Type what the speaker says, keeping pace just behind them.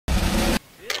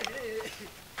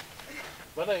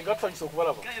Bana ingatwanyisa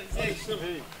okubalaba.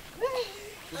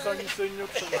 Tusanyise nnyo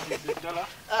tusanyise ddala.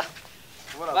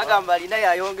 Bagamba Alina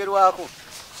yayongelwako.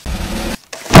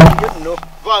 No.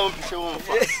 Vaayo mpise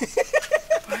wonfa.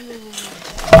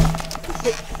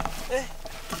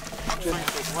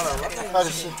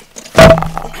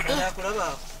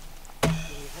 Nakulaba.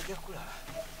 Hajja kula.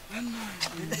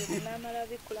 Namala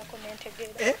bikulako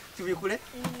nentegeera. Tubikule?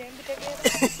 Nembitegeera.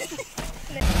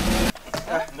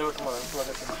 Ndewe tumala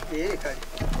tuwagate. Kale.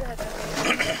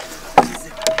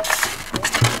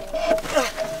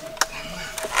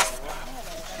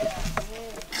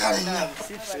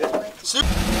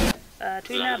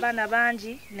 Tulina abaana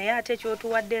bangi naye ate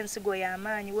kyotuwadde ensigo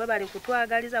y'amaanyi webale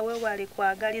kutwagaliza webale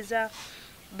kwagaliza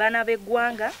bana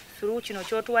b'eggwanga through kino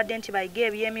kyotuwadde nti bayiga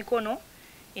ebyemikono.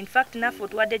 In fact naffe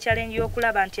tuwadde challenge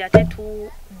y'okulaba nti ate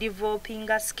tu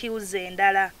developinga skills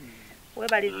endala.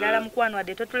 Webale ddala mukwano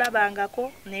wadde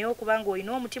totulabangako naye okuba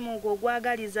ng'olina omutima ogwo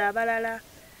ogwagaliza abalala.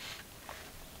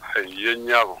 Ye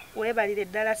nnyabo. Webalire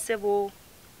ddala ssebo.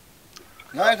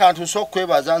 Naye kantu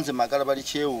sokwebaza nze Magala bali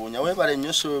kyewuunya webale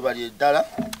nnyo so webali eddala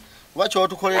kuba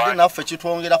kyotukoledde naffe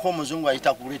kitwongerako omuzungu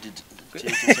ayita credit.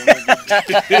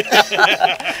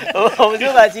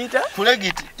 Omuzungu akiyita?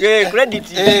 Credit.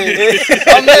 Credit.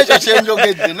 Ekyo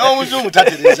kyenjogedde n'omuzungu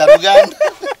tatereza Luganda.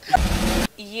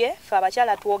 Ye fe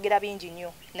abakyala twogera bingi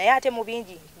nnyo naye ate mu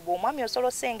bingi bw'omwami osolo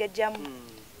osengejjamu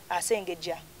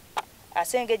asengejja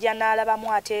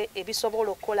n'alabamu ate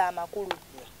ebisobola okukola amakulu.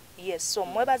 Yes, so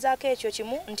mwebazaako ekyo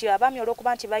kimu nti abaami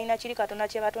olw'okuba nti balina kiri Katonda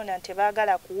kye batonda nti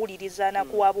baagala kuwuliriza na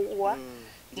kuwabulwa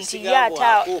nti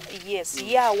yata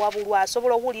yawabulwa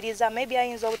asobola okuwuliriza maybe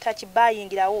ayinza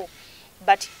obutakibayingirawo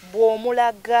but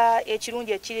bw'omulaga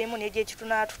ekirungi ekirimu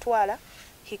n'egyekitunaatutwala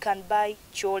he can buy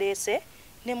kyolese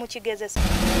ne mukigezesa.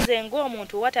 Nze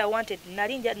ng'omuntu what I wanted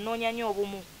nali noonya nnyo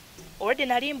obumu already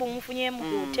nali mbumufunyeemu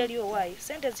ku hoteli owaayi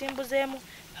sente zimbuzeemu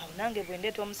nange bwe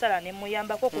ndeeta omusala ne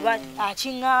muyambako kuba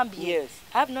akiŋŋambye.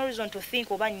 I have no reason to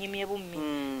think oba nnyimye bummi.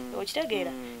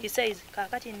 Okitegeera? He says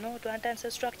kaakati no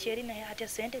twantandise structure eri naye ate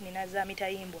sente nina za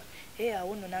mitayimbwa.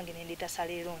 Awo nno nange ne ndeeta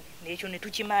saleerooni n'ekyo ne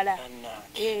tukimala.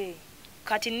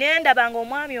 Kati nendabanga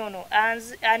omwami ono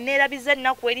aneerabiza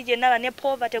ennaku eri gye naba ne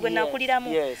poverty gwe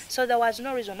nakuliramu. So there was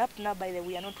no reason up to now by the way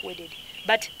we are not wedded.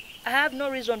 But I have no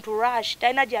reason to rush.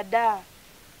 Talina gyadda.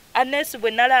 Unless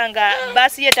bwe nalanga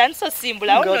basi yetanso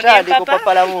simbula ono ne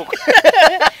papa.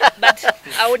 But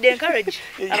I would encourage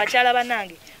abakyala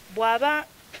banange bwaba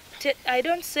I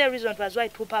don't say reason was why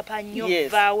to papa nnyo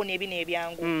vaawo n'ebino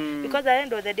ebyangu because at the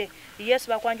end of the day yes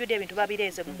bakwanjudde ebintu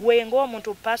babireze gwe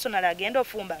ng'omuntu personal agenda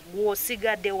ofumba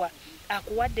gw'osigaddewa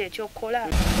akuwadde ekyokukola.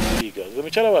 Nze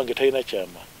mukyala wange talina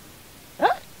kyama.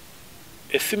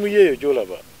 Essimu yeeyo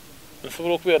gy'olaba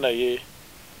nsobola okubeera naye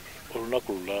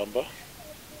olunaku lulamba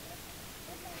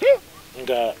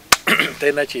nga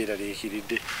talina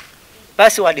kyeraliikiridde.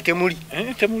 Password temuli?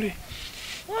 Temuli.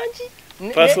 Wangi?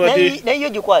 Password nayo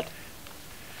gikwata.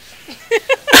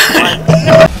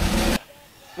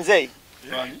 Mzee,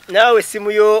 nawe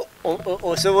essimu yo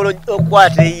osobola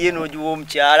okukwata eyiye n'ogiwa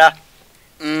omukyala.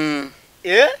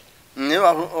 Ne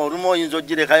olumu oyinza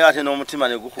ogirekayo ate n'omutima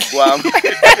ne gukugwamu.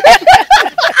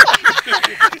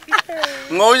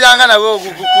 Ng'oyanga nawe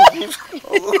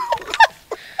ogukukuku.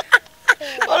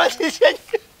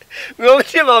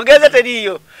 Ngokutima ogeza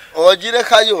teriyo.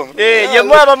 Ogirekayo.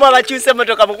 Yemu abamu abakyuse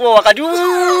motoka mukubo wakati.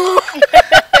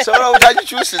 Sobola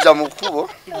utagikyusiza mu kkubo.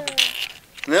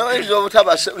 Naye ezo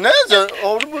obutabase. Naye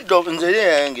olubuddo nze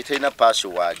yange terina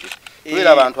password.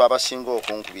 Kubera abantu abasinga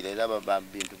okunkubira era baba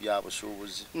bintu bya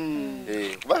busuubuzi.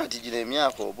 Kuba kati gira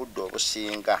emyaka obuddo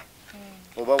obusinga.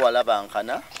 Oba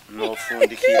walabankana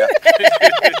n'ofundikira.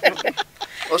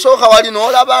 Osoka wali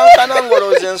n'olabankana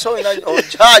ngoloze ensonyi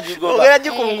ochaji goba. Ogera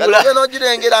gikungula. Kati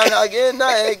n'ogirengera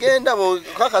agenda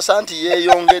kakasa nti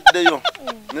yeeyongeddeyo.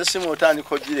 N'essimu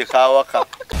otandika ogireka awaka.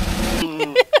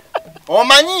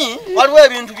 Omanyi waliwo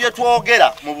ebintu bye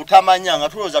twogera mu butamanya nga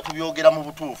tulowooza tubyogera mu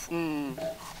butuufu.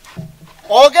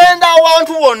 Ogenda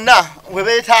awantu wonna we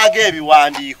beetaaga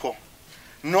ebiwandiiko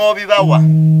n'obibawa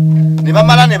ne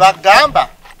bamala ne bagamba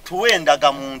tuwe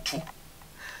endagamuntu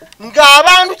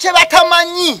ng'abantu kye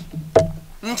batamanyi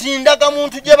nti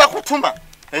ndagamuntu gye bakutuma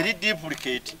eri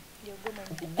duplicate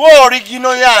gwe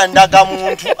origino ya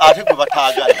ndagamuntu ate gwe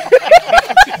bataagala.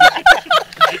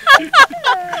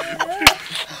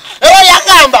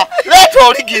 Yagamba leeta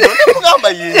origino nemugamba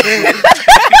yee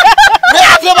naye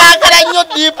ate baagala nnyo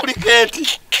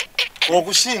duplicate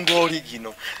okusinga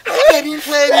origino.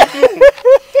 Ebintu ebimu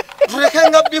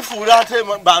tulekenga bifuula ate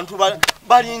bantu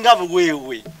balinga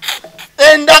buweewe.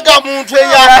 Endagamuntu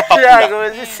eyapapula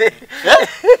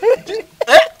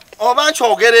oba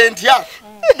nkyogere ntya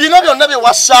bino byonna bye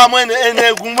wassaamu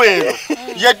eneegumu eno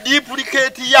ye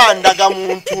duplicate yandaga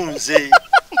muntu nze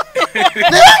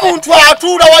naye muntu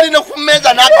atuula wali ne ku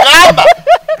mmeeza n'agamba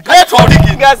leeta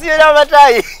oligino ng'asiira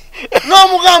amatayi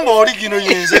n'omugamba oligino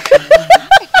yinze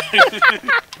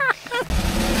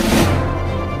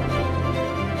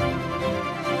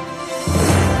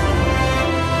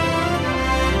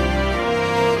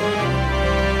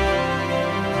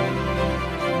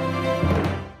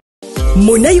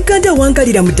Muna Uganda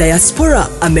wangalira mu diaspora,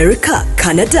 America,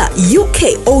 Canada,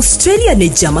 UK, Australia ne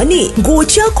Germany.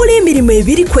 Ng'okyakola emirimu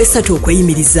ebiri kwesatu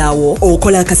okweyimirizaawo.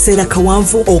 Okola akaseera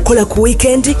kawanvu, okola ku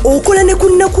weekend, okola ne ku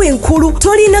nnaku enkulu.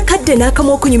 Tolina kadde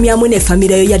n'akamu okunyumyamu ne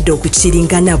famire yo yadde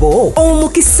okukiringa nabo.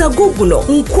 Omukisa guno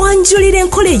nkwanjulira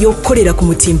enkola ey'okukolera ku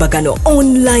mutimbagano.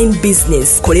 Online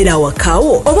business. Kolera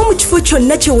awakaawo oba mu kifo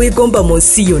kyonna kye weegomba mu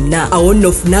nsi yonna. Awo nno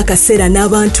ofuna akaseera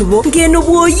n'abantu bo ng'eno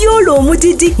bw'oyoola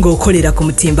omudidi ng'okolera ku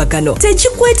mutimbagano.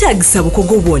 Tekikwetaagisa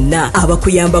bukugu bwonna.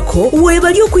 Abakuyambako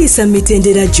weebali okuyisa mu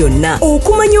mitendera gyonna.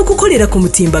 Okumanya okukolera ku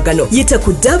mutimbagano yita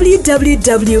ku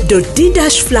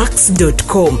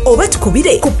www.d-flax.com oba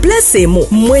tukubire ku +1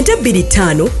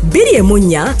 925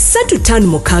 214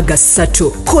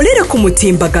 3563. Kolera ku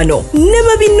mutimbagano ne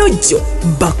babinojjo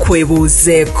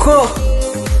bakwebuuzeeko.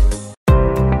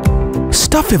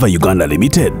 Mustafah Uganda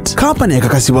Limited, kampani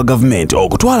yakakasibwa government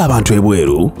okutwala abantu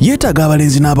ebweru, yeetaaga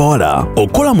abalenzi n'abawala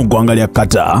okukola mu ggwanga lya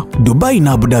Qatar, Dubai ne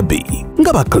Abu Dhabi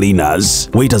nga ba cleaners,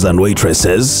 waiters and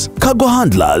waitresses, cargo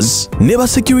handlers ne ba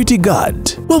security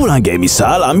guard. Wabula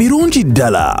ng'emisaala mirungi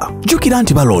ddala. Jjukira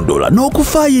nti balondoola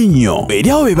n'okufaayo ennyo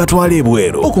eri abo be batwala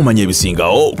ebweru. Okumanya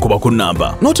ebisingawo kuba ku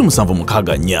nnamba noti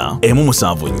 764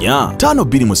 174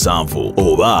 527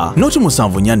 oba noti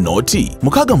 74 noti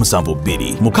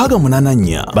 672 684.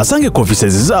 Basange ku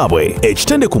offices zaabwe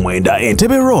ekitende ku Mwenda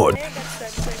Entebbe Road.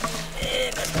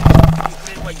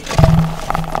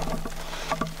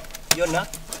 Yonna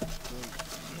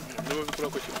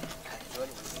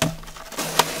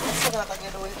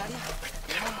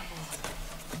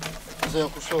Mzee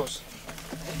kusosa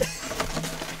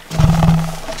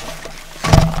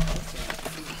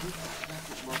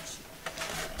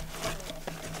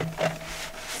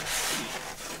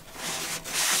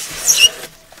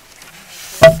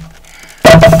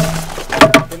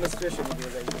demonstration will be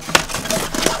like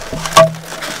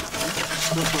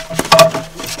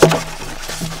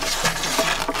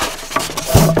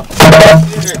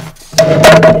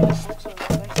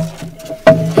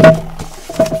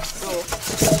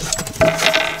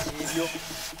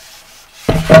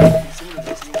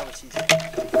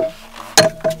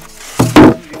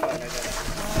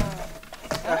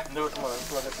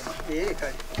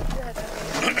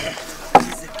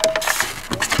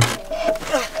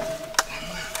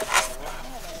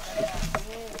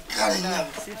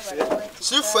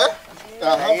Sifwe?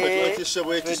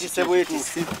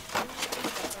 Tisebweti.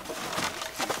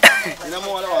 Ina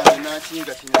muwala wange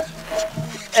n'akinga kino.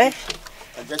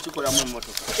 Ajja kikolamu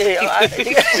emmotoka.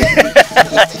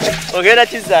 ogenda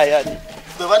kizaayo ati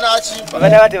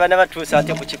bana batuusa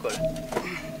ate kukikola.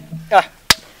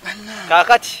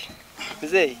 Kaakati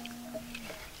Mzee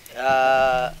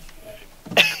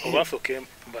Obasoke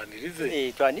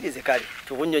mbanirize. Twanirize kale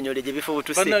tubunnyonnyola gye bifo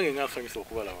butuse. Bannange ng'asanyusa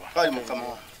okubalaba. Kali mukama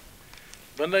wange.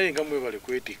 Bannaye nga mwebale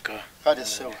kwetikka. Kale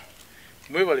sewa.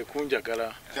 Mwebale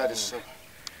kunjagala. Kale sewa.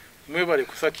 Mwebale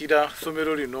kusakira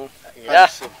somero lino.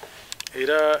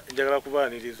 Era njagala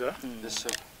kubaaniriza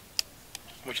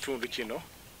mu kitundu kino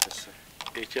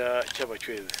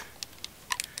eky'abachwezi.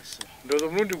 Ndowooza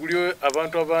omulundi guli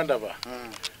abantu abandaba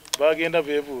bagenda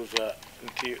beebuuza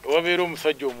nti wabeera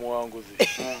omusajja omuwanguzi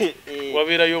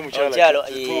wabeerayo omukyala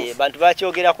bantu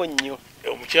bakyogerako nnyo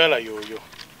omukyala y'oyo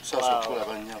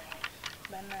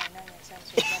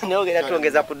nogera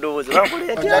twongeza ku ddoboozi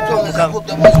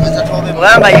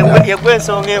mugamba yegwe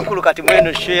ensonga enkulu kati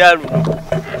mweno sheya luno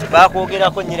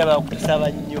bakwogerako nnyina bakutusaba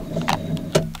nnyo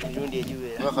emirundi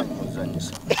egibeera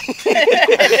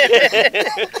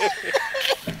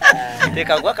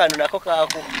tekagwa kano nako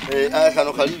kaako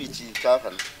kano kali biki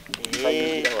kaakano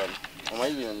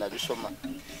omanyi bino nabisoma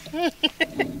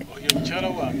oyo mukyala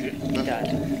wange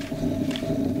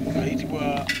ayitibwa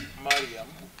Mariam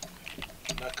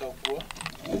Nakagwa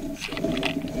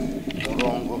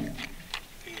mulongo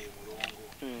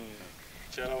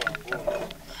mukyala wange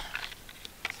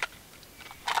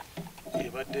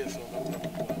ebadde ensonga mulamu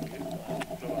wange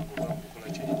obulamukola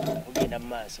ki ogenda mu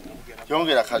maaso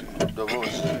yongera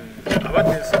kadoboozi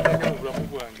abadde ensonga mu bulamu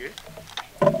bwange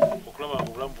okulaba nga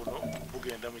obulamu buno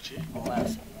bugenda muki mu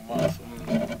maaso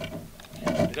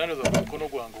era ndoza ku mukono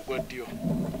gwange ogwa ddyo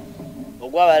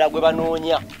ogwabala gwe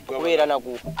banoonya okubeera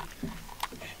nagwo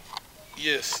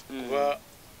Yes, kuba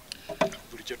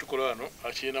buli kye tukola wano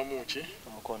akinamu ki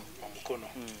omukono.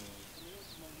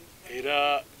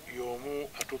 Era y'omu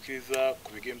atuukiriza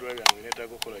ku bigendera byange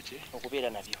neetaaga okukola ki okubeera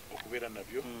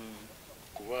nabyo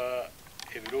kuba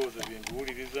ebirowoozo bye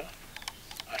mbiwuliriza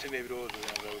ate n'ebirowoozo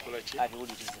byange abikola ki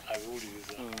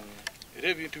abiwuliriza. Era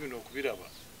ebintu bino okubiraba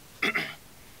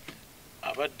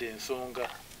abadde ensonga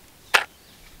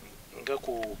nga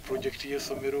ku projekiti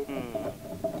y'essomero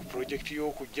ku projekiti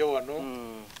y'okujja wano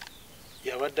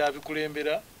yabadde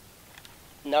abikulembera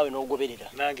naawe n'ogoberera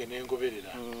nange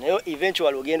nengoberera naye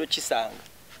eventually ogenda okisanga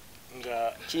nga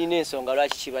kirina ensonga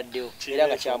lwaki kibaddewo era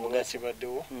nga kyamugaso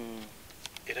kibaddewo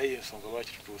era y'ensonga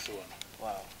lwaki tutuuse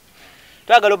wano.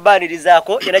 Twagala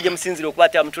obbaanirizaako era gye musinzire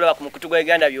okukwatira mutulaba ku mukutu gwa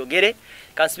Uganda byogere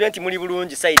kansibe nti muli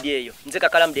bulungi sayidi eyo. Nze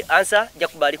Kakalamu the answer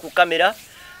jakuba ali ku kamera.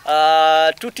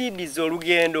 Tutidiza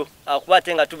olugendo kuba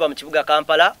ate nga tuva mu kibuga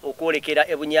Kampala okwolekera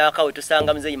Ebunyaaka we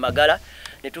tusanga Mzee Magala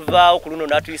ne tuvaawo ku luno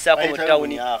n'atuyisaako mu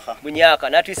tawuni Bunyaaka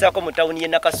n'atuyisaako mu tawuni y'e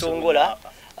Nakasongola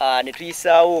ne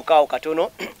tuyisaawo kaawo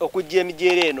katono okujja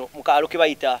emijeero eno mu kaalo ke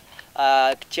bayita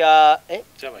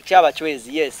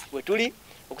Kyabachwezi. Yes, we tuli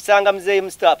okusanga Mzee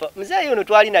Mustafah. Mzee ono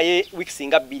twali naye weeks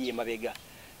nga 2 emabega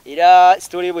era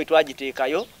story bwe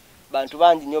twagiteekayo bantu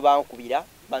bangi nnyo bankubira,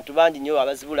 bantu bangi nnyo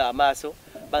abazibula amaaso,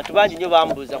 bantu bangi nnyo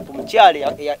bambuuza ku mukyale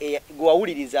gwe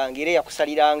wawulirizanga era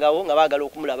yakusalirangawo nga baagala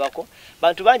okumulabako.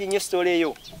 Bantu bangi nnyo story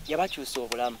eyo yabakyusa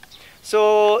obulamu.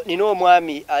 So nina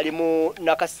omwami ali mu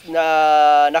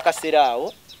nakasera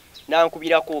awo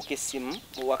nankubirako kesimu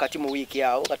wakati mu wiiki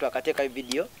awo nga twakateekayo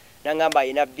video nangamba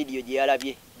ayina video gye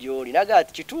yalabye gy'oli naga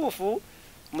ati kituufu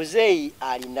Mzee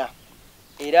alina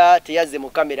era teyazze mu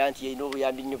kamera nti yeyina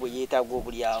obuyambi nnyo bwe yeetaaga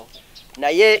obuli awo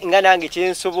naye nga nange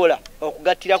kyensobola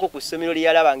okugattirako ku ssomero lye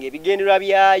yalabanga ebigendererwa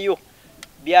byayo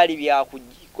byali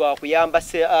byakuyamba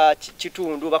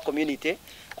kitundu ba community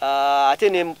ate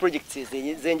ne mu projects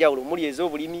ez'enjawulo muli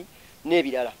ez'obulimi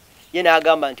n'ebirala. Ye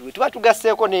n'agamba nti bwe tuba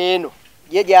tugasseeko n'eno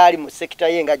ye gyali mu sekita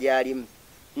ye nga gyalimu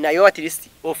nayo at least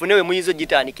ofune we muyinza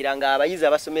ogitandikira nga abayizi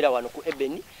abasomera wano ku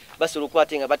Ebeni basobola okuba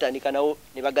ate nga batandika nawo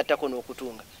ne bagattako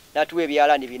n'okutunga. N'atuwa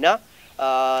Ebyalaani 4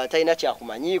 talina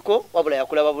kyakumanyiiko wabula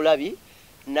yakulaba bulabi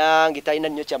nange talina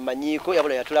nnyo kyamanyiiko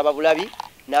yabula yatulaba bulabi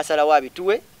n'asalawo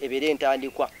abituwe ebeere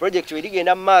entandikwa. Project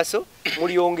erigenda mu maaso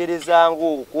mulyongerezanga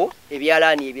okwo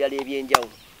Ebyalaani ebirala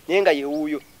ebyenjawulo naye nga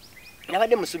yewuuyo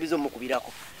nabadde musuubiza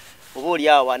omukubirako oba oli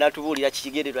awo anatubuulira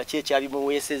kikigendererwa ki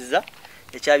ekyabimuweesezza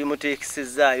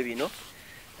ekyabimuteekesezaayo bino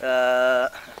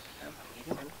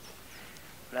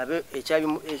labe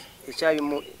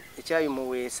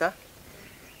ekyabimuweesa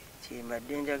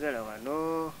kyembadde njagala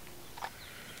wano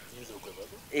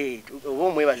oba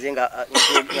omwebaze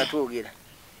nga twogera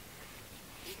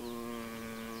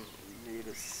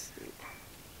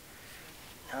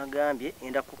nagambye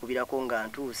enda kukubirako nga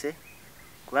ntuuse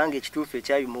kubanga ekituufu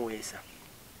ekyabimuweesa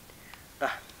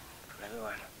tulabe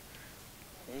wano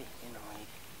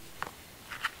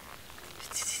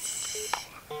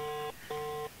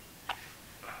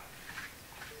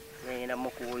ngenda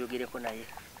mukuyogereko naye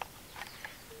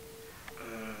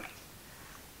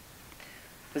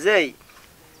Mzee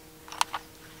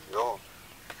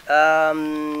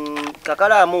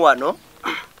Kakalaamu wano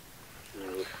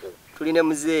tuline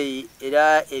Mzee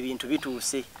era ebintu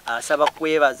bituuse asaba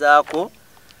kwebazaako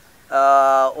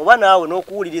oba naawe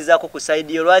n'okuwulirizaako ku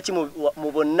saidi yo lwaki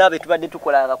mu bonna be tubadde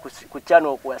tukolanga ku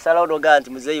channel okwasalawo noga nti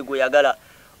Mzee gwe yagala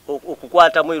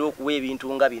okukwatamu era okuwa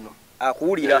ebintu nga bino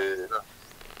akuwulira.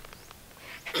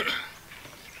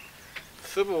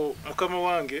 Sebo mukama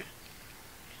wange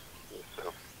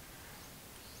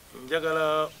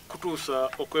njagala kutuusa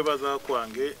okwebaza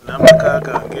kwange n'amaka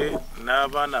gange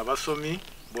n'abaana abasomi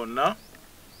bonna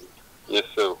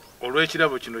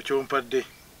olw'ekirabo kino kyompadde.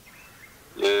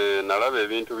 Nalaba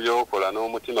ebintu by'okola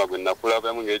n'omutima gwe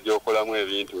nakulabamu ng'egyokolamu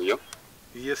ebintu byo.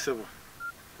 Sebo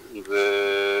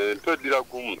nze toddira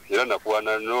gumu era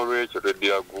nakuwana n'olwekyo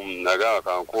toddira gumu nagamba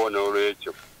kankuwona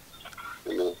olwekyo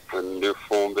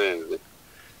ndifumba enze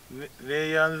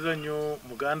neyanziza nnyo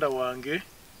muganda wange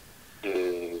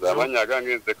amanya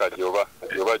gange nze Kajoba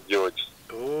George.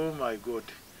 Oh my God.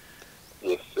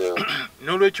 Yes.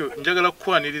 N'olwekyo njagala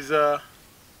kukwaniriza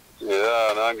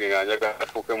era nange nga njagala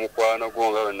tuuke mukwano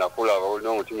gwo nga bwe nakulaba olina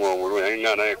omutima omulungi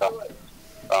nga naye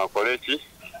kankole ki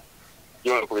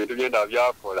yona ku bintu byenda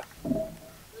byakola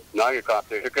nange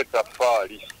kanteekeko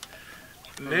ettaffaali.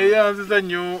 Neyanziza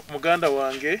nnyo muganda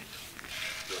wange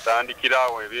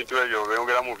otandikirawo ebintu ebyo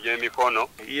byongeramu by'emikono.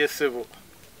 Sebo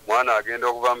mwana agenda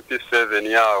okuva mu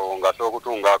P7 awo nga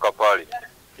sokutunga akapale.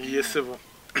 Sebo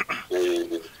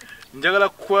njagala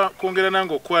kwongera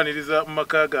nange okwaniriza mu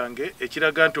maka gange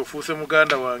ekiraga nti ofuuse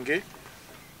muganda wange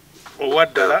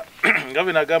owaddala nga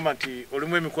bwe nagamba nti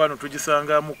olimu emikwano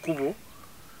tugisanga mu kkubo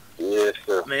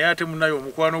naye ate munayo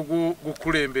omukwano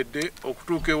gukulembedde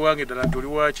okutuuka ewange ddala nti oli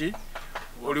waki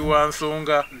oli wa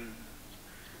nsonga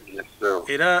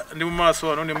era ndi mu maaso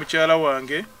wano ne mukyala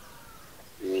wange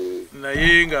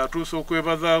naye ng'atuusa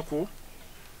okwebazaako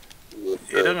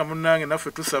era nga munnange naffe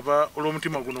tusaba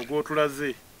olw'omutima guno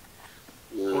gw'otulaze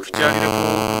otukyalireko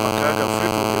maka gaffe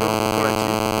twongere okukola ki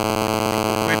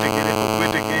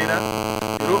okwetegeera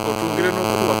era otwongere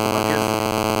n'okutuwa ku magezi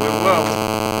weewaawo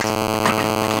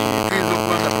tuyinza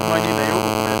okuba nga tumanyi naye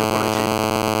okumanya tukola ki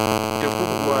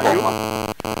tekuggwayo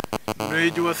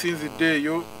n'egiwasinzidde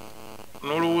eyo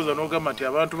n'olowooza n'ogamba nti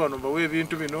abantu bano bawe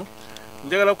ebintu bino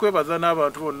njagala kwebaza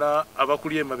n'abantu bonna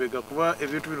abakuli emabega kuba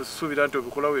ebintu bino susuubira nti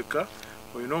obikola wekka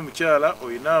olina omukyala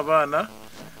olina abaana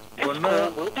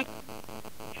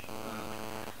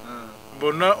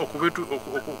bonna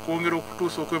okwongera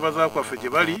okutuusa okwebaza kwaffe gye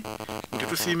bali nti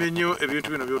tusiime nnyo ebintu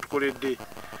bino by'otukoledde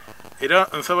era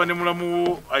nsaba ne mulamu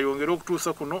wo ayongere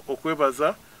okutuusa kuno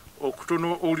okwebaza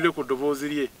okutono owulire ku ddoboozi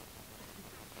lye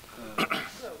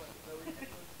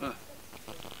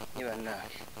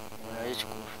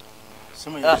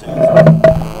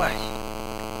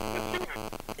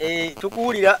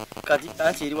tukuwulira kati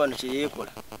anti eri wano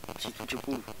kyeyeekola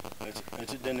kikulu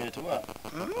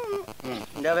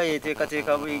ndaba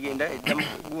yeteekateeka bwegenda edda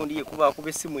gundi yekuba akuba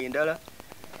essimu endala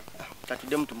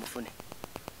katuddemu tumufune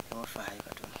ofaayo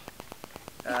katono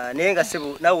naye nga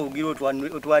ssebo nawe ogira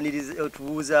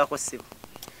otubuuzaako ssebo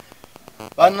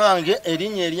bannange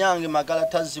erinnya eryange Magala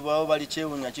tazzibwawo bali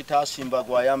kyewunya kitaasimba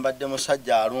gwayambadde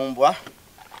musajja alumbwa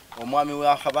omwami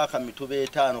wa Kabaka mituba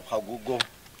 5 Kagugo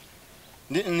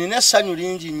nina essanyu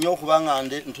lingi nnyo okubanga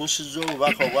ntuusizza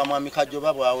obubaka obwa mwami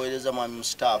Kajoba bwaweereza mwami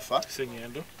Mustafah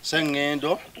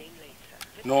Sengendo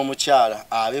n'omukyala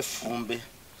ab'effumbe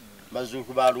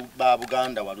bazuuku ba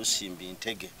Buganda Walusimbi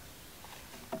Ntege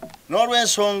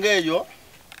n'olw'ensonga eyo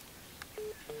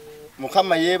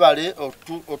Mukama yeebale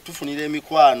otufunira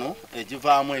emikwano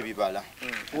egivaamu ebibala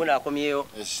wona akomyeyo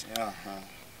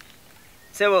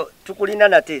sebo tukulina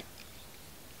nate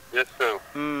Yes, sir.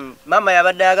 Mama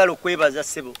yabadde ayagala okwebaza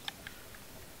ssebo.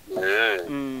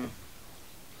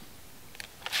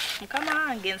 Mukama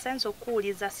wange nsanze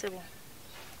okuwuliza ssebo.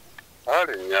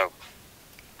 Ale nnyabo.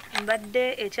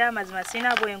 Mbadde ekyamazima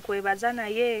sina bwe nkwebaza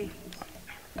naye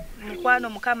mukwano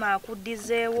Mukama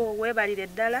akuddizeewo weebalire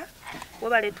ddala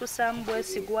weebale tusaamu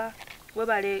bwesigwa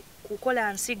weebale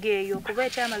kukola nsiga eyo kuba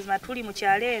ekyamazima tuli mu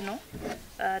kyalo eno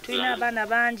tulina abaana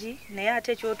bangi naye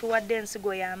ate kyotuwadde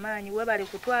ensigo y'amaanyi weebale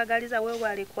kutwagaliza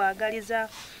weebale kwagaliza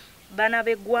baana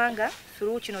b'eggwanga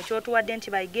through kino kyotuwadde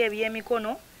nti bayiga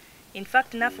ebyemikono in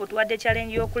fact naffe otuwadde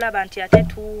challenge y'okulaba nti ate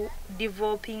tu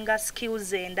developinga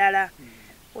skills endala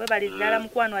weebale ddala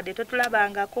mukwano wadde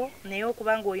totulabangako naye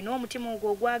okuba ng'olina omutima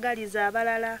ogwo ogwagaliza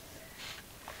abalala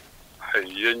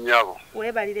Ye nnyabo.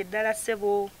 weebalire ddala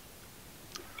ssebo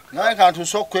naye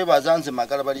kantuuse okwebaza nze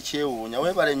Magala bali kyewuunya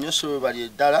weebale nnyo ssebo weebali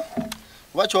eddala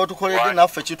kuba kyotukoledde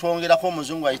naffe kitwongerako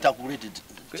omuzungu ayita credit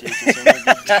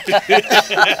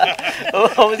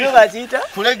omuzungu akiyita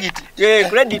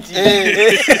credit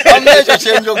ekyo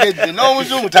kyenjogedde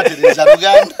n'omuzungu tatereza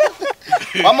Luganda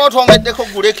wama otwongeddeko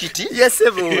gulekiti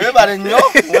weebale nnyo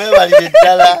weebalire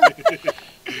eddala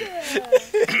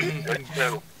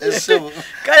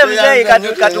kale Mzee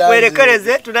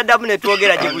katukwerekereze tunaddamu ne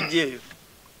twogera gye bujjeeyo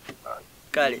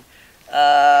kale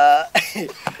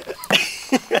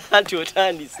anti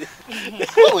otandise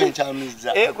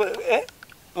wentamiza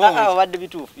wadde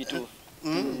bituufu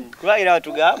kubanga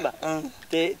batugamba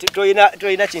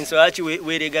toyina kinsola ki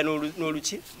weerega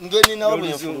n'oluki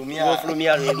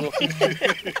n'olufulumya lwego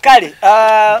kale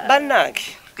bannange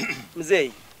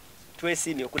Mzee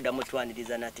twesiimye okuddamu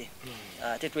twaniriza nate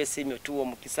ate twesiimye otuwa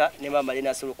omukisa ne mama Alina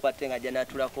asobola okuba ate nga ajja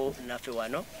n'atulako naffe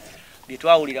wano bye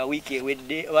twawulira wiiki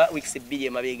ewedde wiikisi 2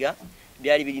 emabega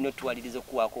byali birina otuwaliriza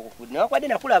okuwaako okukudde nawakwadde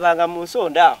nakulabanga mu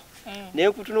nsonda awo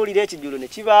naye kutunuulira ekijjulo ne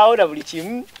kibaawo na buli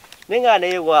kimu naye nga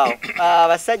naye waawo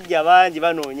abasajja bangi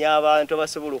banoonya abantu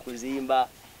abasobola okuzimba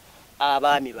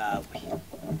abaami baabwe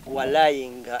walayi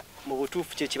nga mu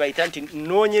butuufu kye kibayita nti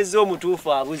nnoonyeza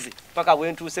omutuufu abuze paka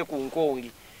bwe ntuuse ku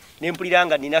nkongi nempulira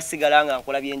nga nina sigala nga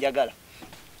nkola byenjagala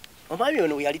omwami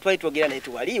ono yali twali twogera naye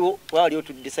tuwaliiwo wali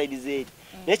otudde sayidi zeeri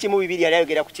naye kimu bibiri yali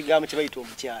ayogera ku kigambo kye bayita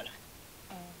omukyala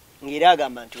ng'era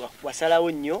agamba nti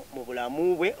wasalawo nnyo mu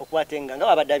bulamu bwe okuba ate nga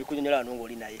babadde abikunyonyola wano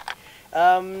ng'oli naye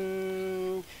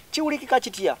kiwulikika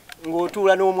kitya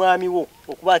ng'otuula n'omwami wo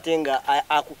okuba ate nga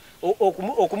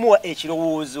okumuwa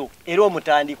ekirowoozo era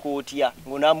omutandika otya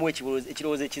ng'onaamuwa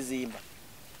ekirowoozo ekizimba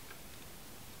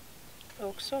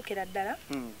okusookera ddala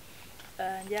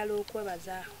njala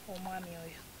okwebaza omwami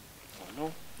oyo ono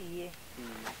iye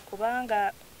kubanga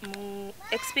mu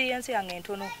experience yange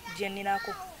entono gye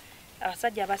nninako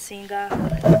abasajja basinga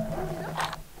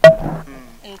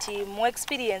nti mu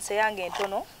experience yange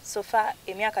entono sofa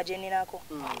emyaka gye nninako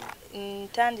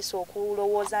ntandise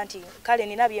okulowooza nti kale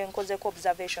nina bye nkozeko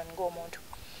observation ng'omuntu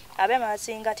abema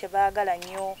basinga tebaagala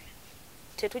nnyo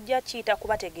tetujja kiyita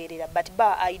kubategeerera but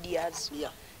ba ideas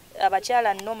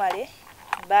abakyala normally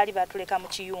bali batuleka mu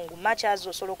kiyungu much as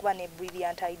osobola okuba ne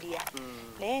brilliant idea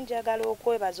naye njagala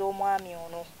okwebaza omwami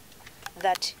ono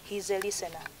that he's a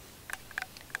listener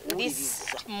this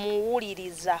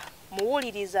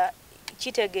muwuliriza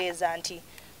kitegeeza nti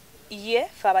ye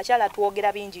fe abakyala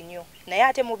twogera bingi nnyo naye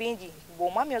ate mu bingi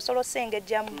bw'omwami osobola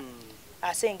osengejjamu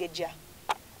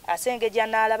asengejja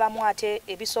n'alabamu ate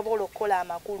ebisobola okukola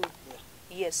amakulu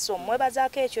yes so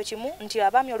mwebazaako ekyo kimu nti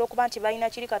abaami olw'okuba nti balina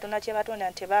kiri Katonda kye batonda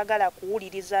nti tebaagala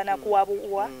kuwuliriza na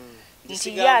kuwabulwa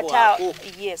nti ye ata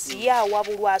yes ye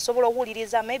awabulwa asobola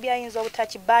okuwuliriza maybe ayinza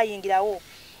obutakibayingirawo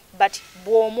but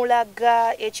bw'omulaga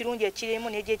ekirungi ekirimu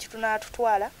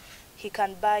n'egyekitunaatutwala he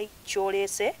can buy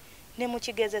kyolese ne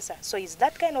mukigezesa so is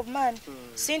that kind of man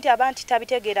sinti abantu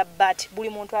tabitegeera but buli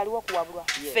muntu aliwo kuwabulwa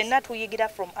fenna tuyigira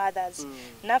from others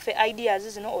naffe ideas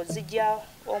zino ozijja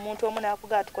omuntu omu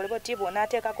nakugaa tukole boti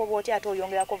bw'onaateekako bwoti ate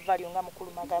oyongerako value nga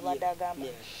mukulu Magala agamba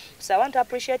so I want to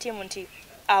appreciate him nti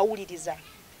awuliriza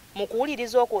mu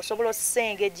kuwuliriza okwo osobola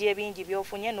osengejja ebingi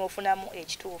by'ofunye n'ofunamu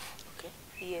ekituufu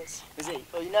yes Mzee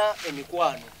olina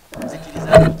emikwano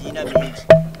zikiriza ntiina bingi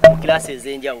mu kilasi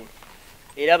ez'enjawulo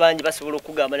era bangi basobola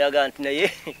okugamba naga nti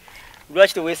naye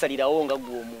lwaki teweesalirawo nga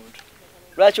gwe omuntu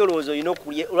lwaki olowooza olina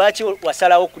lwaki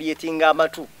wasalawo creatinga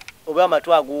amatu oba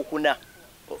amatu ag'okuna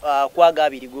kwaga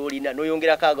abiri g'olina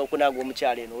n'oyongerako ag'okuna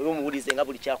ag'omukyala eno oba omuwulize nga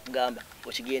buli kyakugamba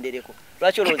okigendereko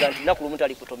lwaki olowooza nti lunaku lumu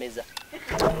talikutomeza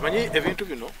omanyi ebintu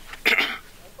bino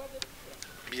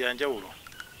byanjawulo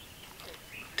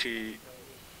ti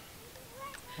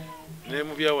ne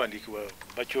mu byawandiikibwa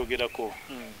bakyogerako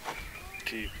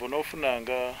ti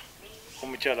bonofunanga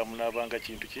omukyala munaabanga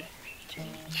kintu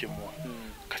kimu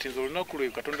kati nze olunaku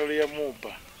lwe Katonda lwe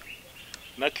yamumpa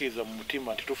nakkiriza mu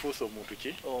mutima nti tufuuse omuntu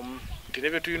ki nti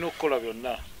nebye tulina okukola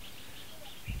byonna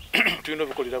tulina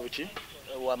obikolera buki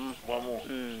wamu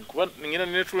kuba ngenda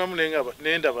netulamu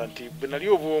nendaba nti bwe nali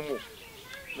obwomu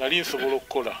nali nsobola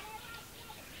okukola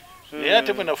naye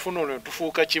ate bwe nafuna olwo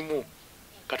tufuuka kimu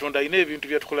Katonda alina ebintu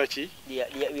byatukola ki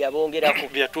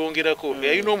byatwongerako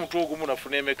yalina omutwe ogumu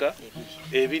nafuna emeka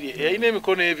ebiri yalina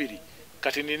emikono ebiri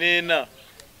kati nina ena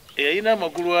yalina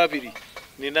amagulu abiri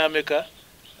nina ameka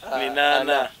nina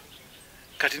ana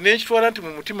kati nekitwala nti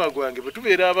mu mutima gwange bwe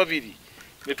tubeera ababiri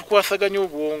ne tukwasaganya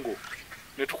obwongo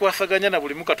ne tukwasaganya na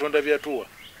buli mu Katonda byatuwa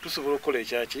tusobola okukola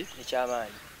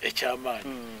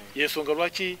ekyamaanyi yensonga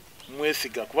lwaki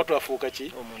mwesiga kuba twafuuka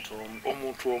ki omuntu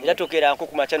omu era tokera nko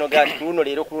ku machano gati kuno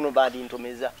leero kuno bandi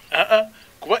ntomeza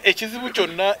kuba ekizibu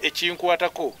kyonna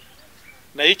ekinkwatako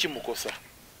naye kimukosa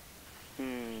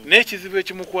n'ekizibu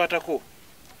ekimukwatako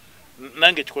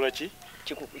nange kikola ki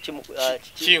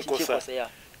kinkosa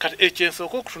kati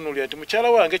ekyensooka okutunuulira nti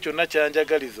mukyala wange kyonna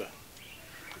kyanjagaliza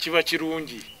kiba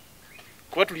kirungi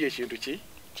kuba tuli ekintu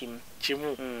kimu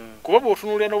kuba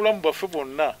bw'otunuulira n'obulamu bwaffe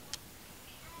bwonna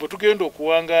bwe tugenda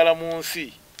okuwangaala mu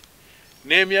nsi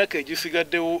n'emyaka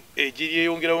egisigaddewo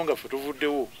egiryeyongerawo nga ffe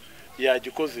tuvuddewo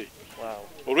yagikoze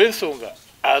olw'ensonga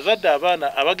azadde abaana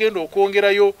abagenda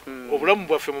okwongerayo obulamu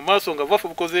bwaffe mu maaso nga bwaffe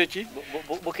bukoze eki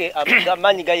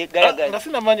nga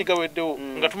sinamaanyi gaweddewo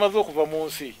nga tumaze okuva mu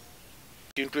nsi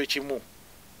kintu ekimu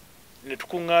ne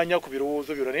tukuŋŋaanya ku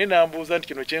birowoozo byonna naye nambuuza nti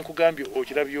kino kyenkugambye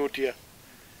okirabye otya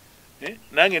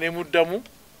nange ne muddamu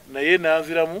naye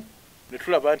nanziramu ne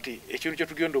tulaba nti ekintu kye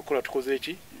tugenda okukola tukoze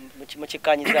eki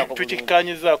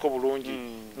tukikkaanyizaako bulungi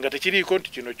nga tekiriiko nti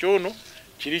kino kyono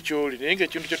kiri kyoli naye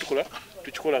ngaekintu kye tukola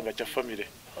tukikola nga kya famire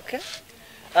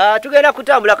tugenda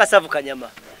kutambula kasavu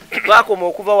kanyama twakoma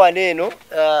okuva wano eno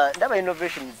ndaba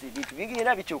innovations bintu bingi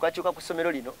era bikyukakyuka ku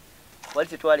ssomero lino wali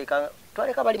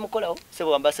tetwaleka bali mukolawo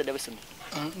sebo ambassador w'essomero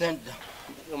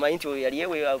omanyi nti yali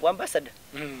ewe obwambasada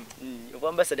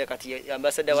obwambasada kati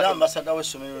ambasada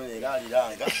w'essomero era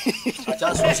aliranga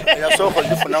yasooka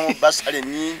lifunamu basale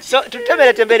nnyingi so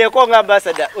tutemberetembereko nga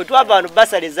ambasada otwava wano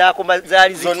basale zakoma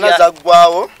zaali zonna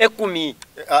zaggwawo 10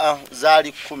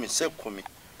 zaali 10 se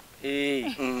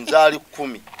 10 zaali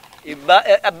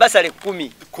 10 basale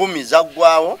 10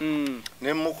 zaggwawo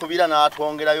ne mukubira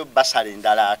n'atwongerayo basale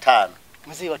endala 5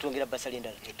 Mzee watwongera basale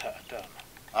endala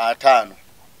 5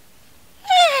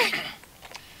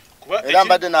 era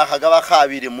mbadde n'akagaba ka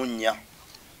 24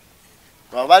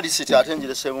 waba lisiti ate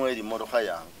ngireseemu eri mmotoka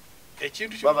yange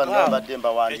baba nabadde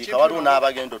mbawandiika waliwo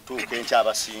n'abagenda otuuka enkya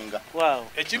abasinga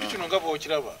ekintu kino nga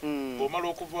bw'okiraba bw'omala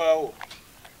okuvaawo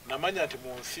namanya nti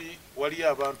mu nsi waliyo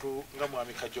abantu nga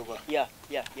mwami Kajoba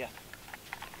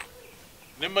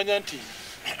ne mmanya nti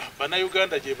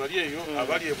bannayuganda gye bali eyo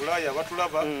abali e Bulaaya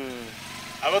abatulaba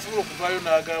abasobola okuvaayo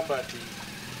n'agamba nti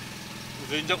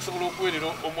nze nja kusobola okuweerera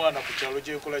omwana ku kyalo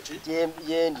gyenkola ki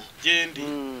gyendi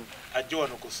ajja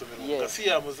wano ku ssomero nga si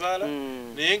yamuzaala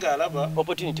naye ng'alaba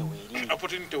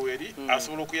opportunity weeri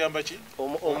asobola okuyamba ki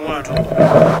omwana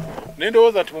naye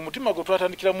ndowooza nti mu mutima gwe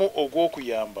twatandikiramu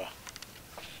ogw'okuyamba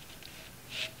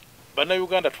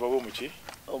bannayuganda tubabe omuki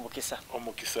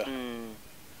omukisa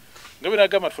nga bwe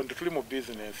nagamba tufe tuli mu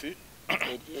bizinensi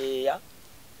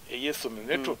ey'essomero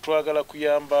naye twagala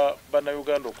kuyamba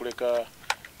bannayuganda okuleka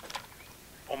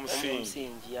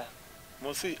omusingi mu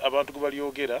nsi abantu gwe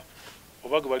balyogera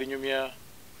oba gwe balinyumya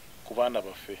ku baana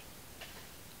baffe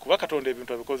kuba Katonda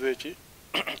ebintu abikoze eki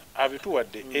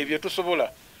abituwadde ebyo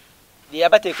tusobola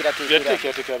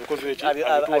byateekerateekera abikoze eki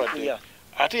abituwadde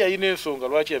ate yalina ensonga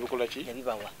lwaki yabikola ki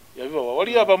yabibawa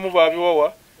waliyo abamu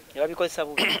babiwawa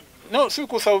no si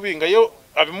bikosa bubi nga yo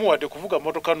abimuwadde kuvuga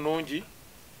motoka nnungi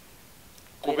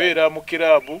kubeera mu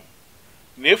kiraabu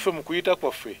naye ffe mu kuyita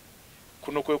kwaffe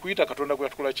kuno kwe kuyita Katonda gwe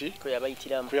yatukola ki kwe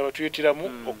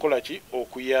yabatuyitiramu okukola ki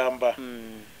okuyamba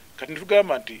kati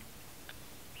tugamba nti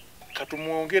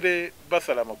katumwongere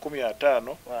basala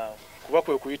 50 kuba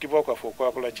kwe kuyitibwa kwaffe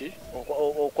okwakola ki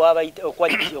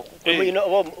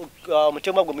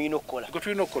omutemwa gwe muyina okukola gwe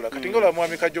tulina okukola kati ngaolwa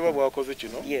mwami Kajoba bwakoze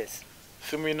kino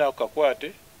simuyina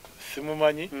kakwate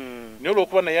simumanyi naye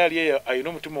olwokuba naye ali eyo alina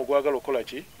omutima ogwagala okukola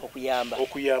ki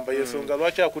okuyamba yensonga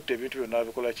lwaki akutta ebintu byonna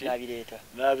abikola ki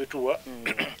n'abituwa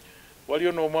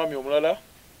waliyo n'omwami omulala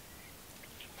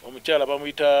omukyala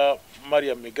bamuyita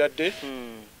Mariam Migadde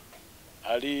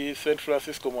ali St.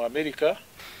 Francisco mu America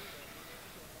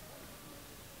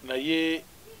naye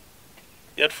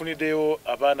yatufuniddeyo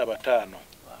abaana 5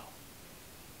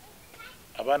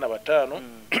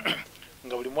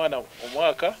 nga buli mwana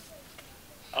omwaka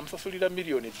amusasulira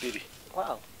 $2,000,000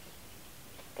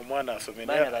 omwana asome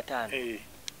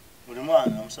buli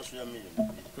mwana amusasulira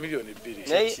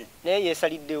 $2,000,000 naye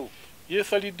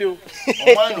yeesaliddewo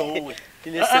omwana owuwe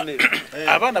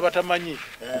abaana batamanyi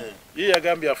ye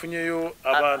yagambye afunyeyo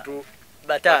abantu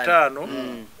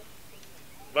 5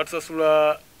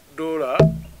 batusasula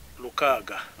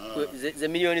 $600 ze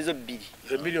milioni zo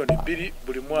 2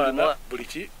 buli mwana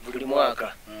buli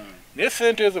mwaka naye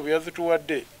sente ezo bwe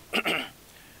yazituwadde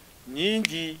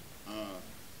nyingi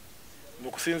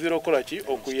mu kusinziira okukola ki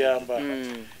okuyamba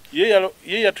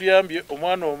ye yatuyambye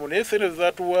omwana omu naye sente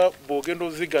zatuwa bw'ogenda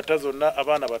ozigatta zonna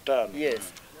abaana 5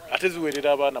 ate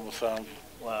ziwerera abaana 7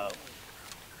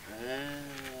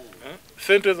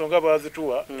 sente ezo nga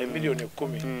bazituwa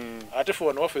 $1,010,000 ate fe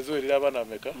wano waffe ziwerera abaana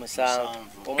meka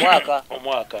 7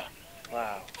 omwaka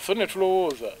so ne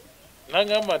tulowooza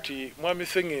nangamba nti mwami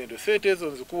Sengendo sente ezo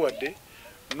nzikuwadde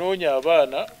noonya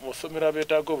abaana mu ssomero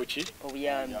abeetaaga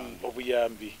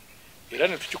obuyambi era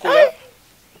ne tukikola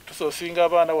tusoosinga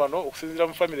abaana wano okusinziira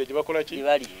mu famire gye bakola ki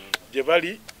gye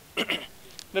bali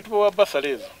ne tubawa basala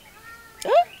ezo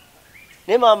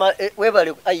naye maama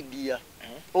webale idea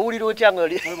owulira otya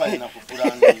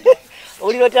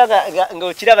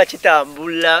ng'okiraba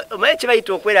kitambula omanyi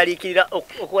kibayita okweraliikirira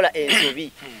okukola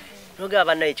ensobi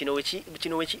nogamba naye kino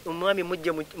omwami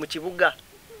mujje mu kibuga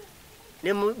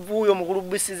ne buuyo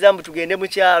mugulubusiza mbu tugende mu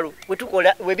kyalo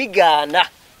bwe bigaana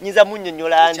nyinza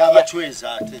munnyonnyola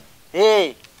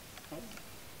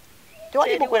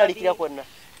tewali mukweralikira kwonna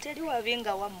teri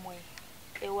wabinga wammwe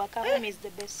ewaka home is the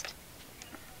best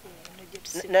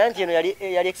naye nti eno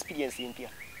yali experience mpya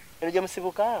eno gye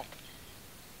musibuka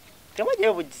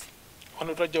temwajjayo bugizi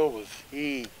wano twajjawo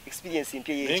buzi experience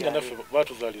mpya naye nga naffe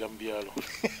batuzaalira mu byalo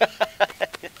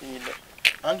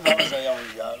anti babazaalira mu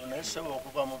byalo naye sebo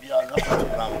okuva mu byalo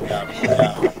nafuba mu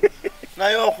byalo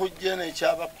naye okujja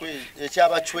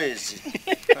ekyabachwezi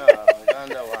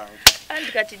muganda wange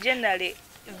anti kati generally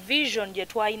vision gye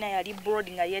twalina yali broad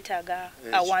nga yeetaaga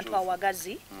awantu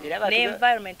awagazi ne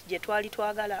environment gye twali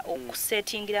twagala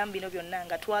okusettingiramu bino byonna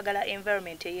nga twagala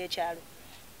environment ey'ekyalo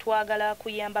twagala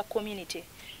kuyamba community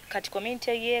kati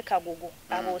community y'Ekagugu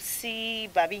abo si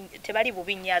tebali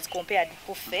bubi as compared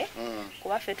kuffe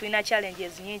kuba ffe tulina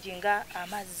challenges nyingi nga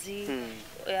amazzi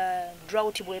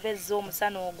drought bwebezza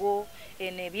omusana ogwo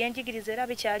n'ebyenjigiriza era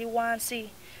bikyali wansi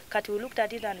kati we looked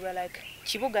at it and we were like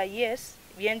kibuga yes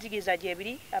byenjigiriza gye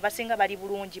biri abasinga bali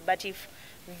bulungi but if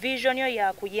vision yo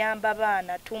ya kuyamba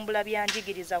baana tumbula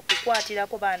byanjigiriza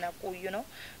kukwatirako baana ku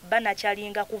bana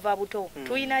kyalinga kuva buto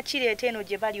tulina kireeta eno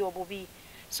gye bali obubi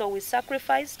so we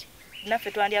sacrificed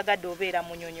naffe twandyagadde obeera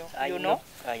munyonyo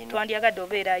twandyagadde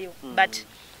obeerayo but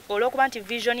olw'okuba nti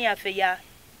vision yaffe ya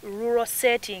rural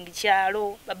setting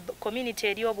kyalo community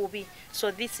eri obubi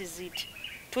so this is it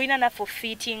tulina naffe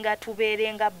fittinga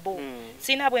tubeerenga bo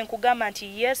sina bwe nkugamba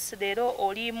nti yes leero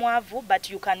oli mwavu but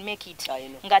you can make it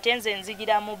nga tenze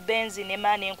nzigira mu benzi ne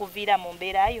maana enkuviira mu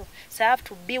mbeerayo so I have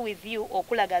to be with you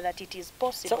okulaga that it is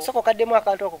possible soko kaddemu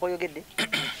akantu ako koyogedde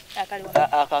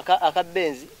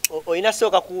akabenzi oyina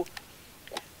sooka ku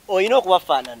oyina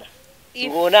okubafaanana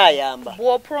ng'ona ayamba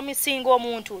bw'opromising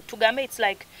omuntu tugambe it's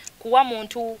like kuwa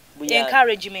muntu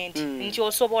encouragement nti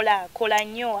osobola kola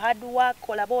nnyo hard work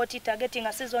kola boti targeting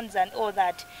a seasons and all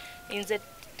that in the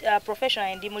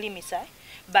professional and mulimisa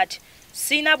but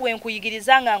sina bwe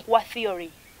nkuyigiriza nga nkuwa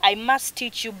theory I must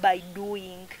teach you by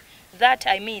doing that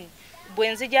I mean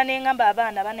bwenzija nengamba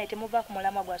abaana bana temuva ku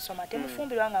mulama gwa soma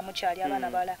temufumbirwa nga mukyali abaana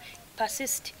bala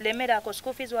persist lemera ko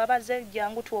school fees wabaze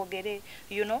jangu tuogere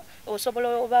you know osobola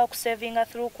oba ku saving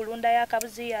through kulunda ya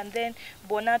kabuzi and then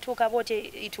bonatu kabote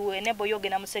it will enable you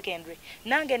gena mu secondary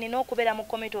nange nino okubera mu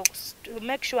committee to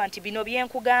make sure anti bino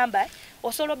byenkugamba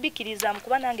osolo bikiriza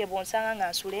mukuba nange bonsanga nga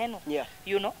nsuleno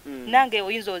you know nange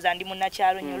oyinzo zandi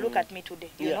munakyalo nyo look at me today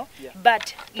you know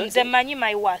but nze manyi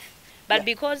my worth but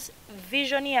because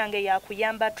vision yange ya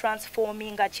kuyamba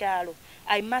transforming a kyalo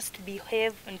I must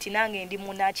behave nti nange ndi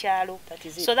munakyalo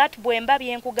so that bwemba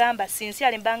byenkugamba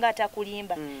sincerely mbanga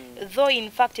atakulimba though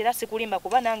in fact era sikulimba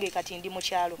kuba nange kati ndi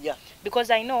mukyalo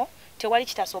because I know tewali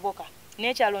kitasoboka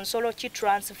nekyalo nsolo ki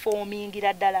transforming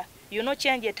iraddala you know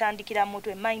change etandikira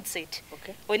mutwe mindset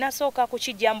oyina sooka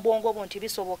kukijja mbongo bo nti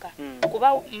bisoboka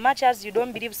kuba much as you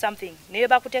don't believe something naye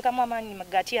bakuteekamu amaanyi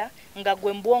magatya nga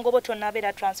gwe mbongo bo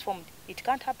tonabeera transformed it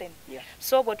can't happen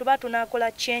so bwe tuba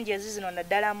tunakola changes zino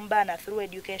naddala mu baana through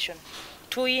education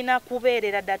tuyina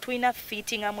kubeerera dda tuyina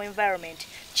fitting mu environment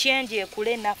change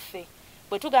ekule naffe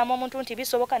bwe tugamba omuntu nti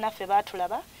bisoboka naffe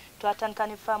baatulaba twatandika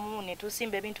ne famu ne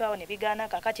tusimba ebintu awo ne bigaana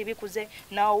kakati bikuze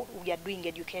now we are doing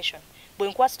education bwe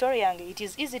nkwa story yange it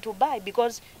is easy to buy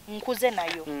because nkuze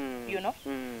nayo you know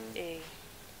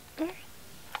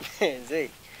Mzee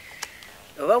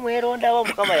oba mwerondawo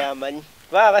mukama yamanyi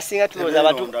baba basinga tuloza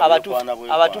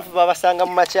abatufu babasanga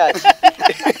mu machachi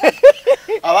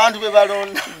abantu be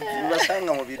balonda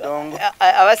basanga mu bidongo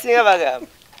abasinga bagamba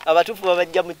abatufu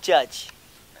babajja mu church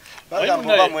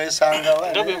bagamba mwesanga wa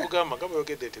ndabe kugamba ngabo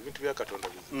yogedde ete bintu bya Katonda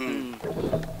bizi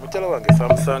mutala wange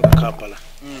samusanga Kampala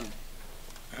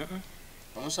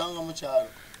amusanga mu kyalo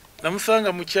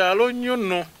namusanga mu kyalo nnyo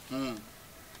nno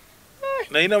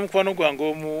nayina mukwano gwange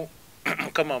omu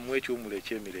mukama mwekyo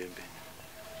omuleke emirembe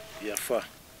yafa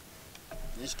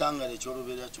nishitangale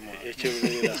chorobera chuma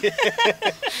ekyoluberera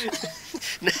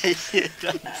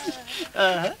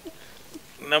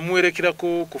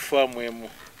namwerekerako ku faamu emu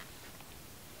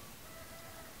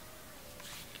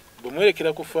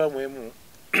bwemwerekera ku faamu emu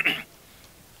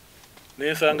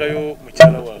nensangayo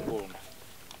mukyala wange ono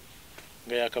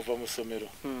nga yakava mu Somero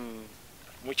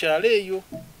mukyala eyo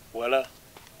wala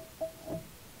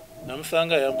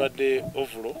namusanga ayambadde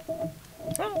ovulo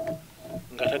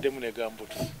nga taddemu ne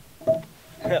gambutu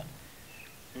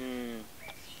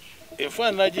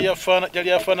enfaanana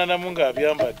gyali afaananamu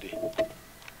ng'abyambadde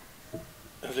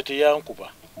nze teyankuba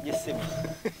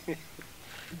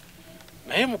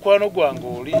naye mukwano gwange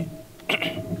oli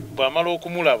bw'amala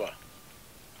okumulaba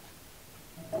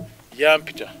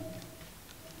yampita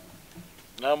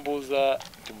nambuuza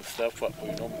nti Mustafah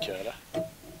olina omukyala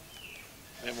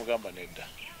nemugamba nedda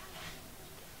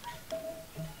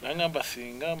nangamba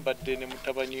singa mbadde ne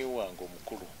mutabanyi wange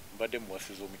omukulu mbadde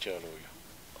muwasiza omukyala oyo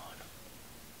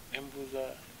nembuuza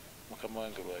mukama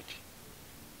wange lwaki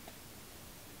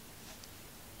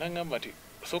nangamba nti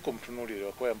sooka omutunuulire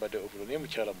wakuba yambadde obulo naye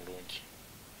mukyala mulungi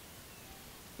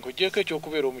ng'oggyeko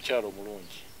ekyokubeera omukyala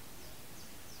omulungi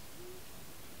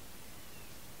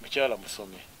mukyala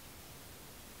musome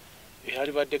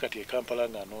alibadde kati e Kampala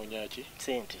ng'anoonya ki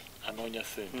sente anoonya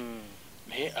sente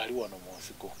naye ali wano mu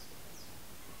nsiko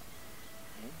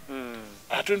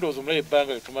ate ndowooza omulabe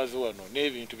ebbanga lyetumaze wano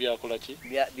n'ebintu byakola ki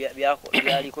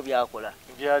byaliko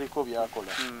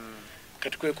byakola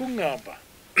kati kwe kuŋŋamba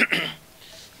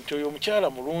nti oyo omukyala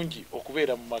mulungi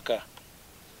okubeera mu maka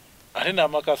ate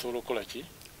n'amaka asobola okukola ki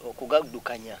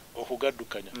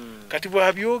okugaddukanya kati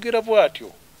bw'abyogera bw'atyo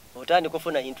otandika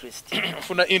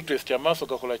ofuna interest amaaso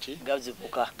gakola ki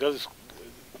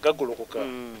gagolokoka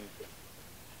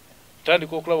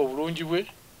tandika okulaba obulungi bwe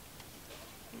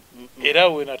era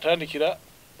we natandikira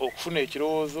okufuna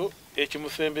ekirowoozo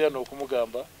ekimusembera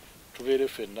n'okumugamba tubeere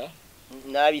ffenna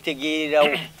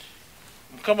n'abitegeererawo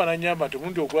mukama nanyamba nti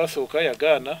omulundi ogwasooka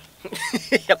yagaana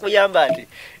yakuyamba nti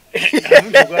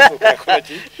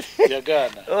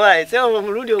yagaana owaye sebo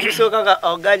omulundi ogusooka nga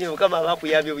oganye mukama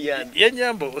abakuyambye buyambi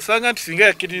yenyambo osanga nti singa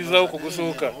yakkiririzaawo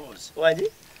kugusooka wangi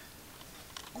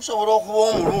gusobola okuba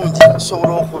omulungi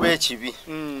gusobola okuba ekibi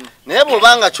naye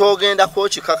bw'obanga kyogendako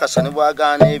okikakasa ne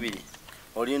bwagaana ebiri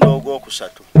olinda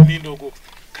ogwokusatu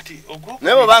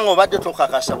naye bw'obanga obadde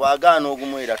tokakasa bwagaana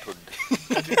ogumu era todde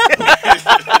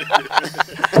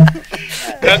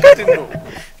kakati nno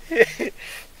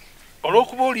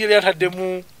olw'okuba oli yali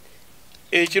ataddemu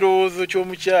ekirowoozo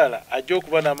ky'omukyala ajja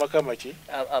okuba n'amaka maki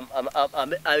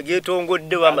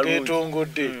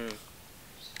ageetongodde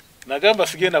nagamba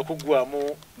sigenda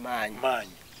kuggwamu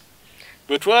maanyi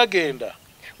bwe twagenda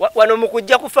wano mu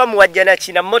kujja kufa muwajja na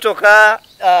kina mmotoka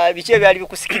biki ebyali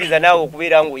bikusikiriza naawe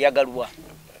okubeera ng'oyagalwa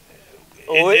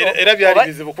era byali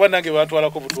bizibu kuba nange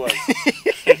bantwalako butwazi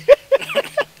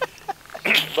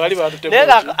naye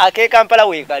ak'e Kampala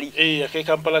weekali ak'e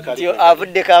Kampala kali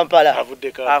avudde Kampala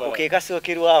ako ke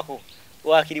kasookerwako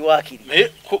waakiri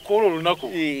naye kwolwo olunaku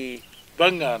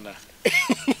baŋŋaana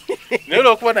naye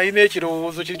olwokuba nalina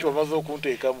ekirowoozo kiri kyebamaze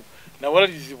okunteekamu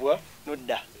nawalalizibwa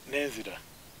nodda nenzira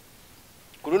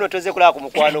ku luno toze kulaba ku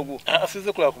mukwano gwo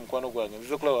asize kulaba ku mukwano gwange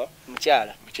nzize kulaba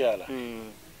mukyala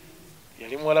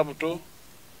yali muwala muto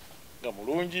nga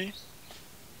mulungi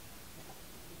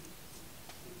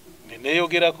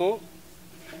neneeyogerako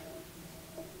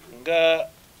nga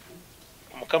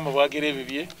mukama bwagera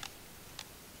ebibye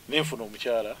nenfuna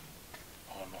omukyala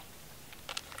ono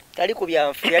yali ku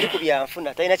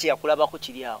byanfuna talina kyeyakulabako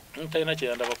kiri awo talina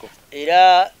kyeyandabako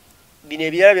era bino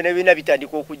ebirala byonna byonna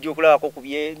bitandika okujja okulabako ku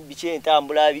biki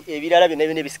entambula ebirala byonna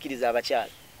byonna ebisikiriza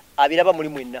abakyala abiraba muli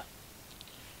mwenna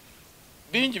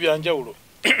bingi byanjawulo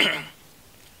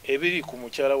ebiri ku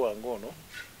mukyala wange ono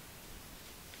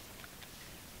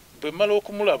bwe mmala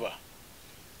okumulaba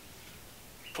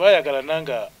twayagala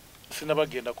nanga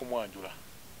sinabagenda kumwanjula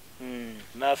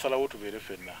n'asalawo tubeere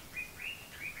ffenna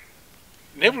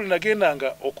naye buli nagendanga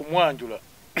okumwanjula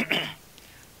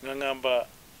nga ŋŋamba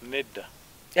nedda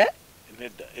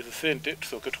ezo sente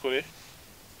tusooke tukole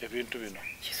ebintu bino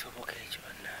kisoboka ekyo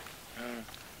bannange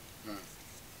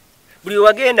buli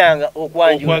wagendanga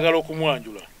okwagala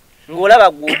okumwanjula ng'olaba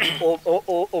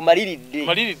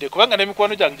omaliridde kubanga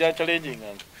n'emikwano gyange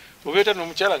gyanchalenginganga obeeta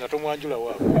n'omukyala nga tomwanjula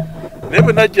waabwe naye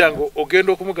bwe najjanga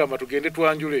ogenda okumugamba tugende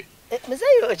twanjule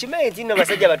Mzee okimanyi nti nno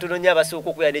basajja batono nnyo abasooka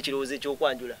okubeera n'ekirowoozo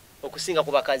ekyokwanjula okusinga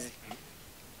ku bakazi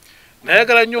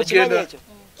nayagala nnyo okugenda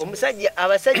omusajja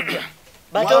abasajja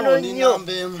batono nnyo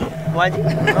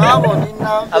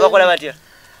abakola batya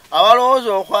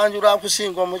abalowooza okwanjula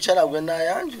akusinga omukyala gwe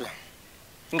naayanjula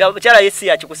nga mukyala ye si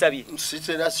yakikusabye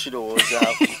sitera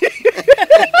kirowoozaako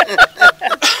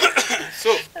so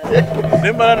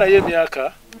nemmala naye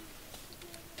emyaka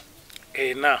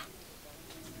 4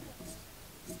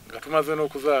 nga tumaze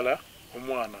n'okuzaala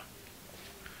omwana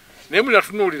naye muli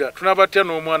natunuulira tunabatya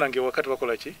n'omwana ng'ewaka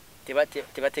tebakola ki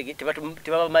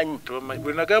tebabamanyi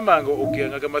bwe nagambanga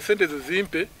ogengagamba sente ze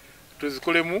zimpe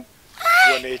tuzikolemu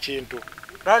wana ekintu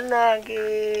bannange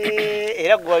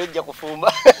era gwe wali ojja kufumba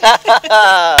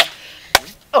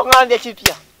oŋambye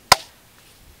kipya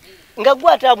nga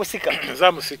gwe ate amusika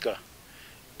nzamusika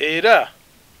era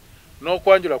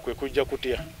n'okwanjula kwe kujja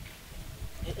kutya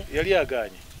yali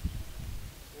aganye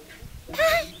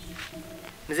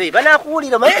Mzee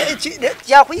banakuwulira maye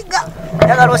kyakuyiga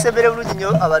yagala osembere bulungi nnyo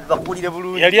abantu bakuwulire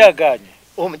bulungi yali aganye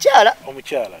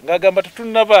omukyala ng'agamba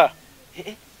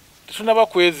tetunaba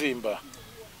kwezimba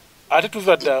ate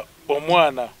tuzadda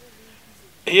omwana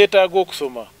eyeetaaga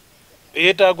okusoma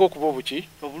eyeetaaga okuba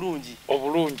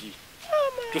obulungi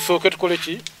tusooke tukole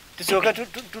ki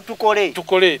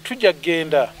tukole tujja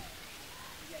kgenda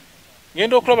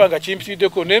ngenda okulaba nga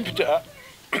kimpitiddeko nempita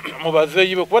mu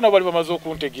bazeeyi be kuba nabo bali bamaze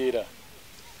okuntegeera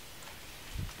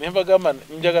ne mbagamba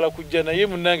njagala kujja naye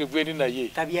munnange gwendi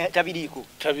naye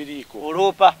tabiriiko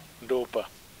oloopa ndoopa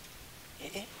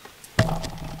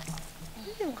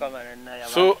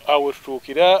so awe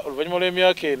tutuukira oluvannyuma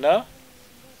lw'emyaka 4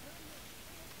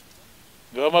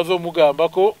 nga bamaze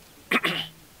omugambako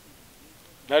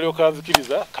nalyoka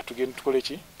nzikiriza katugende tukole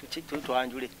ki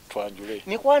twanjule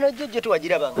mikwano gyo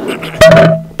tuwagirabanga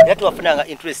era tuwafunanga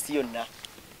interest yonna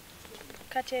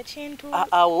kati ekintu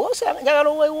awo njagala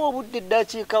oweewo obudde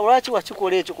eddakiika lwaki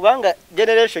wakikola ekyo kubanga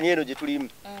generation eno gye tulimu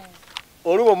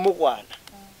oluwo mukwana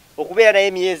okubeera naye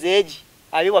emyezi egi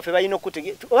abi waffe balina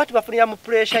okutegeera oba tubafunira mu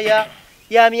pressure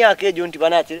ya myaka egyo nti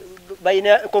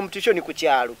balina competition ku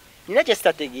kyalo nina kye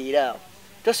sitategeera awo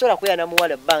tosobola kubeera na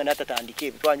muwala bbanga natatandika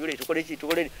ebyo twanjule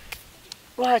tukole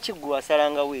lwaki gwe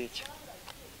wasalangawo ekyo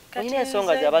olina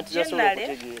ensonga zi abantu zasobola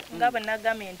okutegeera nga bwe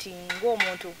nagambye nti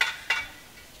ng'omuntu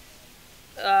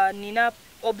nina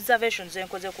observations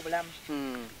enkoze ku bulamu.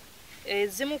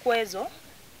 Ezimu ku ezo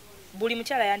buli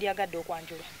mukyala yandiyagadde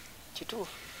okwanjula.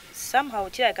 Kituufu. Somehow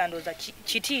kirabika ndowooza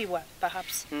kitiibwa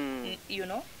perhaps. You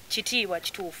know, kitiibwa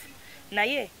kituufu.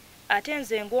 Naye ate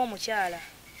nze ng'omukyala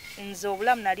nze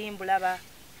obulamu nali mbulaba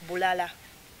bulala.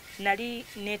 Nali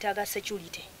neetaaga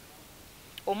security.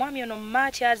 Omwami ono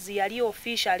Mathias yali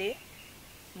officially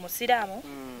musiraamu,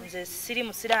 nze siri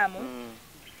musiraamu.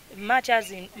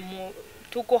 Mathias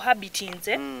tuko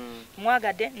habitinze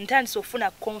mwagadde ntandise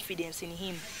ofuna confidence in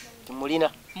him.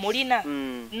 Mulina.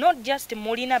 Not just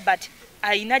mulina but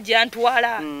aina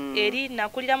gyantwala eri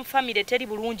nakulira mu family teri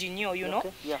bulungi nnyo, you know.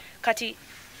 Kati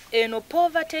eno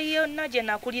poverty yonna gye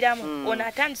nakuliramu ono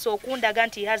atandise okundaga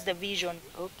nti he has the vision.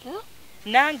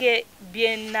 Nange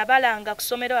bye nabalanga ku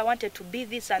Somero, I wanted to be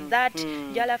this and that.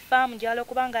 Njala farm, njala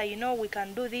kubanga, you know, we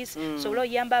can do this. So lo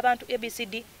yamba abantu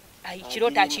ABCD.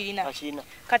 Kirota kirina.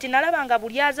 Kati nalabanga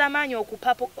buli azamanyi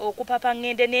okupapa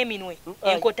ngende n'eminwe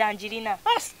enkota njirina.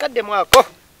 Kadde mwako.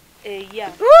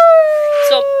 Yeah.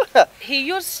 So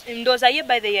he used ndoza ye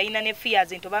by the Yayina ne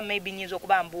fears into ba maybe nyizo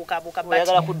kuba mbuka but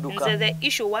the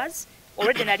issue was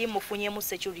already nali mufunyemu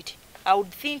security. I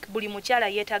would think buli mukyala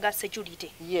yetaga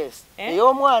security. Yes.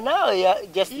 Eyo mwana ya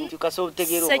just into kaso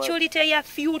tegero. Security ya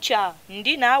future.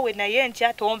 Ndi nawe na ye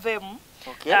ntya tonvemu.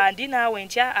 Ndi nawe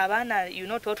ntya abana, you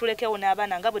know, totulekewo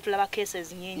n'abaana nga bwe tulaba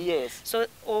cases nyingi. Yes. So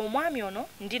omwami ono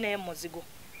ndi naye muzigo.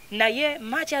 Naye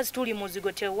Mathias tuli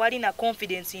muzigo tewali na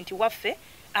confidence nti waffe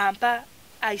ampa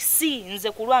I see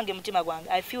nze kulwange mutima gwange.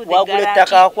 I feel the guarantee.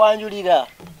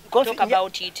 Talk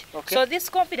about it. So this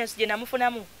confidence je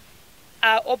namufunamu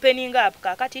opening up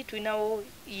kakati tuinawo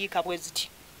yika bweziti.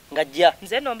 Ngajja.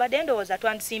 Nze mbadde ndowooza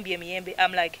twandisimbye emiyembe.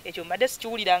 I'm like ekyo mbadde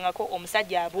sikiwulirangako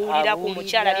omusajja abuulira ku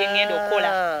mukyala lyengenda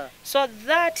okukola. So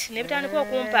that ne bitandika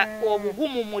okumpa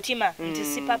obugumu mu mutima nti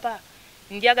si papa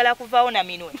njagala kuvaawo na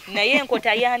minwe naye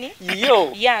enkota yani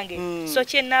yange. So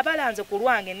kye nabalanze ku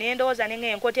lwange ne ndowooza ne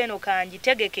ng'enkota eno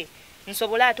kangitegeke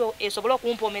nsobola ato esobola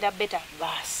okumpomera better.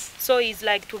 So he's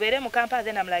like tubeere mu kampa,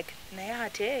 then I'm like naye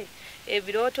ate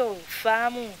ebiroto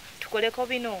faamu tukoleko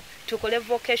bino tukole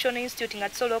vocational institute nga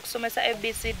tusobola okusomesa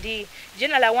ABCD.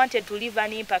 Generally, I wanted to leave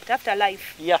an impact after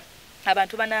life.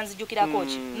 Abantu bananzijukirako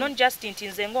ki. Not just nti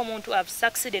nze ng'omuntu I've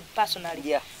succeeded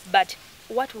personally, but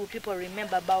what will people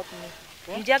remember about me?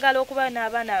 Njagala okuba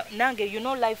n'abaana nange, you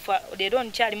know, life leero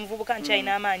nkyali muvubuka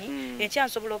nkyalina amaanyi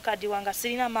enkyansobola okukaddiwanga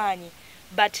sirina maanyi,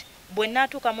 but bwe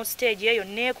natuuka mu stage eyo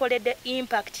neekoledde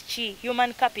impact ki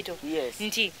human capital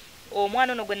nti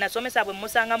omwana ono gwe nasomesa bwe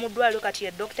musanga mu ddwaliro kati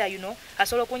ye doctor, you know,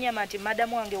 asobola okunyama nti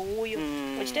madamu wange wuuyo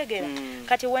okitegeera.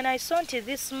 Kati when I saw nti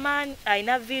this man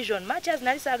alina vision, Mathias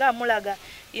nali saaga amulaga.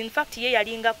 In fact ye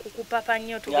yalinga kukupapa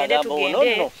nnyo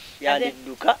tugende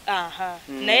yandidduka.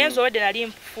 Naye nze olwedde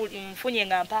nali nfunye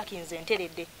nga mpaakinze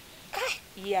nteredde.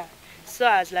 So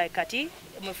I was like kati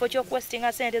mufo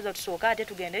ky'okwestinga sente ezo tusooka ate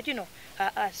tugende kino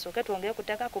soke twongere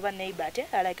kutaka kuba neighbor ate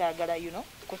alike agala, you know,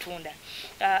 kutunda.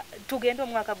 Tugende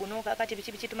omwaka guno kakati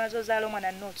biki tumaze ozaala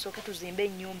omwana no soke tuzimbe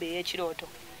ennyumba ey'ekirooto.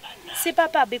 Si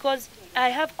papa because I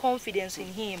have confidence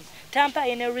in him. Tampa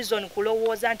any reason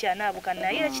kulowooza nti anaabuka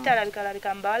naye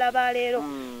ekitalabika mbawala ba leero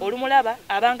olumulaba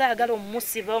abanga agala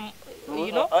omusiba,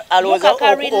 you know,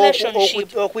 mukaka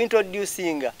relationship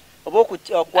okuintroducinga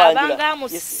abanga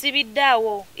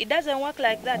musibiddawo. It doesn't work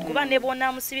like that. Kuba ne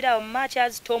bona musibiddawo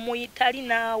Mathias tomuyitali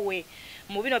naawe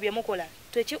mu bino bye mukola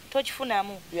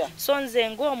tokifunamu. So nze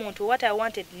ng'omuntu what I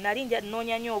wanted nali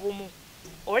noonya nnyo obumu.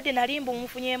 Already nali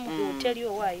mbumufunyemu ku tell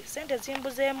you why sente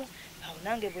zimbuzeemu awo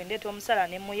nange bwe ndeeta omusala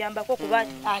ne muyambako kuba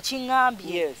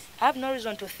akiŋŋambye. I have no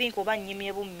reason to think oba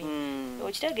nnyimye bummi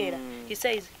okitegeera. He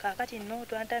says kakati no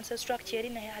twantandise structure eri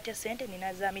naye ate sente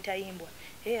nina za mitayimbwa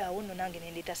awo nno nange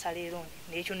ne ndeeta saleerooni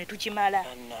n'ekyo ne tukimala.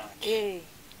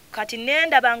 Kati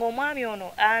nendabanga omwami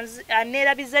ono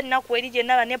aneerabiza ennaku eri gye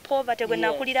naba ne poverty gwe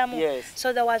nakuliramu.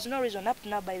 So there was no reason up to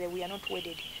now, by the way, we are not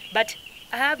wedded, but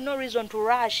I have no reason to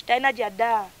rush. Taina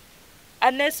jada.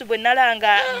 Unless when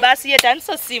nalanga basi yet and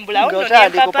so simple. I would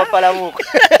not papa.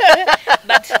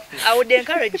 But I would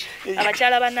encourage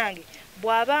abachala banangi.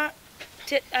 Bwaba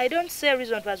I don't say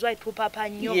reason was why to papa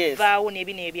nyo vow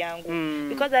nebi nebyangu.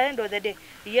 Because at the end of the day,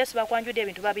 yes, bakwanju de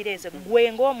bintu babireze.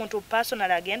 Gwengo omuntu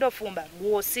personal agenda ofumba.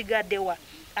 Gwo sigaddewa.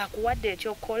 Akuwadde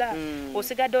ekyokola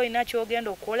osigadde olina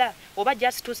kyogenda okola oba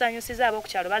just tusanyusiza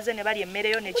ab'okukyalo bazze ne bali emmere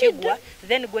yo ne kigwa,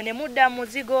 then gwe ne mudda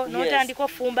muzigo n'otandika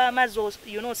ofumba amazzi,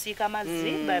 you know, siika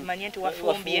amazzi bamanye nti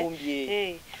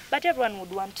wafumbye. But everyone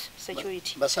would want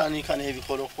security. Basaanika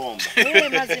n'ebikolokomba.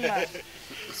 Mazima.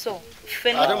 So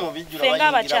fenga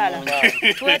abakyala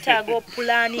twetaaga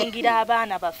opulaningira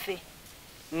abaana baffe.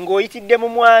 ng'oyitidde mu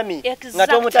mwami nga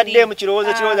tomutadde mu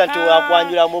kirowoozo kirowooza nti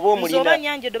wakwanjula mu boomulina nzoba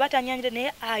nyanjidde batanyanjidde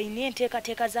naye ayina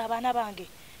enteekateeka z'abaana bange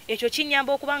ekyo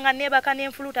kinyamba okuba nga neebaka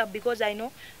n'enfuluta because I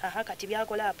know kati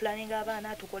byakola planning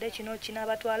abaana tukole kino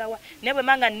kinaabatwalawa naye bwe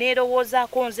manga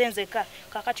neerowoozaako nze nzeka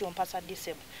kakati ompasa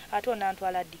December ate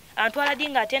onantwala ddi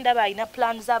ng'ate ndaba alina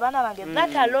plan z'abaana bange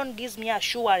that alone gives me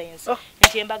assurance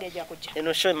nti embaga ejja kujja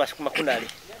eno show makunale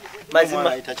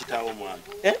mazima itakitawo omwami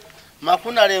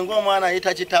makunale ng'omwana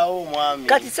ayita kitaawo omwami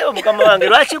kati sebo mukama wange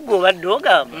lwaki gwe obadde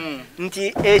ogamba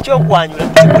nti ekyokwanjula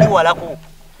kikuli walako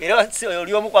era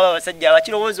oli omu kwaba abasajja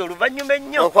abakirowooza oluvannyuma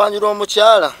ennyo okwanjula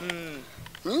omukyala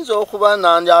nyinza okuba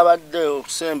nandi abadde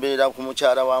okusemberera ku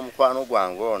mukyala wa mukwano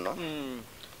gwange ono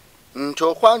nti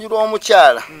okwanjula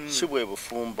omukyala si bwe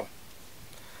bufumbo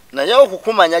naye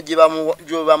okukumanya gye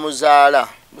bamuzaala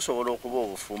busobola okuba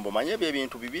obufumbo manye ebyo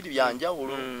ebintu bibiri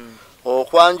byanjawulo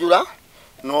okwanjula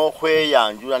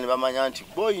n'okweyanjula ne bamanya nti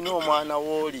boyina omwana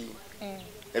wooli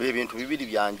ebyo ebintu bibiri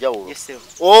byanjawulo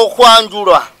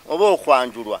okwanjulwa oba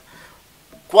okwanjulwa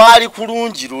kwali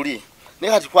kulungi luli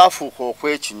naye kati kwafuuka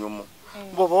okwekinyumu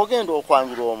bw'oba ogenda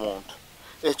okwanjula omuntu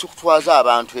ekikutwaza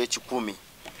abantu 100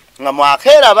 nga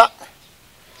mwakeeraba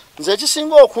nze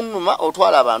ekisinga okunnuma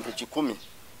otwala abantu 100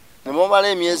 ne mumala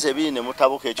emyezi 2 ne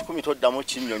mutabuka 100 toddamu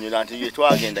kinnyonnyola nti ye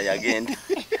twagenda yagenda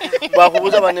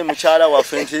bwakubuuza banne mukyala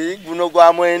waffe nti guno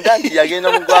gwa mwenda nti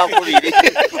yagenda mu gwakubiri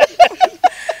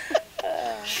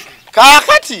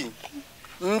kaakati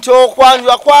nti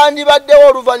okwanjula kwandibaddewo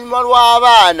oluvannyuma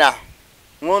lw'abaana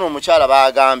ngono omukyala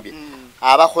baagambye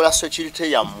abakola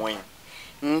security yammwe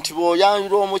nti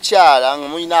bw'oyanjula omukyala nga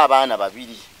mulina abaana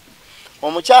 2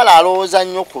 omukyala alowooza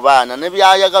nnyo ku baana ne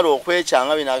byayagala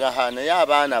okwekyanga binagaha naye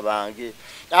abaana bange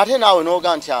ate naawe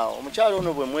n'oga nti omukyala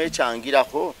ono bwe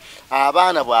mwekyangirako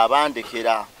abaana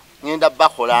bw'abandekera ngenda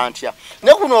bakola ntya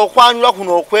ne kuno okwanjula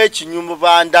kuno okwekinyumu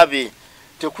bandabe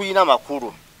tekuyina makulu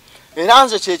era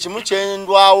nze kyekimu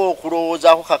kyendwawo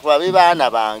okulowoozaako kakubabe baana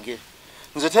bange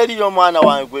nze teriyo omwana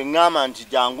wange gwe ŋŋamba nti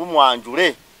jangu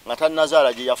mwanjule nga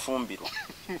tannazaala gye yafumbirwa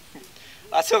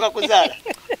asooka kuzaala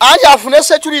anti afune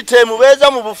security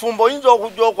emubeeza mu bufumbo oyinza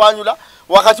okujja okwanjula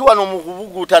wakati wano mu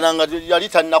kubugutana nga yali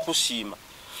tannakusiima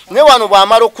ne wano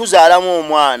bw'amala okuzaalamu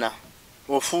omwana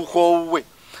ofuuka owuwe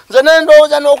nze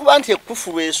nendowooza n'okuba nti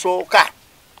ekkufu lwesooka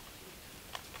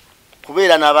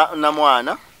kubeera na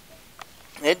mwana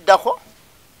eddako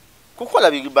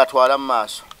kukola bibatwala mu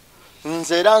maaso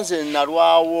nze era nze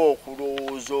nalwawo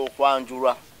okulowooza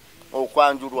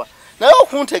okwanjulwa naye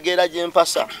okuntegeera gye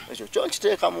mpasa ekyo kyo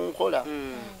nkiteeka mu nkola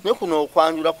ne kuno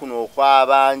okwanjula kuno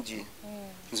okwabangi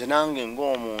nze nange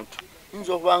ng'omuntu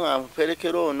nza okuba nga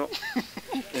mperekera ono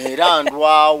era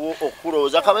ndwawo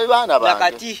okulowooza kabe baana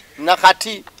bange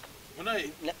nakati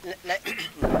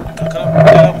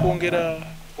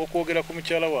okwogera ku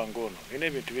mukyala wange ono ina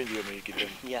ebintu bingi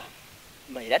byemuyigiddemu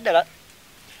era ddala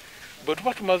bwe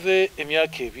tuba tumaze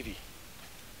emyaka 2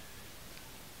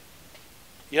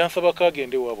 yansabako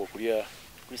agende ewaabwe okulya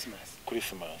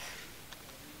Christmas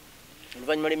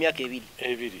oluvannyuma lw'emyaka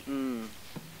 2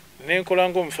 nenkola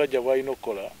ng'omusajja bw'alina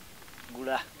okukola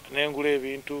gula nengula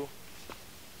ebintu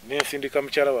nensindika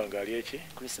mukyala wange ali eki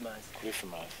Christmas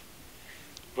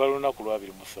lwa lunaku lwa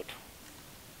 23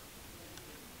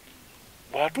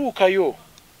 bw'atuukayo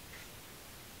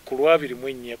ku lwa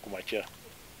 24 ku makya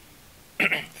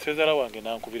sezala wange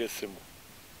nankubira essimu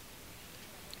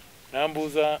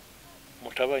nambuuza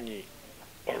mutabanyi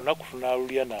olunaku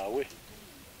tunaalulya naawe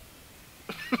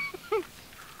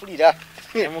pulira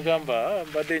nemugamba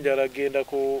mbadde njala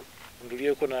gendako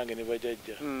ndulyeko nange ne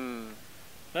bajajja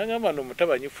nangamba no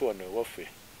mutabanyifu wano ewaffe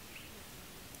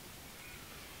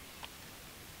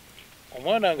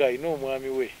omwana nga alina omwami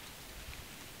we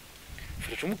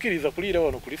ffe tumukkiriza kuliira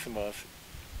wano Christmas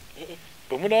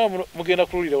bwe munaba mugenda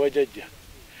kululira wajajja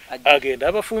agenda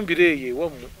abafumbira eyo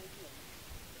ewammwe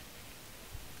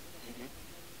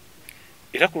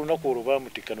era ku lunaku olwo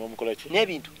baamutikka ne bamukola ki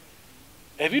n'ebintu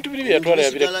biri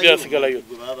byatwala byasigalayo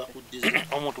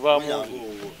omuntu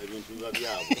ebintu biba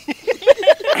byabwe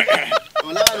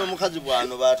olaba n'omukazi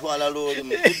bwano baatwala looli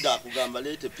mukudda akugamba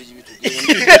leete piki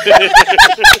bitugende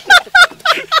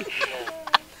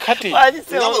kati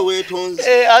nga bwe weetonze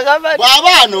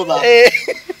bw'aba anoba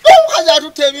omukazi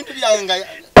atutta ebintu byange nga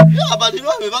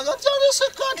abalirwa be bagatyalese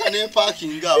kanta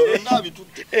n'empaakinga olonna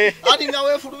bitutte ati nga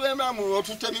weefulubemamu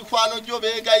otutte mikwano gyo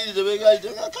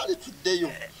beegayirire nga kale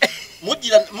tuddeyo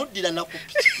muddira naku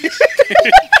pikipiki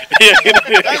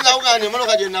nga ugane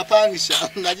emotoka gye napangisa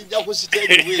nagijja ku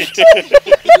siteegi bweti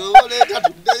oleeta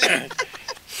tuddeyo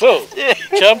so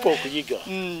kyampa okuyiga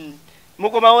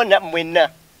mukomawo mwenna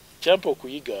kyampa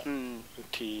okuyiga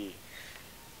nti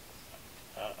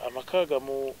amaka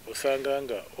gamu osanga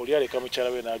nga oli aleka mukyala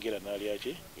we n'agera n'alya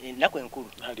ki ennaku enkulu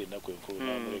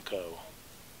n'amulekaawo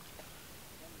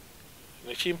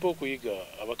nekimpa okuyiga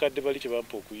abakadde bali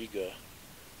kyebampa okuyiga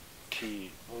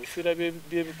ti mu biseera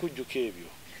by'ebikujjuko ebyo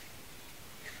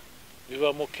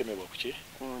bibaamu okukemebwa kuki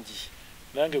kungi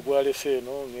nange gwalese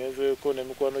eno ngenzeeko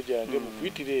n'emikwano gyange mu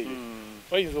kuyitira eyo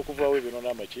wayinza okuvaawo ebyo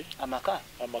n'amaki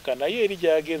amaka naye eri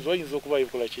gyagenze wayinza okuvaayo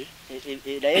ebikola ki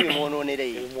naye ebimwonoonera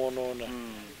ebimwonoona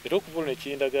era okuva olwo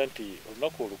nekindaga nti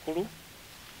olunaku olukulu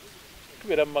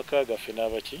tubeera mu maka gaffe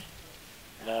n'abaki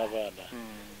n'abaana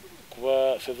kuba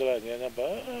sezala ngamba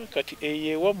kati eyo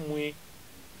ewammwe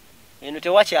eno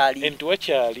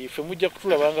tewakyali ffe mujja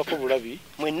kutulabangako bulabi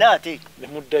mwenna ate ne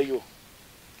muddayo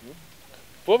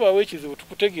bwobaawo ekizibu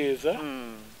tukutegeeza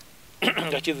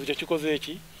nga kizibu kyekikoze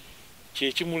eki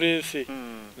kyekimuleese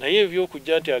naye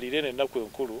ebyokujja nti aliire n'ennaku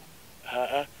enkulu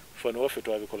fano waffe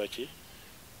twabikola ki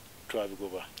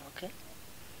twabigoba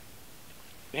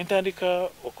nentandika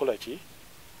okola ki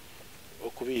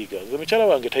okubiyiga nze mukyala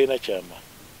wange talina kyama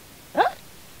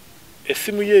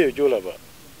essimu ye eyo gyolaba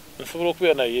nsobola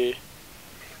okubeera naye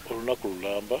olunaku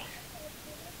lulamba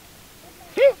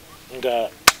nga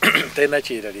talina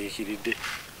kyeraliikiridde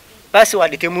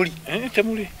password temuli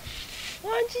temuli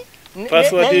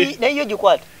password nayo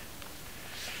gikwata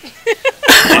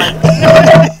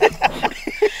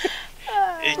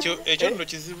ekyo nno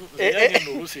kizibu nze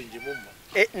nno oluusi njimumma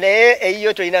naye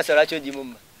eyiyo tolina nsala kyo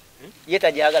gimumma ye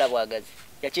tajagala bwagazi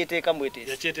yakyeteeka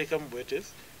mu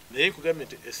bwetesi naye nkugambye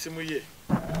nti essimu ye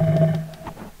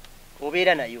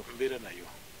obeera nayo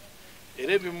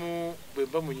era ebimu bwe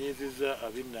mba munyiiziza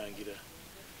abinnangira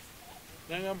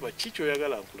nagamba ki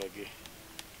kyoyagala nkulage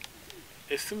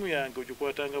essimu yange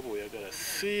ogikwatanga bw'oyagala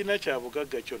siina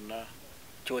kyabugagga kyonna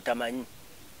kyotamanyi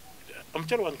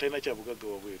omukyala wange talina kyabugagga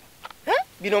wabweru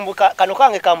bino kano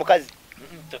kange ka mukazi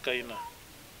takayina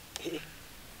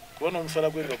kuba n'omusala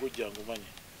gwe nga gujja ngumanyi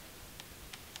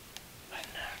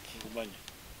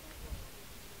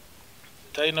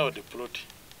talina wadde puloti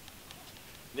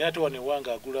naye ate wano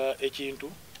ewange agula ekintu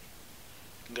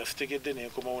nga sitegedde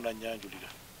nenkomawo nanyanjulira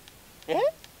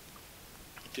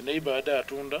nti naye baada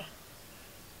atunda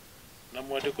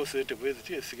namuwaddeko sente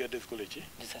bweziti esigadde zikole ki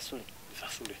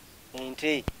zisasule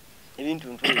ente ebintu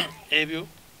ebyo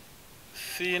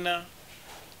siina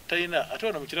talina ate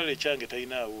wano mu kiralo ekyange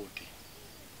talinaawo nti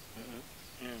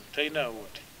talinaawo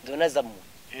nti zona zammwe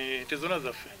tezona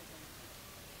zaffe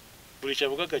buli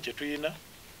kyabugagga kye tuyina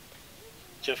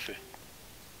kyaffe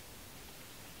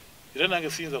era nange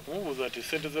siyinza kumubuuza nti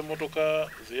sente z'emmotoka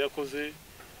zeyakoze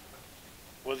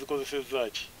wazikozesezza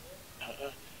ki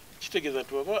kitegeeza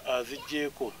nti waba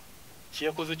aziggyeko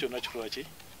kiyakoze kyonna kikola ki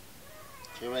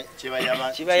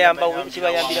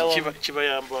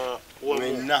kibayamba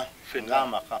wenna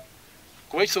ng'amaka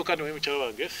kuba ekisooka niwe mukyala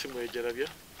wange simu ejalabya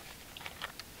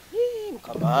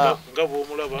nga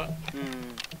bw'omulaba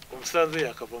omusanze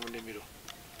yakava mu nnimiro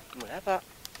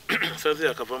omusanze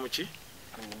yakava mu ki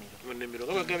mu nnimiro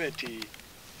nga bagambye nti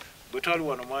bwe twali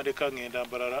wano mwandeka ngenda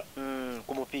mbalala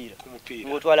ku mupiira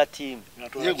ng'otwala ttiimu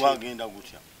ye gwagenda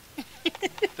gutya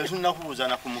tetulina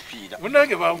kubuuzana ku mupiira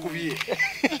munnange bankubye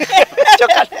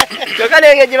kyokka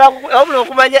nenge gyebawabula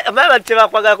okumanya amaba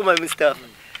tebakwagala kumanya Mustafah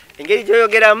engeri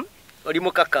gyoyogeramu oli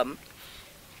mukakamu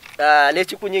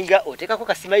n'ekikunyinga oteekako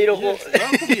kasimayiroko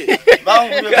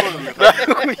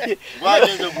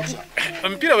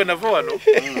omupiira bwe nava wano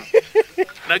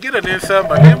nagenda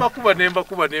nensamba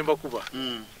nembakuba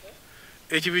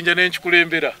ekibinja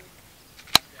nenkikulembera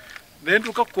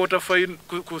nentuuka ku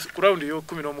ku raundi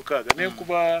y'16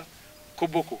 nenkuba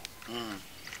koboko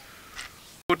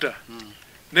kota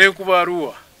nenkuba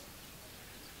Arua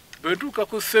bwe ntuuka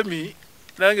ku semi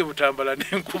nange Butambala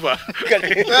nenkuba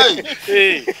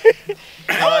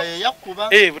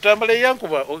Butambala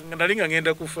yankuba nali nga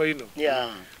ngenda ku final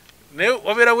naye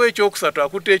wabeerawo ekyokusatu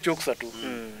akutte ekyokusatu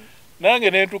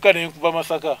nange nentuuka nenkuba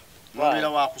Masaka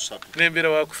nembeera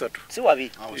wakusatu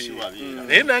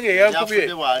naye nange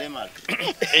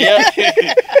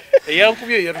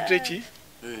eyankubye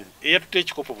eyatutte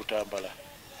ekikopo Butambala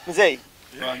Mzee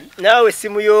naawe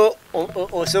essimu yo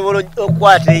osobola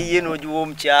okukwata eyiye n'ogiwa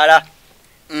omukyala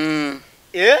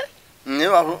naye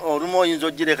olumu oyinza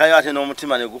ogirekayo ate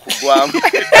n'omutima ne gukugwamu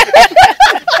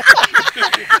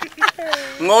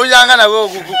ng'owuliranga nawe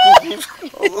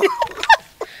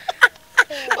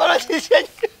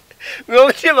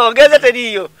omutima ogeza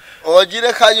teriiyo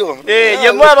ogirekayo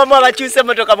yemu abamu abakyusa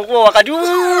emmotoka mu kkubo wakati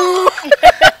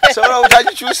sobola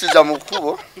obutagikyusiza mu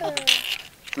kkubo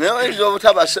naye oyinza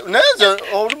obutaba naye nze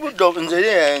olubudde nze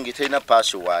yange terina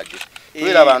password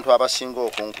Tubeera abantu abasinga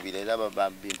okunkubira era baba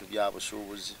bintu bya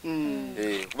busuubuzi.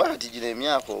 Kuba kati gino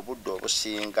emyaka obudde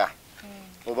obusinga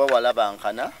oba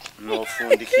walabankana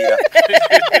n'ofundikira.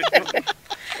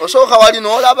 Osooka wali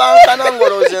n'olabankana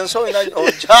ng'olowooza ensonga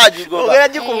okyagigoba.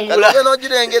 Ogenda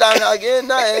ogirengera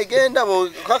egenda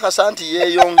bw'okakasa nti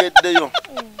yeeyongeddeyo.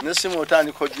 N'essimu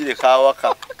otandika ogireka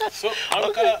awaka.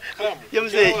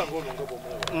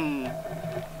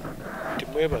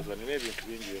 Mwebaza nina ebintu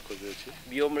bingi byakoze ki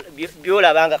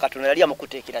byolabanga Katonda yali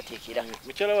amukuteekerateekera.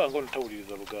 Mukyala wange ono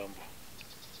tawuliriza lugambo.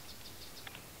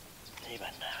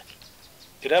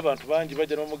 Era abantu bangi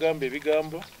bajja n'omugamba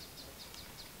ebigambo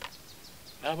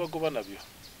n'abagoba nabyo.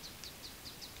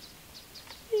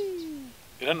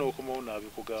 Era n'okomawo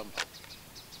n'abikugamba.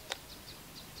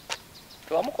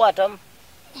 Tewamukwatamu.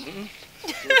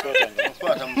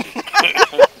 Okwatamu.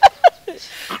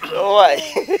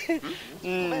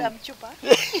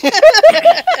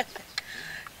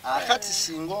 Akati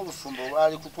singa obufumbo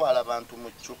bwali kutwala abantu mu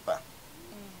ccupa.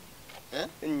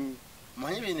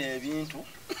 Manyi bino ebintu.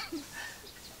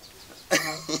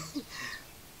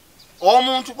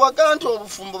 Omuntu bwaga nti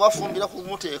obufumbo bafumbira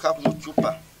kumuteeka mu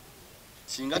ccupa.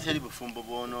 Singa teri bufumbo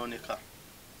bwonooneka.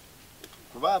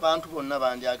 Kuba abantu bonna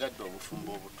bandyagadde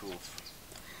obufumbo obutuufu.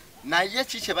 Naye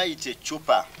ki kye bayita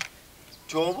eccupa?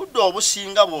 Obudde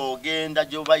obusinga bw'ogenda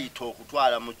gye bayita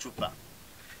okutwala mu ccupa.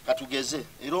 Katugeze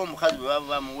era omukazi bwe baba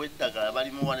bamuwa eddagala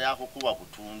balimuwa yakukuba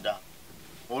butunda.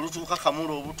 Olutuuka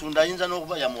kamula obutunda ayinza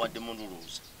n'okuba yamuwadde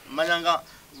mululuuza. Mmanya nga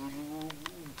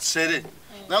sere.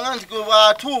 Nanga nti gwe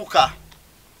bw'atuuka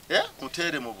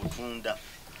muteere mu butunda.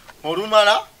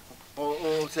 Olumala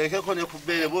oteekeko ne ku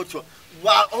bbeere bw'otyo.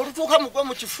 Olutuuka mugwe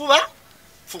mu kifuba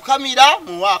fukamira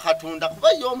muwa akatunda.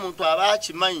 Kuba ye omuntu aba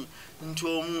akimanyi nti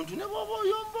omuntu ne bw'oba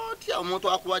oyomba otya omuntu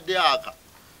akuwadde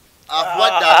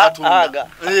akuwadde akatunda.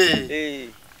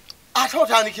 Ate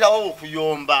otandikirawo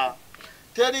okuyomba.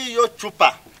 Teriyo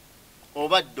ccupa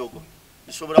oba ddogo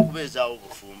bisobola kubeezaawo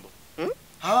obufumbo.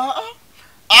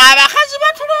 Abakazi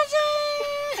batuloze.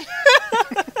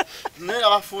 Naye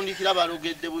abafundikira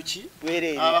balogedde buki?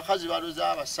 Abakazi baloze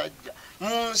abasajja.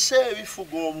 Mu nsi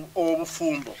ebifuga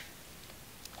obufumbo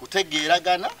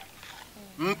kutegeeragana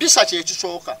mpisa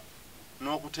kyekisooka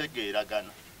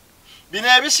n'okutegeeragana. Bino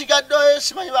ebisigaddeyo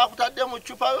simanyi bakutadde mu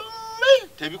ccupa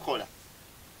tebikola.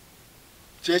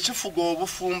 Kyekifuga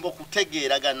obufumbo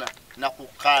kutegeeragana na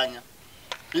kukkaanya.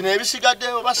 Bino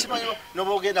ebisigaddeyo basimanyi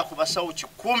n'oba ogenda ku basawo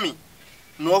 10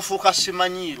 n'ofuuka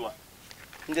simanyiirwa.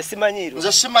 Nze simanyiirwa.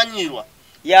 Nze simanyiirwa.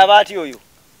 Yaba ati oyo.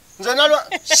 Nze nalwa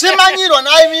simanyiirwa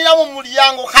n'ayimirira mu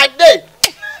mulyango kadde.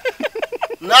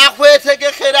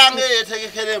 N'akwetegekera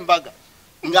ng'eyeetegekera embaga.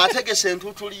 Ng'ategese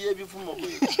entuutuli y'ebivumo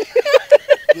bwe.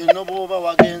 Byonna bw'oba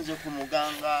wagenze ku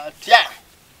muganga atya.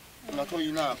 Nga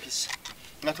toyina mpisa.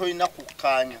 Nga toyina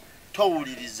kukkaanya.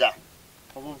 Towuliriza.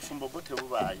 Obufumbo bwo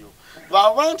tebubaayo.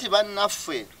 Bw'aba nti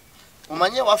bannaffe.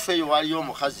 Omanye waffe eyo waliyo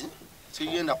omukazi.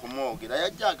 Sigenda kumwogera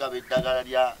yajja agaba eddagala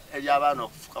ery'abaana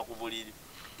okufuka ku buliri.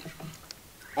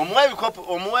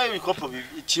 Omuwa ebikopo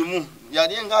kimu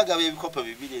yali ng'agaba ebikopo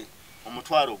 2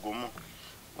 omutwalo gumu.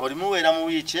 Olimuweera mu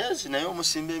wiiki ezi naye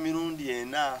omusimba emirundi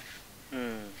 4.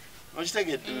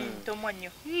 Okitegedde?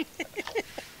 Tomwanyo.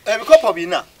 Ebikopo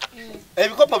 4.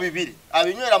 Ebikopo 2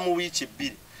 abinywera mu wiiki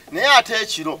 2. Naye ate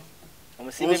ekiro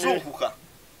ozuukuka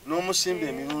n'omusimba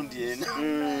emirundi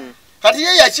 4. Kati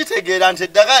ye yakitegeera nti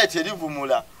eddagala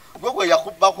terivumula. Gwe gwe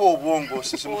yakubbako obwongo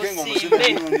osisimuke ng'omusimba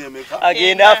emirundi emeka.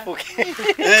 Agenda afuke.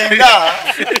 Enga.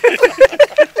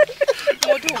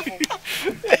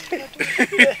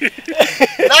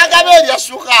 N'agaba erya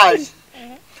sukaali.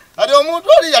 Kati omuntu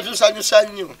oli yatusanyusa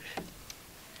nnyo.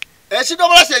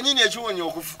 Ekidomola kyennyini ekiwonya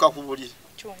okufuka ku buliri.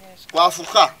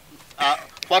 Kwafuka.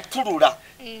 Kwatulula.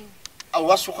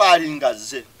 Awa sukaali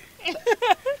ngazze.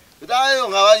 Dayo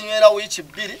nga banywera wiiki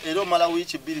 2 era omala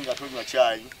wiiki 2 nga tonywa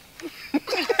caayi.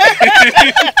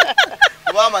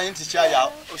 Kuba nti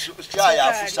caayi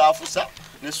afusaafusa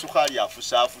ne sukaali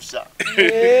afusaafusa.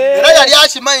 Era yali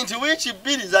akimanyi nti wiiki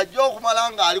 2 zajja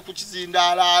okumala ng'ali ku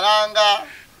kizindaala.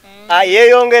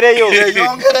 Yeeyongereyo.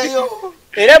 Yeeyongereyo.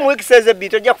 Era mu wiiki ebbiri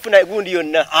tojja kufuna gundi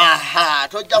yonna.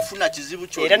 Tojja kufuna kizibu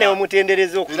kyonna. Era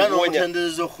neomutendereza okuwonya. Era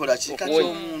n'omutendereza okukola kikati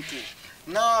omuntu.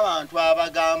 N'abantu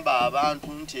abagamba abantu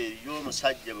nti eriyo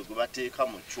omusajja bwe bateeka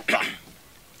mu ccupa.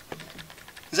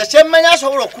 Nze kyemmanya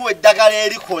asobola okuwa eddagala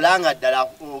erikola nga ddala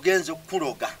ogenze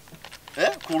kuloga.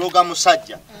 Kuloga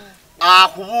musajja.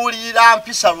 Akubuulirira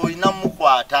mpisa lw'olina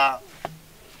mukwata.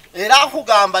 Era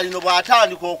akugamba lino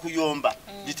bw'atandika okuyomba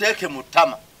liteeke mu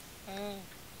ttama.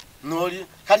 noli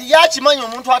kati yakimanyi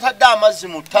omuntu atadde amazzi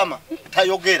mu ttama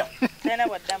tayogera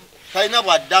talina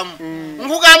bwaddamu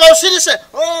nkugamba osirise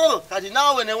kati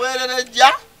naawe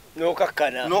neweererejja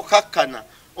nokakkana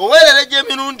oweererejja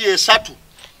emirundi 3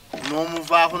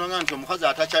 n'omuvaako nanga nti omukazi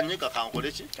atakyanyega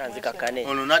kankoleki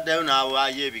ono naddayo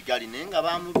n'awaayo ebigali naye nga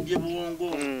bamubbye buwongo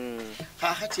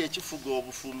kaakati ekifuga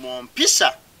obufumo mpisa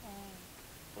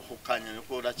okukkanya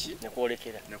nekolaki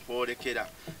nekwolekera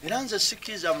era nze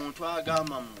sikkiriza muntu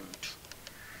agamba muntu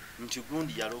nti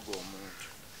gundi yaloga omuntu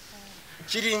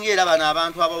kiringa era bano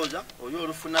abantu abawoza oyo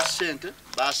olufuna ssente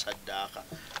basaddaaka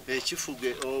ekifuge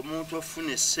omuntu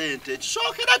ofuna essente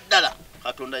ekisookera ddala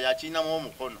katonda yakirinamu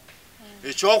omukono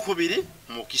ekyokubiri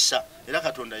mukisa era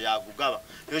katonda yagugaba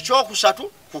ekyokusatu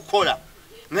kukola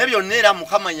nebyonna era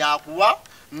mukama yakuwa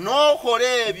n'okola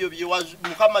ebyo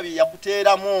mukama bye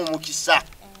yakuteeramu omukisa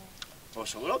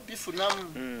osobola obifunamu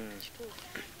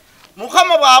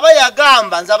mukama bw'aba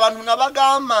yagamba nze abantu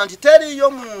nabagamba nti teriyo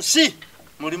mu nsi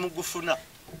mulimu gufuna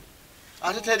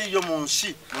ate teriyo mu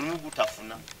nsi mulimu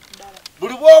gutafuna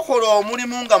buli bwokola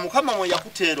omulimu nga mukama mwe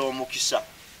yakuteera omukisa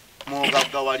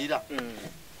mwogaggawalira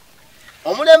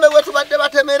omulembe gwe tubadde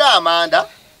batemera amanda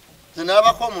nze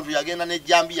nalabako omuntu yagenda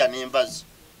n'ejjambiya n'embazi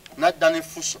nadda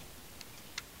n'effuso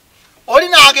oli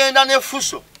n'agenda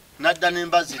n'effuso nadda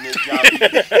n'embazi n'ejjambiya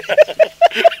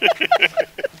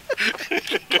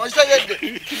okitegedde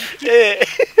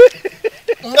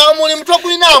nga omulimu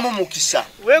togulinaamu mukisa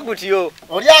wegutyo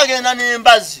oli agenda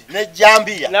n'embazi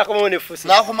n'ejjambiya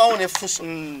n'akomawo n'effuso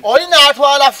oli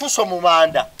n'atwala fuso mu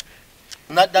manda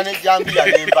nadda n'ejjambiya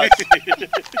n'embazi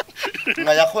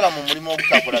nga yakola mu mulimu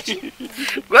ogutakola ki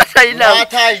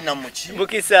gwatayina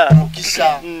mukisa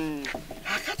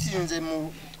akati nze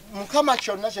mukama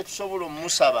kyonna kye tusobola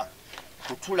omusaba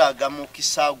kutulaga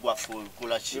mukisa gwaffe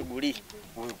okola ki weguli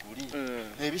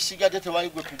ebisigadde tewali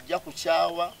gwe tujja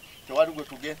kukyawa tewali gwe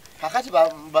tugenda kakati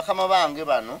bakama bange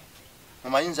bano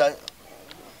omanyi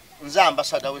nze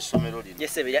ambasada w'essomero lino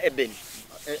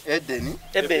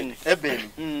Ebeni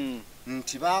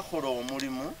nti bakola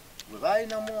omulimu gwe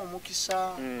balinamu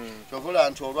omukisa kyovola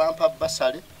nti olwampa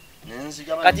basale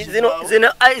nenzigaba kati zino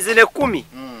 10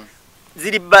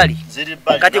 ziri bbali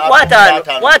kati kwataano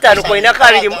kolinako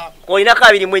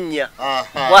 24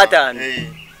 kwataano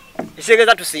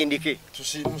ekitegeeza tusindike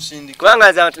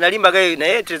kubanga nze abantu nalimbagayo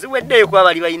naye teziweddeyo kuba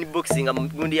bali bainboxing nga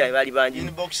mugundi yaabwe baali bangi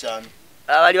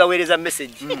abali baweereza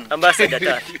message ambassador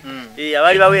taata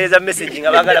abali baweereza message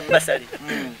nga bagala basale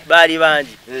baali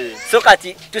bangi so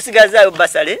kati tusigazaayo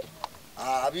basale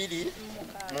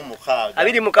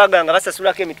 26 nga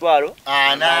basasulako emitwalo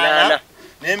 8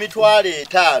 n'emitwalo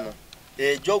 5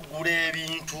 ejogula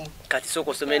ebintu kati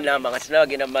soko osoma enamba nga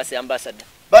tinabagenda mu maaso ambassador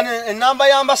bano enamba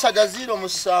ya ambassador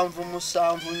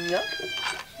 0770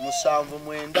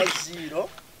 790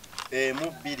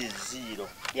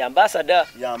 ya ambassador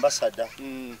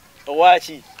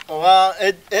owachi owa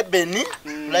Ebeni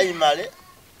primary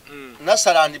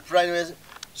Nasaland primary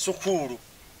sukulu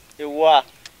ewa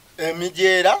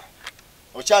emijera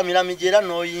okyamira mijera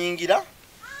noyingira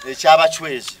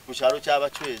ekyabachwezi ku kyalo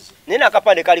kyabachwezi nina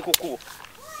akapande kali kukubo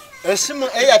esimu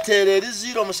Airtel eri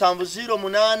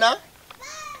 0708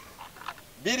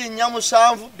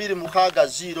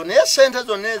 247 naye sente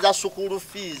zonna eza sukulu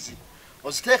fees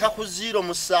oziteeka ku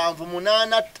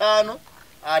 0785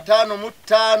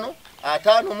 55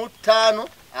 55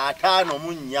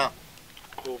 54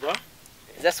 oba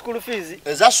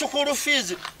eza sukulu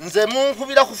fees nze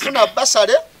munkubira kufuna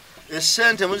basale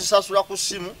esente muzisasula ku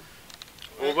simu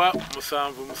oba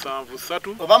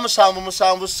 773 oba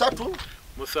 773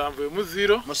 7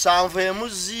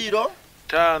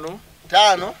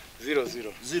 5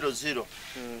 00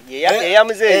 ya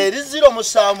Mzee eri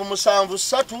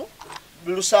 0773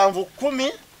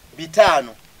 710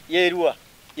 yerwa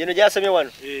yeno gyasomye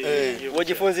wano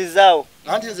wogifunzizaawo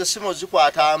nanti nze simu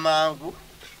zikwata amangu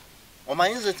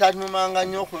omanyize tatumanga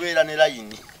nnyo okubeera ne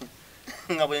layini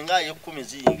nga bwenga 10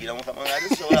 ziyingira mukama nga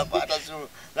alisobola kwata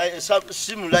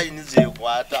simu layini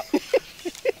zekwata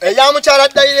eya mukyala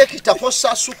director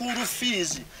kosa sukulu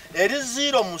fees eri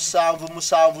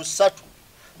 0773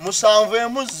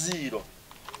 710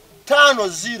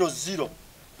 500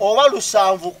 oba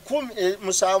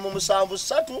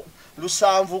 710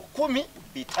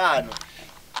 710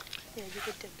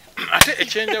 ate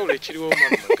ekyenjawulo ekiriwo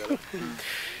Magala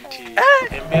nti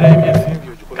embeera y'ebyensimbi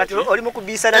ogikola kati oli mu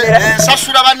kubisana nera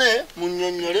sasula bane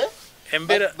munnyonnyole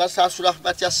embeera basasula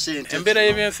batya sente embeera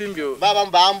y'ebyensimbi baba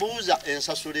mbambuuza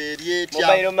ensasula eri etya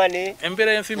mobile money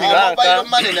embeera y'ensimbi mobile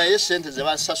money naye sente ze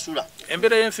basasula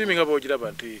embeera y'ensimbi nga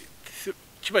bw'ogiraba nti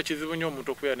kiba kizibu nnyo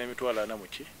omuntu okubeera n'emitwalo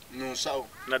 40 nonsawo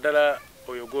naddala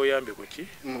oyo goyambe kuki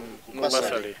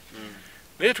basale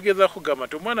naye tugeza kugamba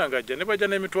nti omwana ng'ajja ne bajja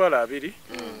n'emitwalo 2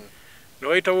 ne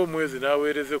wayitawo omwezi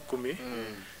n'aweereza 10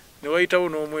 ne wayitawo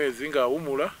n'omwezi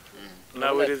ng'awumula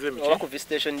n'aweereza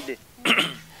emiti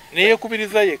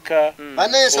neyeekubiriza yekka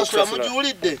banayesasula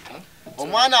mugiwulidde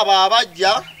omwana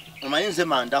bw'abajja omayinze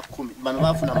manda 10 bano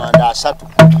bafuna manda 3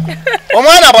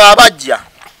 omwana bw'abajja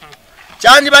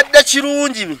kyandibadde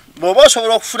kirungi bw'oba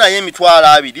osobola okufunayo emitwalo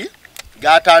 2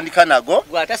 gatandika nago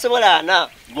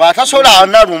gwatasobola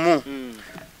 4 lumu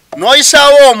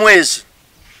n'oyisaawo omwezi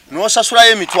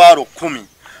n'osasulayo emitwalo 10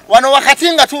 wano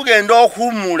wakati nga tugenda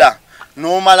okuwummula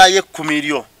n'omalayo 10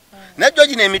 lyo nejjo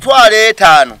gino emitwalo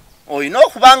 5 olina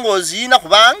okuba ng'oziina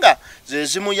kubanga ze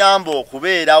zimuyamba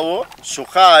okubeerawo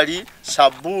sukaali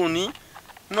sabbuuni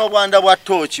n'obwanda bwa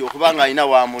tooki okuba nga alina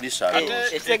wamulisa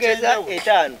ekitegeeza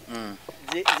 5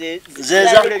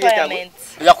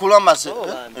 yakulamaze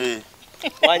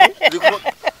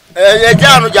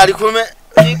ejano gyalikume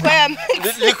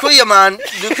requirement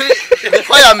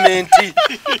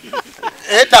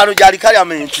 5 gyali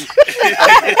kaliamenti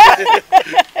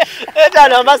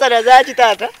 5 ambassador za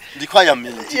kitata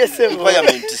requirement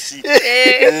si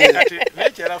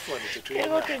nekyalafoni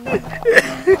kyetuyina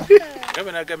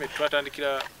gaba nagambye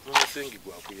twatandikira mu musingi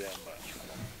gwa kuyamba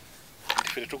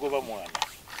ffe tugoba mwana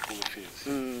school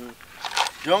fees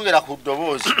yongera ku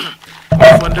ddoboozi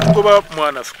wande tugoba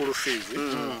mwana school fees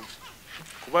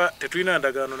kuba tetulina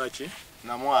ndagaano naki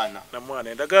na mwana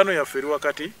endagaano yaffe eri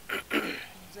wakati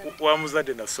wa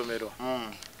muzadde na Somero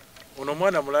ono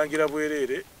mwana mulangira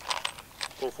bwereere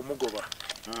okumugoba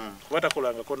kuba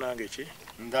takolangako nange ki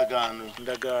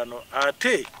ndagaano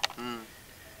ate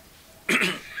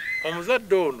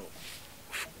omuzadde ono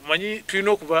manyi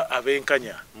tulina okuba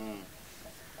abenkanya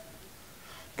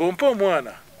bompa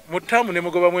omwana mu ttaamu ne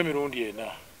mugobamu emirundi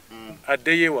 4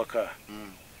 addeyo ewaka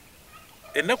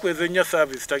ennaku ezennya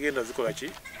service tagenda zikola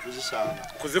ki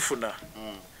kuzifuna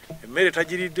emmere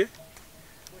tagiridde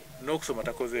n'okusoma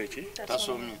takoze eki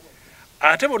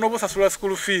ate bona oba osasula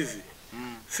school fees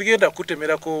sigenda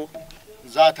kutemerako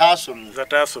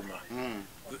zataasoma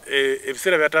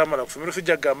ebiseera byatamala kusomero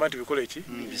sijja kugamba nti bikola eki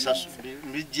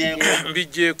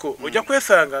mbijjeeko ojja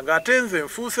kwesanga ng'ate nze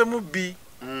nfuuse mubbi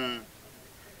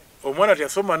omwana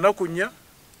teyasoma nnaku 4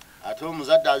 ate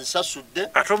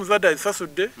omuzadde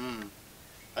azisasudde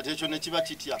ate ekyo ne kiba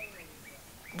kitya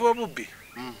buba bubbi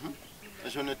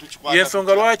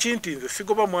yensonga lwaki nti nze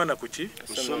sigoba mwana kuki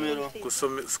ku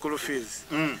school fees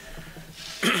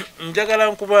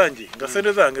njagala nkubanje nga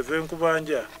sente zange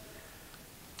zenkubanja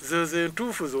ze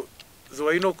ntuufu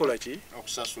zewalina okukola ki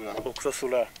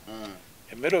okusasula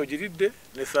emmere ogiridde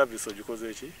ne service ogikoze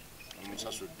eki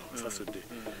osasudde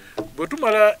bwe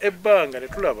tumala ebbanga ne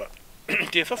tulaba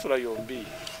nti ensasula yombi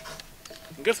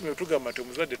ng'essomero tugamba nti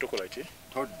omuzadde tokola ki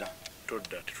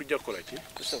todda tetujja kukola ki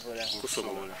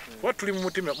kusobola kuba tuli mu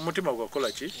mutima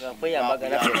gwakola ki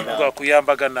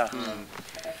gwakuyambagana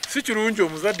si kirungi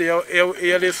omuzadde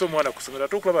eyaleese omwana ku ssomero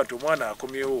ate okulaba nti omwana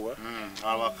akomyewo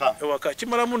ewaka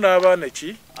kimalamu n'abaana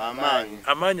ki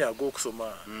amaanyi ag'okusoma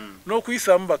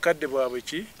n'okuyisaamu bakadde bwabwe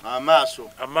ki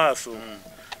amaaso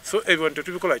so ebyo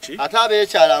tetubikola ki ate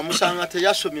abeekyala amusanga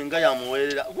teyasomye nga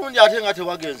yamuweerera gundi ate nga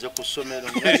tewagenze ku ssomero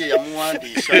ngaye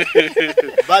yamuwandiisa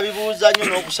babibuuza nnyo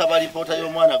n'okusaba lipoota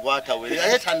y'omwana gwataweerera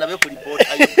ate tandabe ku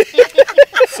lipoota yo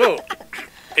so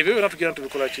ebyo byonna tugenda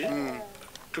tubikola ki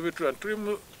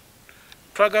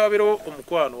twagala wabeerewo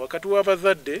omukwano wakati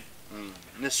w'abazadde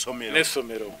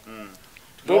n'essomero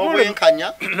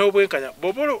n'obwenkanya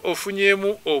bw'oba ofunyeemu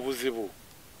obuzibu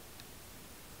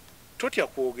totya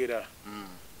kwogera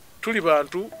tuli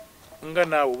bantu nga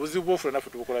naawe obuzibu bwofuna naffe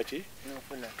tubukola ki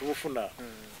tubufuna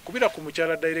kubira ku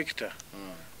mukyala director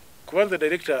kubanza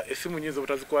director esimu nyinza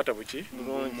obutazikwata buki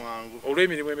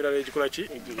olw'emirimu emirala egikola ki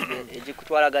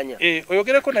egikutwalaganya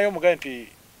oyogereko naye omugaye nti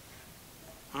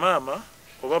maama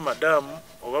oba madamu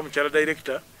oba mukyala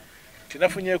director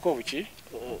tinafunyeeko obuki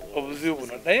obuzibu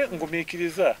buno naye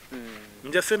ngumiikiriza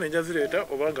njase nenja zireeta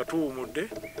obanga tuwumudde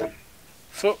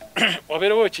so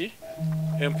wabeerewo ki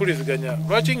empuliziganya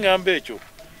lwaki ngamba ekyo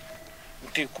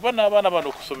nti kuba n'abaana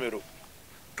bano ku ssomero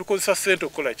tukozesa ssente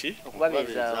okukola ki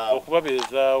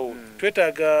okubabeezaawo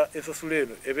twetaaga ensasula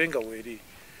eno ebe nga weeri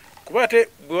kuba ate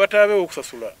bwe wataabeewo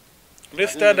okusasula ne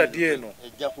standard eno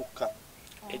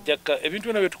ejjakka ebintu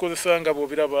byonna byetukozesa nga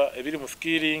bw'obiraba ebiri mu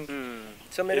skilling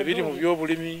ebiri mu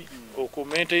byobulimi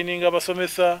okumaintaininga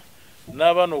abasomesa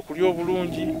n'abaana okulya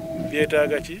obulungi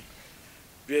byetaaga ki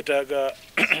byetaaga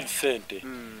ssente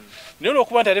naye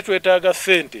olwokuba nti ate twetaaga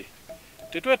ssente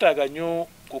tetwetaaga nnyo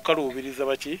kukaluubiriza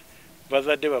baki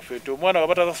bazadde baffe nti omwana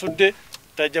waba tasasudde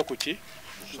tajja kuki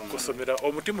kusomera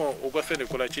omutima ogwasene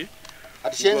kola ki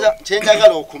ati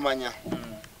kyenjagala okumanya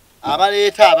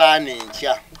abaleeta abaana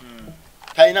enkya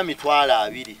talina mitwalo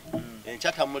 2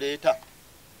 enkya tamuleeta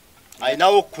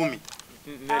ayinawo 10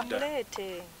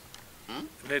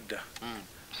 nedda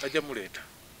ajja muleeta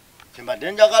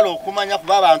kimbadde njagala okumanya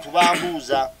kuba abantu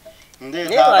bambuuza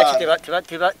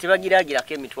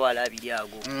tebagiragirako emitwalo 2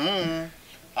 ago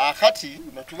akati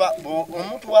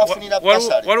omuntu wafunira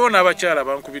basale waliwo n'abakyala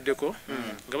bankubiddeko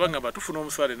nga bagamba tufuna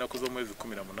omuswala ennaku z'omwezi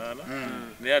 18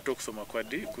 naye ate okusoma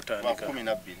kwaddi kutandika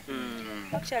 12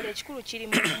 Actually ekikulu kiri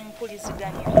mu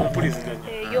mpuliziganya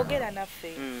yogera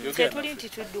naffe tetuli nti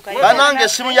tudduka banange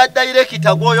essimu ya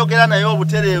director gw'oyogera naye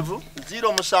obutereevu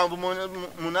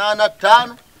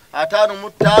 075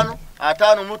 55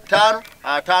 55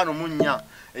 54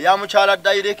 eya mukyala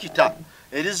director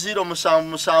eri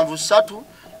 077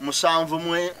 7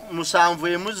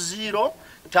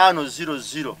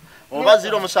 500 oba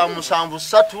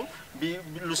 077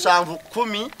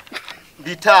 7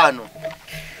 10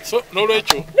 so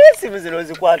nolwekyo esimu zino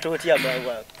zikwata otya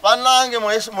mwangu banange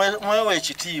mwewe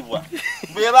ekitiibwa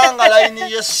bwebanga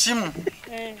layini y'essimu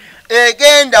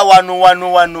egenda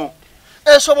wano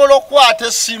esobola okukwata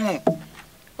essimu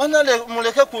banale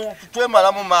muleke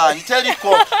kutwemalamu maanyi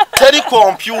teri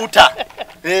kompyuta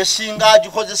esinga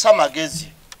agikozesa magezi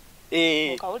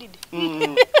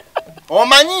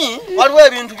omanyi waliwo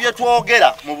ebintu bye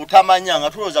twogera mu butamanya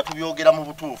nga tulowooza tubyogera mu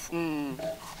butuufu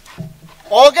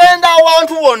ogenda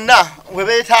awantu wonna we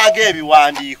beetaaga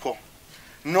ebiwandiiko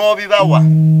n'obibawa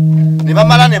ne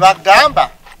bamala ne bagamba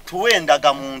tuwe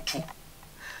endagamuntu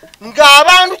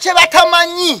ng'abantu kye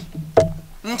batamanyi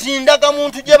nti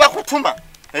ndagamuntu gye bakutuma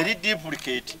eri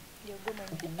duplicate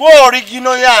gwe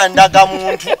origino ya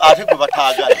ndagamuntu ate gwe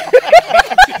bataagala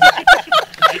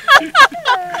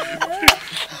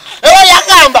ewa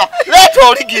yagamba leeta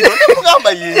origino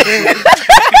nemugamba yee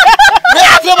naye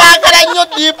ate baagala nnyo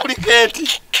duplicate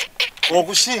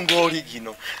okusinga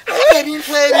origino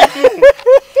ebintu ebimu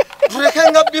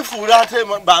tulekenga bifuula ate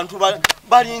bantu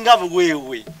balinga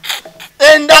buweewe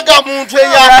endagamuntu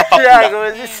eyapapula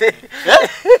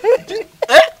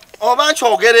oba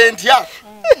nkyogere ntya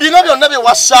bino byonna bye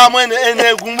wassaamu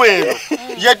eneegumu eno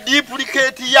ye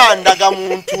duplicate ya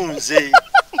ndagamuntu nze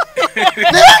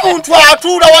naye muntu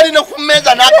atuula wali ne ku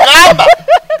mmeeza n'agamba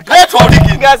leeta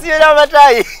origino ng'asiira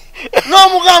amatayi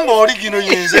n'omugamba origino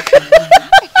yenze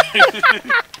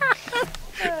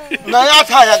naye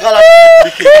ate ayagala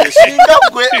duplicate singa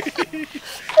gwe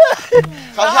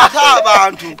kati ate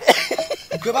abantu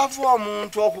gwe bava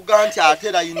omuntu okuga nti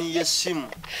ate layini y'essimu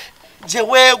gye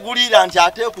weegulira nti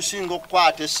ate kusinga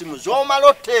okukwata essimu z'omala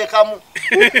otteekamu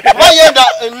kuba yenda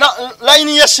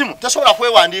layini y'essimu tesobola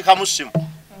kwewandiikamu ssimu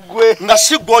nga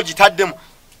si gwe ogitaddemu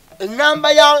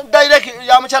ennamba ya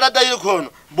mukyala direct ono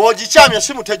bw'ogikyamya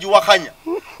essimu tegiwakanya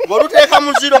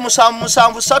ng'oluteekamu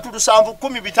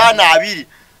 077371052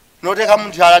 n'oteekamu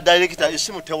mukyala director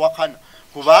essimu tewakana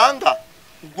kubanga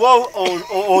gwe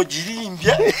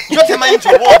ogirimbye yo temanyi nti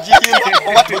oba ogirimba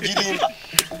oba togirimba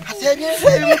ate ebintu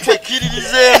ebimu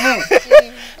twekkiririzeemu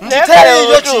nti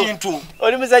teriyo kintu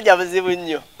oli musajja muzibu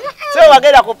nnyo so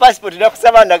wagenda ku passport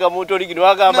nakusaba ndagamuntu oligino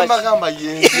wagamba nembagamba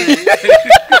yenze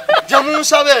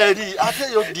jamunsabe eri ate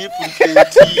yo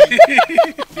duplicate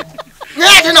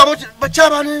naye ate nabo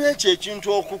bakyabana nekyo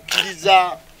ekintu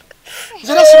okukkiriza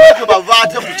nze nasimeke bava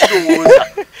ate kukirowooza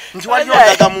nti waliyo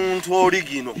ndagamuntu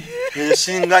oligino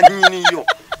esinga nnyiniyo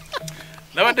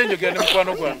nabadde njogera ne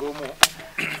mukwano gwange omu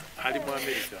ali mu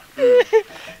Amerika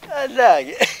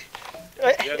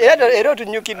era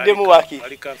otunyukiddemu waki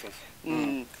ali Kansas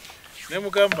ne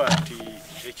mugamba nti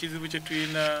ekizibu kye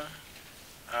tulina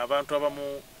abantu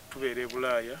abamu tubeera e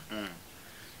Bulaaya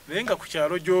naye nga ku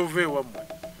kyalo gy'ova ewammwe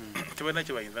tebalina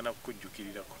kye bayinza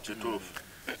nakukujjukirirako kituufu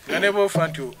nga ne boofa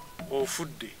nti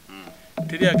ofudde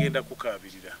teri agenda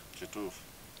kukaabirira kituufu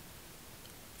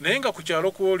naye nga ku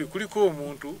kyalo kwoli kuliko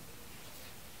omuntu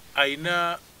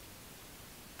ayina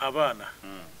abaana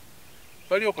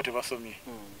bali okwo tebasomye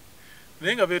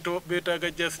naye nga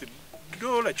beetaaga just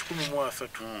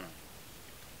 $130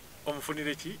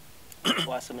 omufunire ki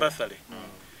basale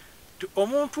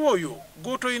omuntu oyo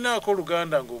gw'otoyinaako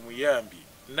Luganda ng'omuyambi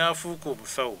n'afuuka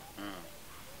omusawo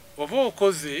oba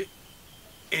okoze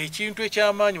ekintu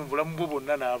ekyamaanyi mu bulamu bwo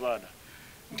bwonna n'abaana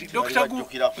nti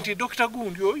dokita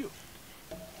gundi oyo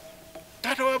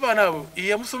taata w'abaana abo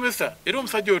yamusomesa era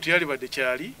omusajja oyo teyalibadde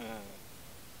kyali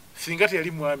singa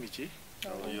teyali mwami ki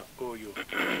oyo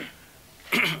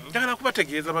njagala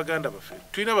kubategeeza baganda baffe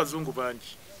tulina abazungu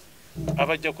bangi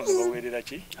abajja kuno baweerera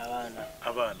ki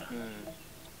abaana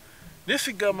naye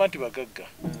sigamba nti bagagga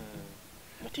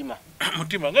mutima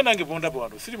nga nange bonda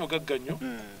bwano siri mugagga nnyo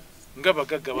nga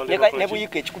bagagga baleka ne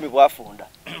buyika 10 bwafunda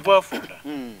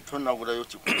tonnagulayo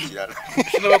 10 kirala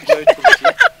sinabagulayo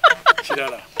 10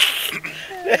 kirala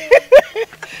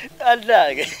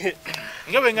alage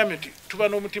nga bengamye tuba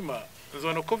n'omutima nze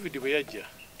wano covid bwe yajja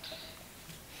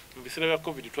mu biseera bya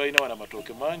covid twalina wana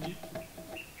amatooke mangi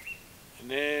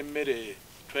n'emmere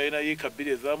twalina yiika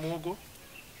 2 eza muwogo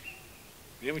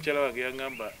naye mukyala wange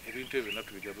yaŋŋamba ebintu ebyo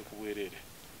natubigabe ku bwereere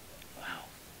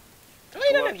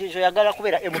twalina byekyo yagala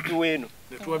kubeera MP weno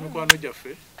ne tuwa mikwano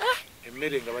gyaffe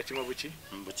emmere nga bakima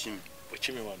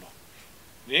bukimi wano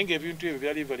naye ng'ebintu ebyo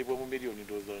byali bivalibwa mu miliyoni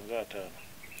ndowooza nga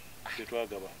 5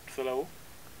 tetwagaba tusalawo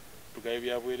tugaye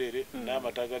bya bwereere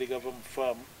n'amata agali gava mu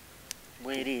faamu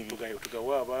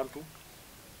tugawa abantu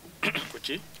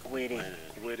kuki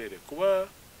kubwereere kuba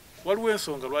waliwo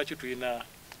ensonga lwaki tulina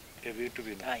ebintu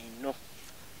bino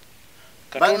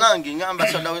bannange nga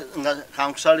ambasada nga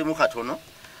kankusalemu katono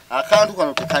akantu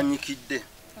kano tekanyikidde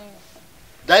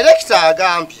director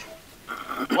agambye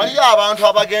waliyo abantu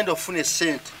abagenda ofuna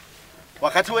essente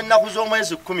wakati w'ennaku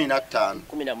z'omwezi 15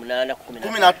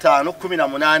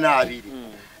 18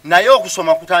 naye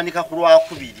okusoma kutandika ku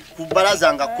Lwakubiri ku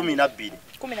bbalaza nga 12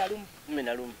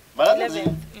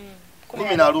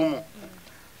 11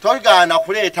 togaana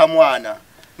kuleeta mwana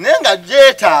naye nga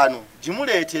J5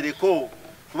 gimuleetereko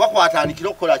kuba kwatandikira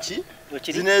okukola ki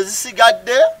zino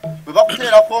ezisigadde bwe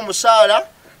bakuteerako omusaala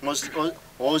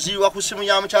oziibwa ku simu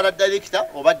ya mukyala director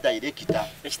oba director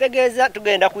ekitegeeza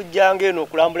tugenda kujjanga eno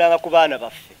okulambulanga ku baana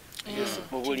baffe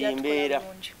mu buli mbeera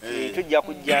tujja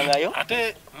kujjangayo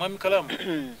ate mwami Kalaamu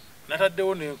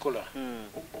nataddewo n'enkola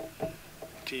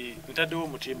ti ntaddewo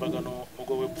omutimbagano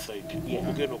ogwa website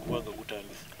ogugenda okubanga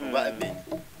gutandise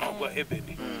ogwa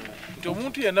ebeni nti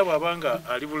omuntu yenna bw'abanga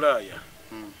ali Bulaaya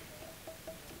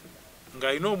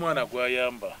ng'alina omwana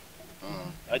gw'ayamba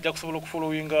ajja kusobola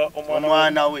okufolowinga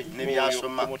omwana we ne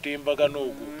byasoma omutimbagano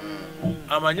ogwo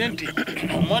amanye nti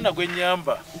omwana gwe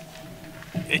nnyamba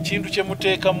ekintu kye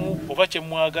muteekamu oba kye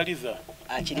mwagaliza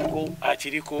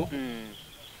akiriko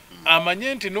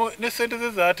amanye nti ne ssente ze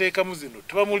zaateekamu zino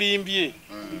tebamulimbye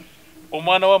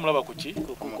omwana wa mulaba kuki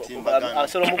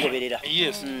asobola omugoberera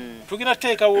yes tugina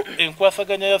teekawo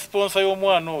enkwasaganya ya sponsor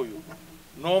y'omwana oyo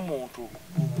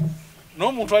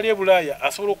n'omuntu ali e Bulaaya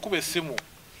asobola okukuba essimu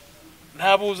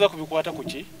n'abuuza ku bikwata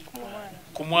kuki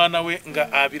ku mwana we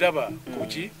nga abiraba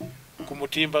kuki ku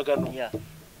mutimbagano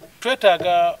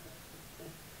twetaaga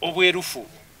obwerufu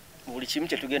buli kimu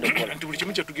kye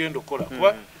tugenda okukola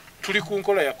kuba tuli ku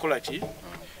nkola yakola ki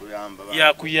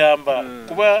yakuyamba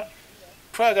kuba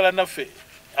twagala naffe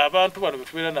abantu bano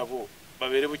betubeera nabo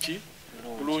babeere buki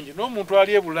bulungi n'omuntu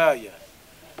ali e Bulaaya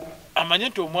amanye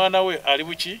nti omwana we ali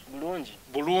buki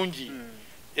bulungi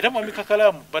era mwami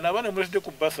KAKALAAMU bano abaana muletedde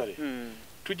ku basale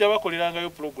tujja bakolerangayo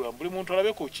program buli muntu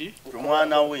alabe kuki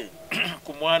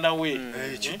ku mwana we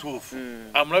kituufu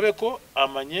amulabeko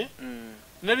amanye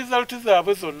ne result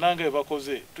zaabwe zonna nga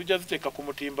bakoze tujja ziteeka ku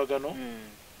mutimbagano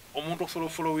omuntu okusobola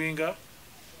ofolowinga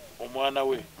omwana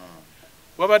we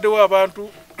wabaddewo abantu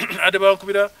ate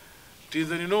bankubira nti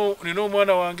nze nina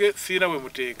omwana wange siina we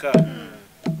muteeka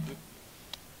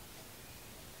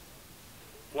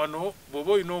wano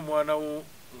bw'oba olina omwana wo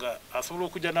nga asobola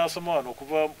okujja n'asoma wano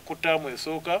okuva ku ttaamu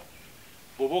esooka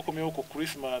bw'oba okomyewo ku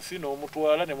Christmas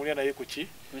n'omutwala ne mulya naye kuki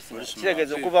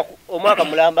kitegeeza okuva omwaka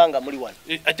mulamba nga muli wano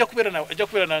ajja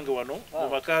kubeera nange wano mu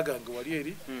maka gange wali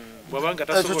eri bw'abanga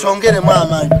tasobolatukyongeremu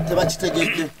amaanyi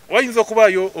tebakitegedde wayinza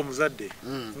okubaayo omuzadde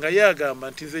nga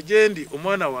yagamba nti nze gye ndi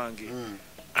omwana wange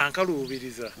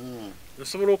ankaluubiriza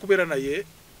nsobola okubeera naye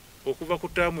okuva ku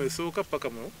ttaamu esooka paka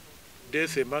mu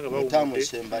Desemba nga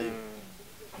bawumudde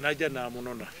najja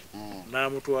n'amunona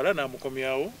n'amutwala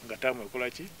n'amukomyawo nga ttaamu ekola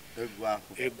ki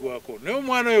eggwako naye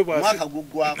omwana oyo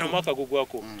omwaka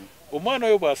gugwako omwana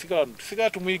oyo bw'asigala tusigala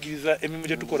tumuyigiriza emirimu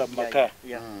gye tukola mu maka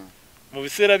mu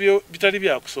biseera bitali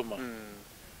byakusoma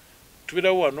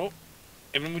tubeerawo wano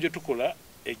emirimu gye tukola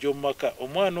egy'omu maka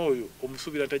omwana oyo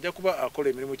omusuubira nti ajja kuba akola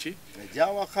emirimu ki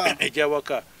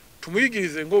egy'awaka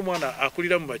tumuyigirize ng'omwana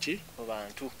akulira mu baki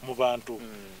mu bantu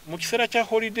mu kiseera kya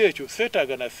holiday ekyo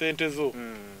seetaaga na ssente zo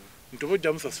nti oba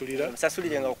ojja musasulira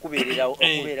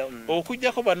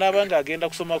okujjako banaaba nga agenda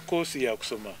kusoma koosi ya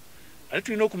kusoma ate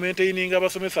tulina okumaintaininga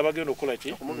abasomesa abagenda okukola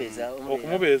ki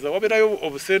okumubeeza wabeerayo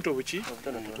obusente obuki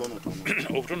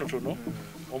obutonotono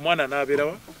omwana n'abeera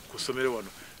ku ssomero wano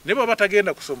naye bw'aba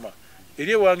tagenda kusoma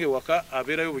eri ewange waka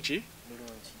abeerayo buki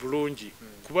bulungi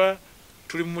kuba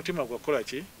tuli mu mutima gwakola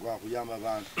ki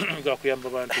gwakuyamba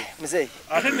bantu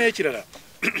ate n'ekirala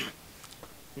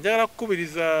njagala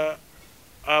kukubiriza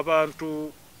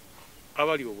abantu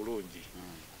abali obulungi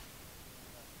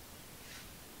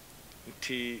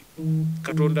nti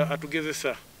Katonda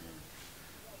atugezesa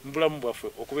mbulamu bwaffe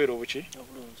okubeera obuki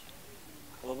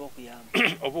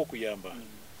oba okuyamba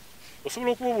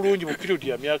osobola okuba obulungi mu period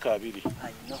ya myaka 2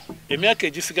 emyaka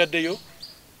egisigaddeyo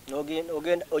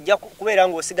ojja kubeera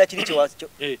ng'osiga kiri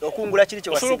okungula kiri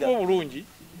kye wasiga osobola okuba obulungi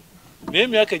naye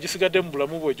emyaka egisigadde mu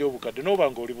bulamu bwe egy'obukadde n'oba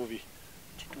ng'oli bubi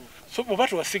so bw'oba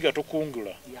tewasiga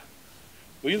tokungula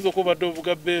oyinza okuba obadde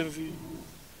ovuga benzi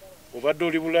obadde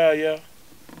oli Bulaaya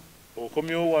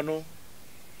okomyewo wano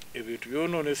ebintu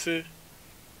byonoonese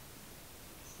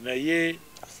naye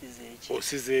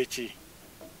osize eki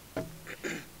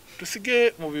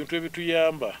tusige mu bintu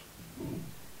ebituyamba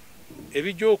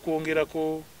ebijja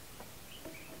okwongerako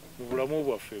mu bulamu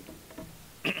bwaffe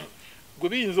gwe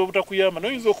biyinza obutakuyamba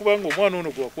noyinza okuba nga omwana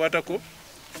ono gwe wakwatako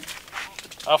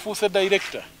afuuse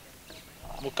director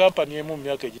mu kampani emu mu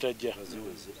myaka egitajja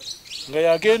nga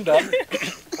yagenda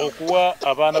okuwa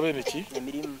abaana be neki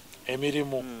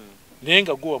emirimu naye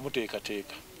nga gwe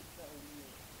wamuteekateeka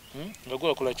nga gwe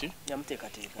wakola ki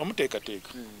wamuteekateeka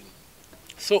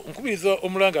so nkubiriza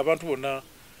omulanga abantu bonna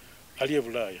ali e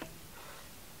Bulaaya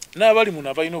n'abali muno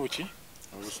abalina obuki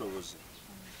obusobozi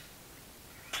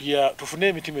tufune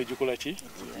emitima egikola ki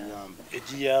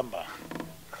egiyamba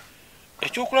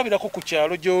ekyokulabirako ku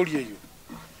kyalo gy'oli eyo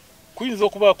kuyinza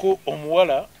okubaako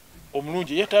omuwala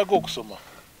omulungi yeetaaga okusoma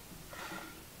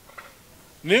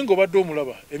naye ng'obadde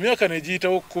omulaba emyaka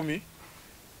negiyitawo 10,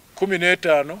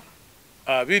 15,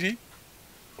 20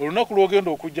 olunaku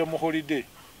lw'ogenda okujja mu holiday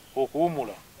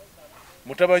okuwumula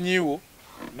mutabanyiiwo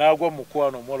n'agwa mu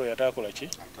mukwano omuwala yataakola ki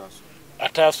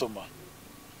ataasoma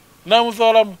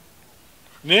n'amuzaalamu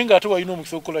naye ng'ate walina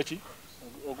omukisa okukola ki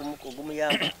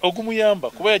ogumuyamba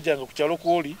kuba yajjanga ku kyalo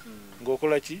kwoli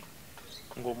ng'okola ki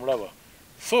ng'omulaba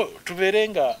so tubeere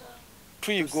nga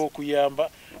tuyiga okuyamba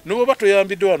n'oba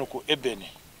toyambidde wano ku Ebene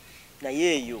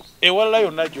naye eyo ewalala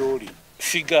yonna gy'oli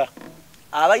siga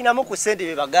abalinamu ku ssente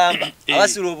be bagamba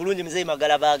abasula obulungi Mzee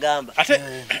Magala bagamba ate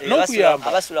n'okuyamba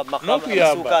abasula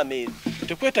n'okuyamba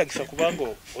tekwetagisa kubanga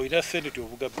olina ssente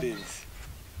tyovuga benzi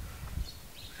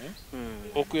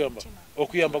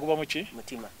okuyamba kuba muki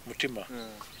mutima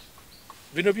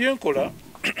bino byenkola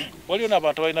waliyo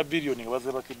n'abantu balina biliyoni nga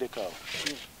bazebakiddeko awo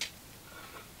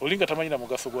olinga tamanyina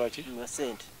mugaso gwaki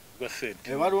gwa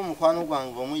ssente waliwo omukwano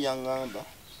gwange omu yaŋŋamba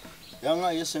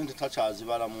ye ssente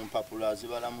takyazibala mu mpapula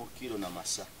azibala mu kiro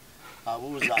namasa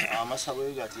abuuza amasa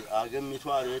bwe gati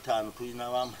ag'emitwalo 5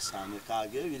 tulinawo amasameka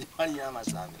ag'ebiri waliyo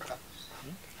amasameka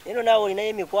eno naawe olinayo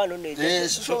emikwano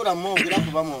sisobola mwogera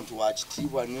kuba muntu wa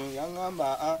kitiibwa nyo yaŋŋamba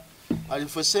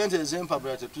alife ssente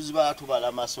ez'empapula tetuzibala tubala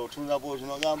amasa otunula bwoti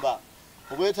nogamba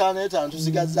obw'etaano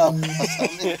tusigazaawo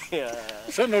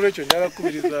so n'olwekyo njala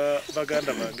kukubiriza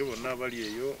baganda bange bonna abali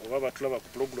eyo oba batulaba ku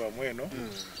pulogulaamu eno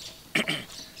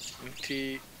nti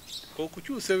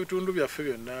okukyusa ebitundu byaffe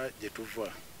byonna gye tuva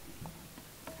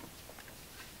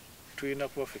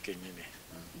tulina kuba ffe kennyini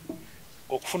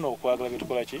okufuna okwagala bye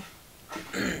tukola ki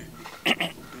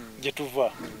gye tuva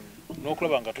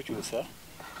n'okulaba nga tukyusa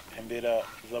embeera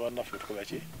z'abannaffe tukola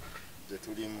ki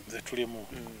ze tulimu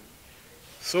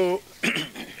so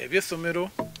ebyessomero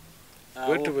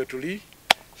bwetu bwe tuli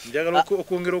njagala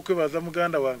okwongera okwebaza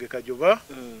muganda wange Kajoba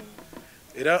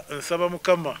era nsaba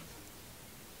Mukama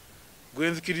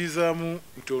gwenzikirizaamu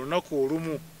nti olunaku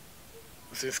olumu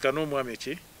nsinsikana omwami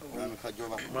eki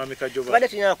mwami Kajoba tubadde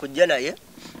tulina kujja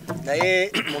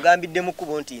naye mugambiddemu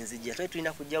kubo nti nzijja twali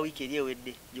tulina kujja wiiki eri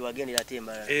ewedde gye wagendera ate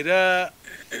embalala era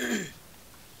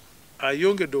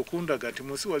ayongedde okundaga nti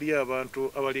munsi waliyo abantu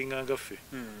abalinganga ffe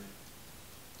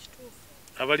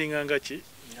abalinganga ki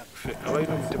ffe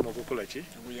abalina omutima ogukola ki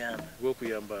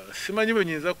gw'okuyamba simanyi bwe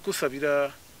nyinza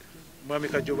kukusabira mwami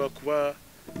Kajoba kuba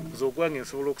nze ogwange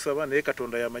nsobola okusaba naye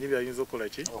Katonda yamanyi byayinza okukola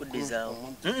ki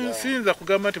siyinza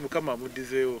kugamba nti Mukama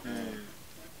amuddizeewo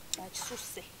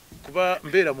kuba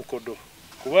mbeera mukodo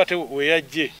kuba ate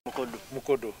weyajje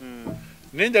mukodo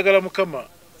naye njagala Mukama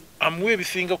amuwa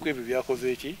ebisinga ku ebyo byakoze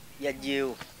eki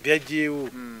byajjeewo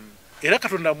era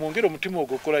Katonda amwongere omutima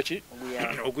ogwo okukola ki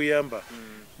oguyamba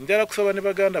njala kusaba ne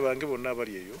baganda bange bonna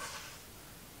abali eyo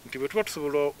nti bwe tuba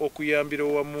tusobola okuyambira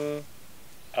wamu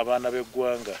abaana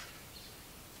b'eggwanga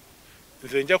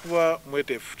nze nja kuba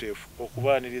mweteefuteefu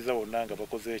okubaaniriza bonna nga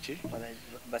bakoze eki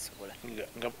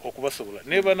okubasobola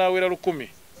naye banaawera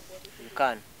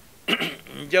 10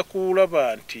 nja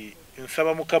kulaba nti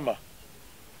nsaba Mukama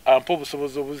ampa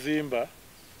obusobozi obuzimba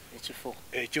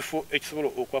ekifo ekisobola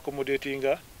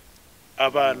okwakomodatinga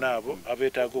abaana abo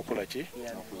abeetaaga okukola ki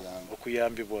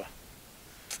okuyambibwa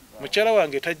mukyala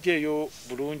wange tajjeeyo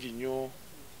bulungi nnyo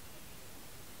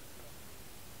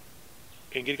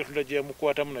engeri Katonda gye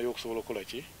yamukwatamu naye okusobola okukola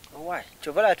ki Why?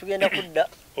 Chovala tugenda kudda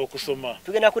okusoma.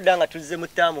 Tugenda kudda nga tuzze mu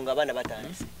ttaamu nga abaana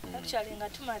batandise. Actually nga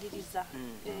tumaliriza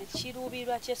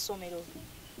kiruubirwa ky'essomero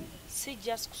si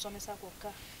just kusomesa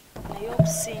kwokka naye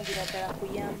okusingira ddala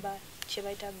kuyamba kye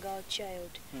bayita girl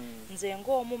child. Nze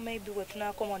ng'omu maybe we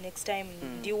tunaakoma next time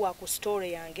ndiwa ku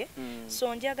story yange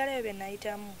so njagala ebyo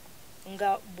nayitamu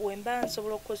nga bwe mba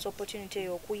nsobola okukozesa opportunity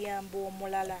eyo okuyamba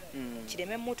omulala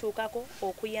kireme mutuukako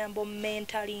okuyamba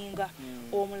mentalinga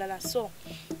omulala. So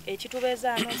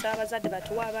ekitubeeza ano nsaba abazadde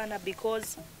batuwa abaana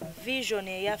because vision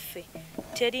eyaffe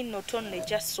teri not only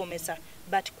just somesa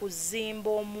but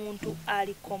kuzimba omuntu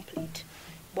ali complete.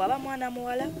 Bwaba mwana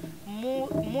muwala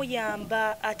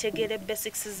muyamba ategere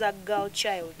basics za girl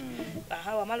child.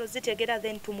 Wamalo zitegera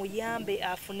then tumuyambe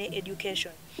afune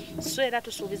education. So era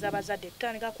tusuubiza abazadde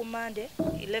tutandika ku Monday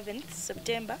 11th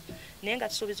September naye nga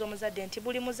tusuubiza omuzadde nti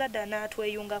buli muzadde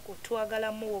anaatweyungako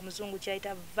twagalamu omuzungu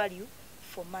kyayita value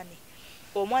for money.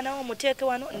 Omwana wo muteeke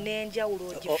wano n'enjawulo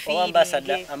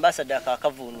ogifiiringe. Ambassador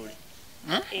kakavunule.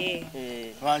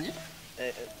 Wangi?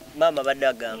 Mama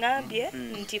baddaga ngambye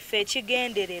nti ffe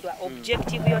ekigendererwa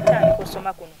objective yotandika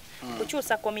osoma kuno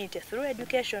kukyusa community through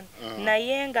education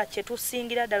naye nga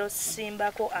kyetusingira ddala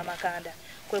osimbako amakanda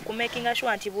kwe kumakinga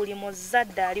sure nti buli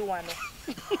muzadde ali wano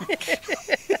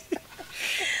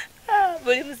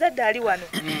buli muzadde ali wano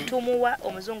tumuwa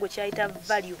omuzungu kyayita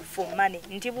value for money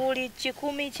nti buli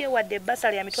kikumi kye wadde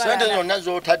basali ya mitwalo sente zonna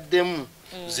z'otaddemu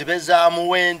zibe za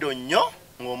muwendo nnyo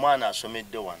ng'omwana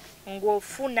asomedde wano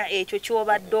ng'ofuna ekyo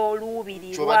ky'obadde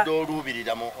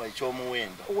oluubirira mu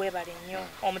ekyomuwendo weebale nnyo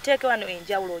omuteeke wano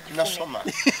enjawulo ogifune nasoma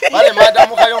bale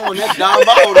madamu kayongo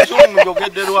neddamba oluzungu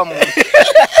njogedde lwamu.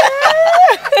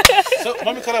 So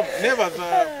mami Kalamu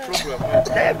nebaza program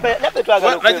nabe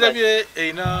twagala najirabye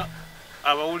eina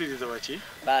abawuliriza baki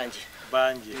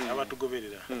bangi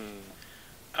abatugoberera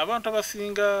abantu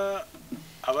abasinga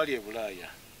abali e Bulaaya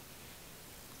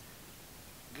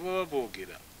baba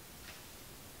boogera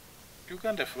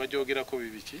Uganda fabajogera ko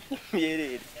bibiki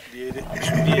byerere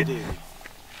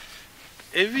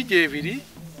ebije ebiri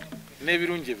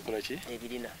n'ebirungi ebikola ki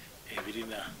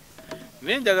ebirina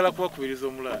nenjagala kubakubiriza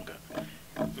omulanga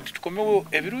nti tukomewo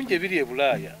ebirungi ebiri e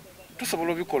Bulaaya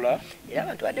tusobola obikola era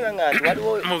abantu badde bangati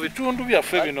waliwo mu bitundu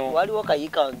byaffe bino waliwo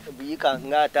kayika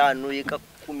nga 5 yika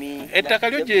 10 ettaka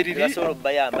lyo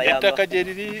ettaka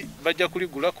gyeriri bajja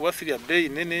kuligula kuba sirya bbeeyi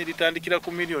nene litandikira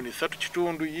ku milioni 3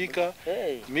 kitundu yika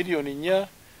milioni 4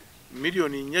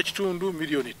 milioni 4 kitundu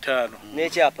milioni 5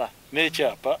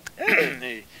 n'ekyapa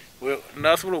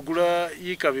nasobola okugula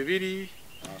yika 2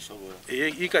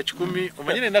 yika 10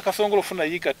 omanyine nakasongolo ofuna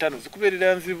yika 5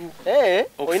 zikubeerera nzibu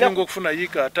okusinga okufuna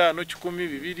yika 5 10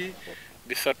 2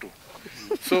 3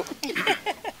 so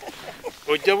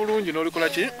ojja bulungi n'olikola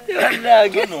ki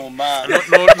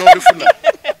n'olifuna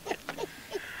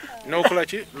n'okola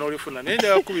ki n'olifuna naye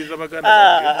njagala kukubiriza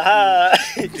baganda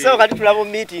so kati tulaba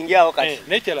mu meeting awo kati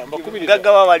nekyala mbakubiriza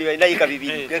gaggawa wali balina yika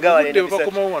 2 gaggawa wali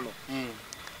bakomawo wano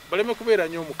baleme kubeera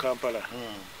nnyo mu Kampala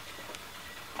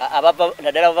abava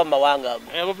nadala bava mawanga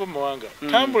abava mawanga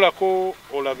tambulako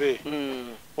olabe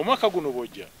omwaka guno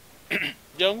bojja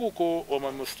janguko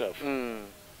oma Mustafah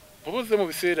oboze mu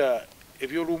biseera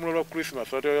eby'oluwumula lwa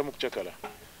Christmas watera mu kucakala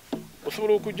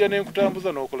osobola okujja n'enkutambuza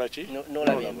n'okola ki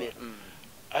n'olabembe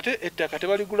ate ettaka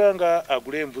tebaligulanga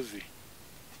agula embuzi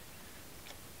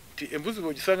ti embuzi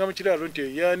bw'ogisanga mu kiraalo nti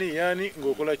yaani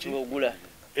ng'okola ki ng'ogula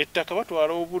ettaka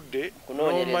batwala obudde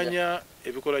n'omanya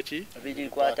ebikola ki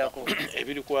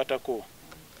ebirikwatako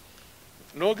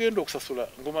n'ogenda okusasula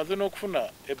ng'omaze n'okufuna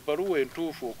ebbaluwa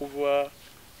entuufu okuva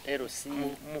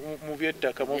mu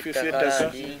byettaka mu ofiisi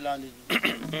y'ettaka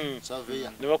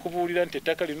ne bakubuulira nti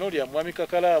ettaka lino lya mwami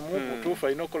Kakalaamu mutuufu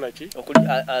alina okukola ki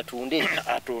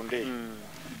atunde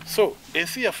so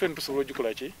ensi yaffe nitusobola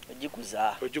ogikola ki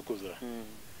ogikuza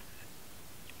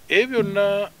ebyo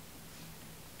byonna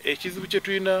ekizibu kye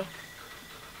tulina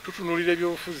tutunuulira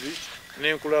ebyobufuzi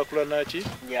n'enkulaakulana ki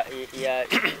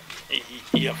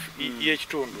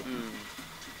y'ekitundu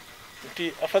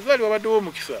nti afazaali wabaddewo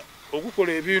omukisa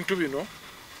okukola ebintu bino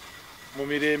mu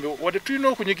mirembe wadde tulina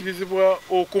okunyigirizibwa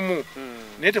okumu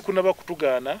naye tekunaba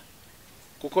kutugaana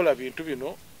kukola bintu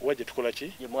bino oba gye tukola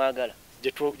ki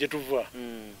gye tuva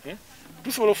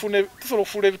tusobola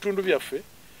okufuula ebitundu byaffe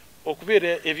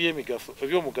okubeera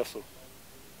eby'omugaso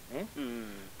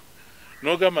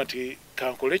n'ogamba nti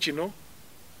kankole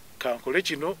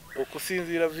kino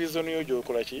okusinziira vision yo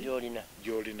gy'okola ki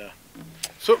gy'olina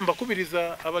so mbakubiriza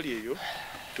abali eyo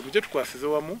tumuje tukwasize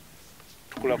wamu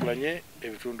tukulakulanye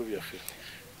ebitundu byaffe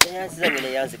yanziza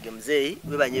nyine yanzige Mzee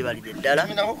webanye balide ddala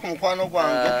minako ku mukwano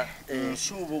gwange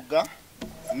Nsubuga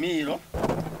Miro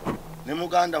ne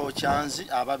muganda wo Kyanzi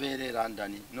ababeera e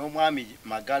London n'omwami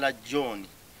Magala John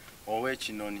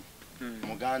ow'Ekinoni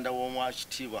muganda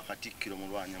w'omwakitiibwa Katikkiro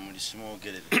Mulwanya Mulisi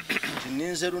Mwogerere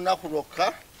ninze lunaku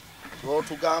lwokka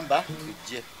lw'otugamba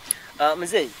tujje.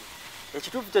 Mzee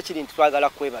ekituufu kyo kiri nti twagala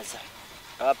kwebaza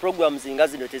program zinga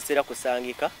zino teziseera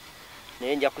kusangika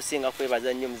naye nja kusinga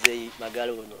kwebaza nnyo Mzee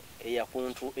Magala ono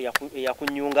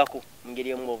eyakunyungako mu ngeri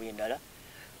emu oba endala.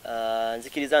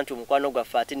 Nzikiriza nti omukwano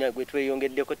gwaffe ate gwe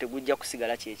tweyongeddeko tegujja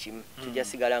kusigala kyekimu tujja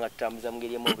sigala nga tutambuza mu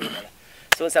ngeri emu oba endala.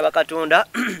 So nsaba Katonda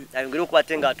ayongere okuba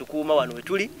ate nga atukuuma wano we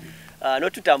tuli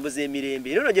n'otutambuza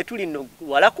emirembe era ono gye tuli nno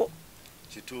walako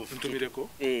kituufu ntumireko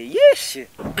yes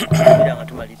era nga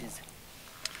tumalirize.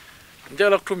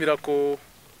 Njagala kutumirako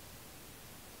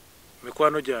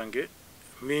mikwano gyange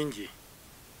mingi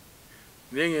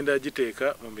naye ngenda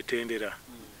giteeka mu mitendera.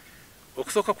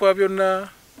 Okusooka kwa byonna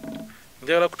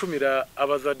njagala kutumira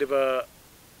abazadde ba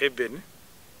Eben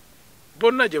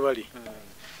bonna gye bali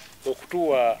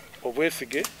okutuwa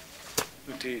obwesige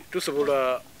nti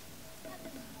tusobola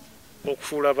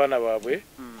okufuula abaana baabwe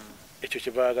ekyo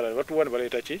kye baagala batuwa ne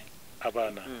baleeta ki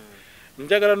abaana.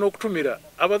 Njagala n'okutumira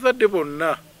abazadde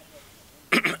bonna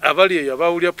abali eyo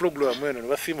abawulira programu eno ne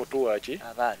basiima otuwa ki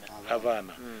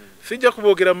abaana. Sijja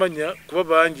kuboogera mannya kuba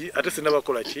bangi ate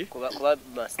sinnabakola ki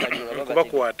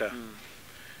kubakwata.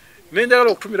 Naye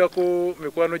njagala okutumirako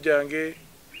mikwano gyange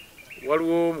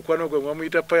waliwo mukwano gwe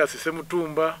mwamuyita Pius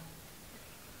Semutumba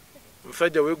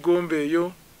musajja w'Egombe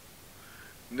eyo.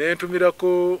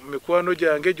 Nentumirako mikwano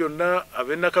gyange gyonna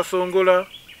ab'e Nakasongola.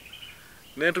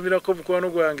 Nentumirako mukwano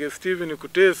gwange Steven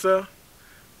Kuteesa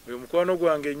oyo mukwano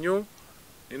gwange nnyo.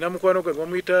 Nina mukwano gwange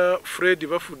mwamuyita Fred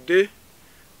Bafudde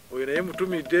oyo naye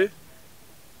mutumidde.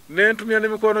 Nentumira ne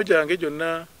mikwano gyange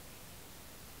gyonna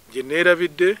gye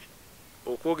neerabidde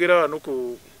okwogera wano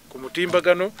ku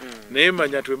mutimbagano naye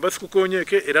manya nti wemba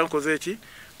sikukonyeeke era nkoze eki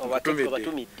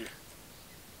obatumidde.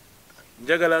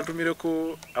 Njagala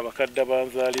ntumireko abakadde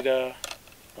banzaalira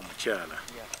omukyala.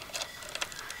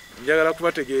 Njagala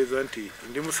kubategeeza nti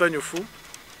ndi musanyufu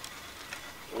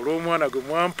olw'omwana gwe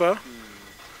mwampa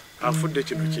afudde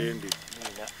kino kyendi.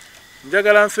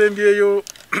 Njagala nsembyeyo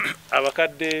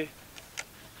abakadde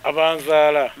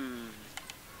abanzaala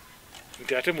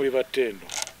nti ate muli battendo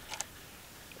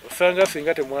osanga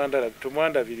singa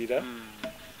temwandabirira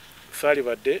saali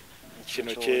badde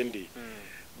kino kyendi.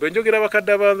 Bwe njogera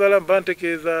abakadde abanzaala mba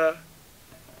ntekeeza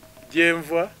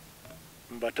gyenva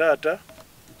mbataata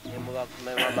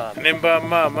ne mba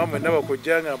maama mwenna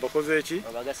bakojja nga mbakoze eki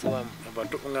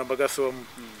nga mbagase wamu.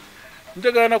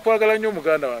 Njagala nakwagala nnyo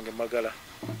muganda wange Magala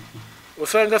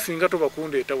osanga singa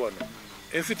tobakundeeta wano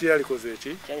ensi teyalikoze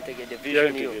eki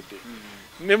yalitegedde.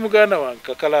 Ne muganda wange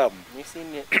Kakalaamu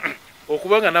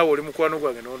okubanga naawe oli mukwano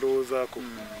gwange n'ondowoozaako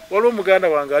waliwo muganda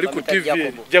wange ali ku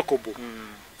TV Jacobo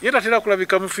ye tatera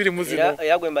kulabika mu firimu zino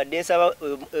era gwe mbadde nsaba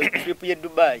trip ye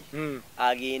Dubai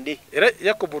agende era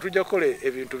Jacobo tujja kukola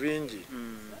ebintu bingi.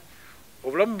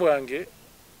 Obulamu bwange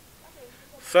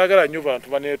saagala nnyo bantu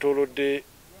baneetoolodde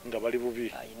nga bali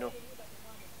bubi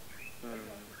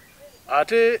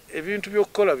ate ebintu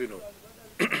by'okukola bino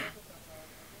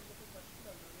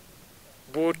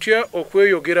bw'otya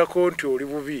okweyogerako nti oli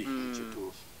bubi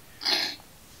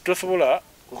tosobola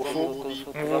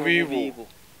mu bubi bwo.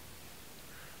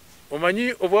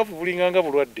 Omanyi obwavu bulinganga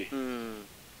bulwadde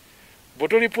bwe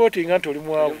tolipootinga nti oli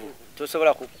mwavu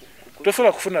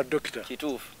tosobola kufuna dokita.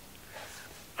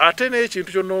 Ate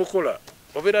n'ekintu ky'onookola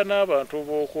obeera n'abantu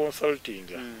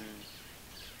b'okonsultinga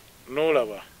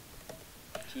n'olaba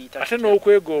ate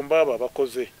n'okwegomba abo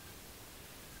abakoze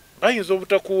bayinza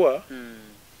obutakuwa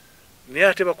naye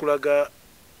ate bakulaga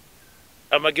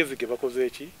amagezi ge bakoze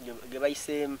eki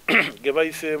ge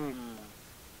bayiseemu.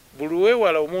 Buli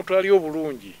weewala omuntu ali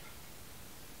obulungi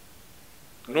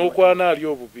n'okwana ali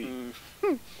obubi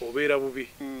obeera bubi.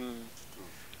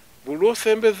 Buli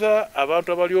lw'osembeza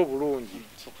abantu abali obulungi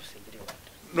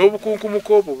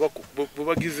n'obukunkumuko bwe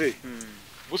bagize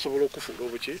busobola okufuula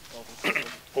obuki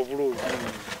obulungi.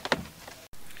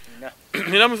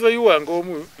 Nina muzeeyi wange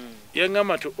omu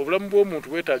yaŋŋamba nti obulamu bw'omuntu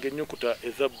bwetaaga ennyukuta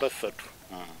eza bbasatu.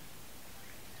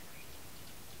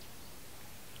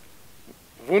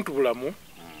 Buntu bulamu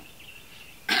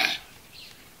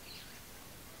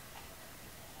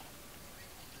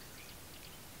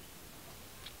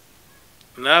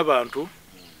n'abantu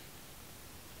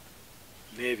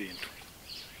n'ebintu.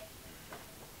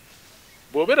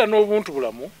 Bw'obeera n'obuntu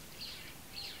bulamu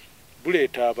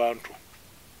buleeta abantu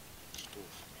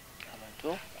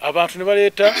ne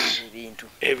baleeta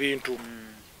ebintu.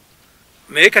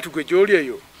 Naye kati gwe gy'oli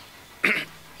eyo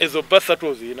ezo bbasatu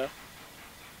ozirina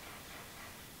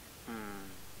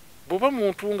bwoba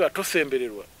muntu nga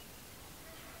tosembererwa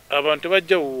abantu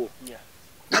bajja wuwo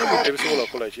ebisobola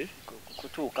kukola ki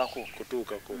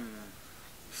kutuukako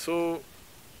so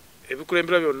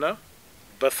ebikulembera byonna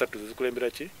basatu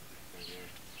zikulembera ki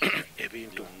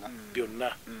ebintu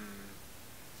byonna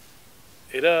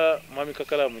era mwami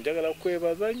Kakalaamu njagala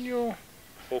kwebaza nnyo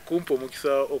okumpa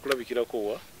omukisa okulabikirako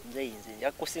wa nze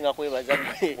yakusinga kwebaza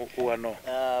wano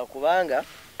kubanga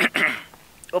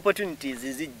opportunities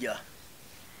zijja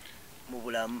mu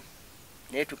bulamu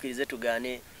naye tukirize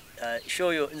tugaane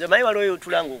show yo nze mayi waliwo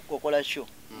tulanga okola show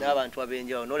n'abantu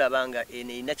abenjawo n'olabanga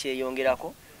eno erina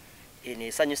kyeyongerako eno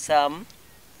esanyusaamu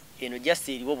eno just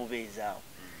eriwo bubeezaawo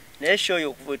naye show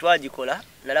yo bwe twagikola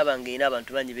nalabanga erina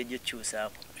abantu bangi bejja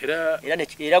okukyusaako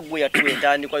era gwe yatuwa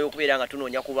entandikwa y'okubeera nga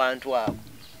tunoonya ku bantu abo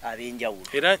ab'enjawulo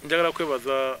era njagala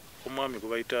kwebaza omwami gwe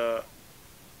bayita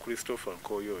Christopher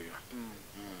Nkoyo oyo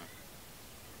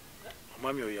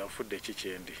omwami oyo yanfudde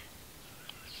ekikyendi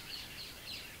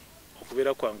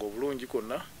okubeera kwange obulungi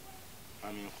konna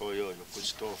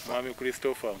mwami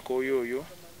Christopher Nkoyo oyo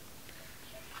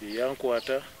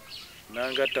yankwata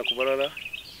nangatta ku balala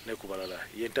ne ku balala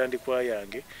yentandikwa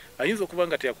yange ayinza okuba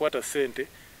nga teyakwata ssente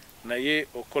naye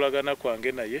okukolagana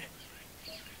kwange naye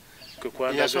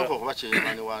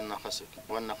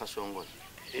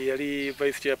yali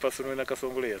vice chairperson we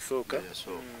Nakasongole yasooka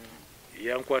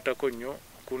yankwatako nnyo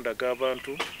okundaga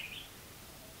abantu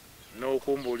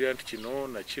n'okumbuulira nti kino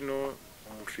na kino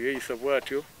omuntu yeeyisa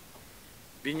bw'atyo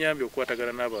binyambye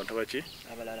okukwatagana n'abantu baki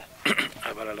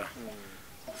abalala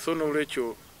so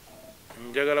n'olwekyo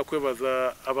njagala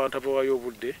kwebaza abantu abawaayo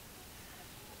obudde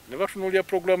ne batunuulira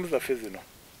puroguramu zaffe zino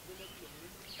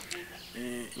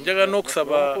njagala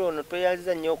n'okusaba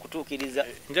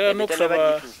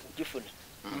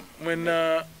mwena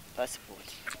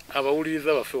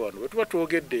abawuliriza baffe wano bwe tuba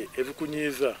twogedde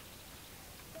ebikunyiiza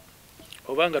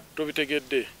oba nga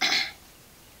tobitegedde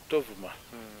tovuma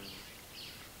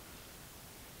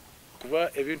kuba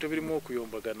ebintu birimu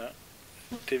okuyombagana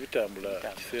tebitambula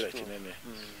kiseera kinene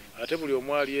ate buli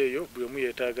omu ali eyo buli omu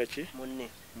yeetaaga ki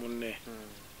munne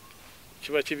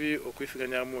kiba kibi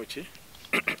okuyisiganyamu ki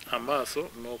amaaso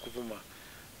n'okuvuma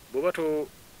bw'oba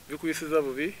tobikuyisiza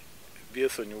bubi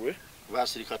byesonyiwe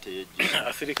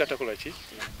asirika takola ki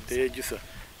teyejjusa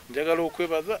njagala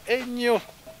okwebaza ennyo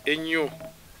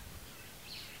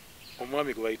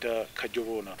omwami gwe bayita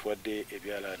Kajoboona atwadde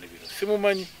Ebyalaani bino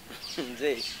simumanyi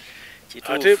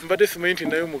ate mbadde simanyi nti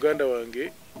naye omuganda wange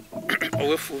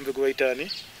ow'effumbe gwe bayitaani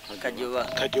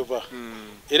Kajoba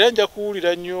era nja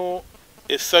kuwulira nnyo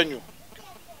essanyu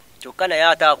kyokka naye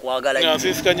ate akwagala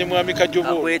nsinsikanye mwami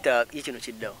Kajoba kino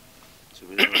kiddawo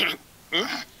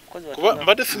kuba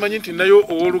mbadde simanyi nti naye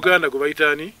ow'oluganda gwe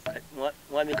bayitaani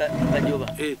mwami Kajoba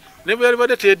naye bwe yali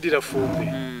badde teyeddira fumbe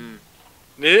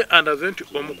naye andaze nti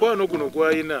omukwano guno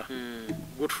gwayina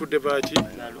gutufudde baki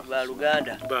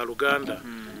baluganda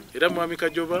era mwami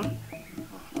Kajoba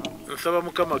nsaba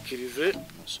Mukama akkirize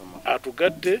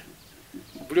atugatte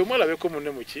buli omu alabeko munne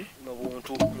muki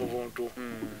mu buntu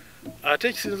ate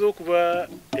ekisinza okuba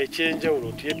ekyenjawulo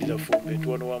nti yeddira fumbe nti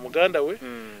wano wa muganda we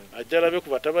ajja alabe ku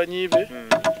batabanyi be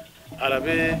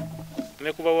alabe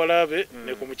ne ku bawala be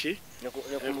ne ku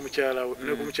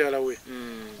mukyala we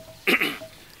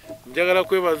njagala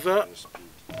kwebaza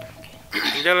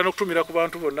njagala n'okutumira ku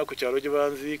bantu bonna ku kyalo gye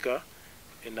banziika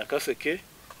e Nakaseke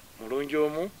mulungi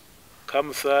omu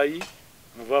Kamusaayi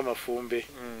muva amafumbe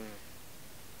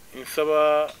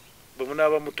nsaba bwe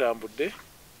munaaba mutambudde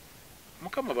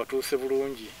Mukama batuuse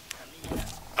bulungi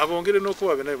abongere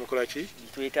n'okuba bena bimukola ki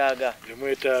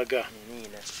bimwetaaga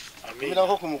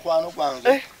amiinako ku mukwano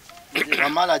gwange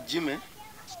Amala Jime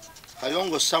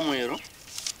Kayongo Somero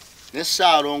ne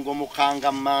Saalongo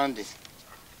Mukanga Mande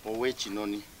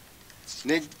ow'Ekinoni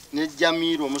ne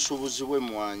Jamiru omusuubuzi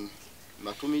w'emmwanyi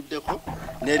mbatumiddeko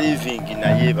ne Living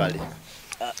naye bale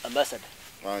ambassador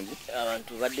wangi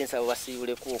abantu badde nsaba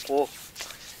basiibuleko okwo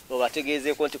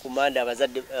obategeezeeko nti ku Mande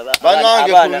abazadde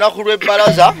banange ku lunaku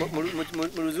lw'ebbalaza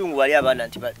mu luzungu wali abaana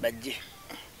nti bajje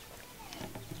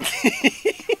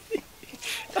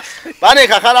bane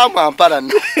Kakalaamu ampala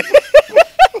nno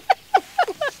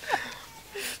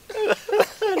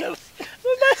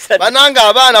banange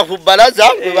abaana ku bbalaza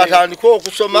bwe batandika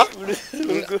okusoma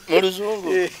mu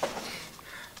luzungu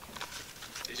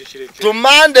to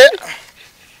Monday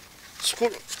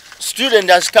school student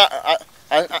has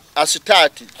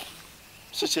started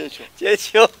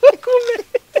kyekyo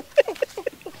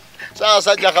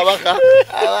sasa Kabaka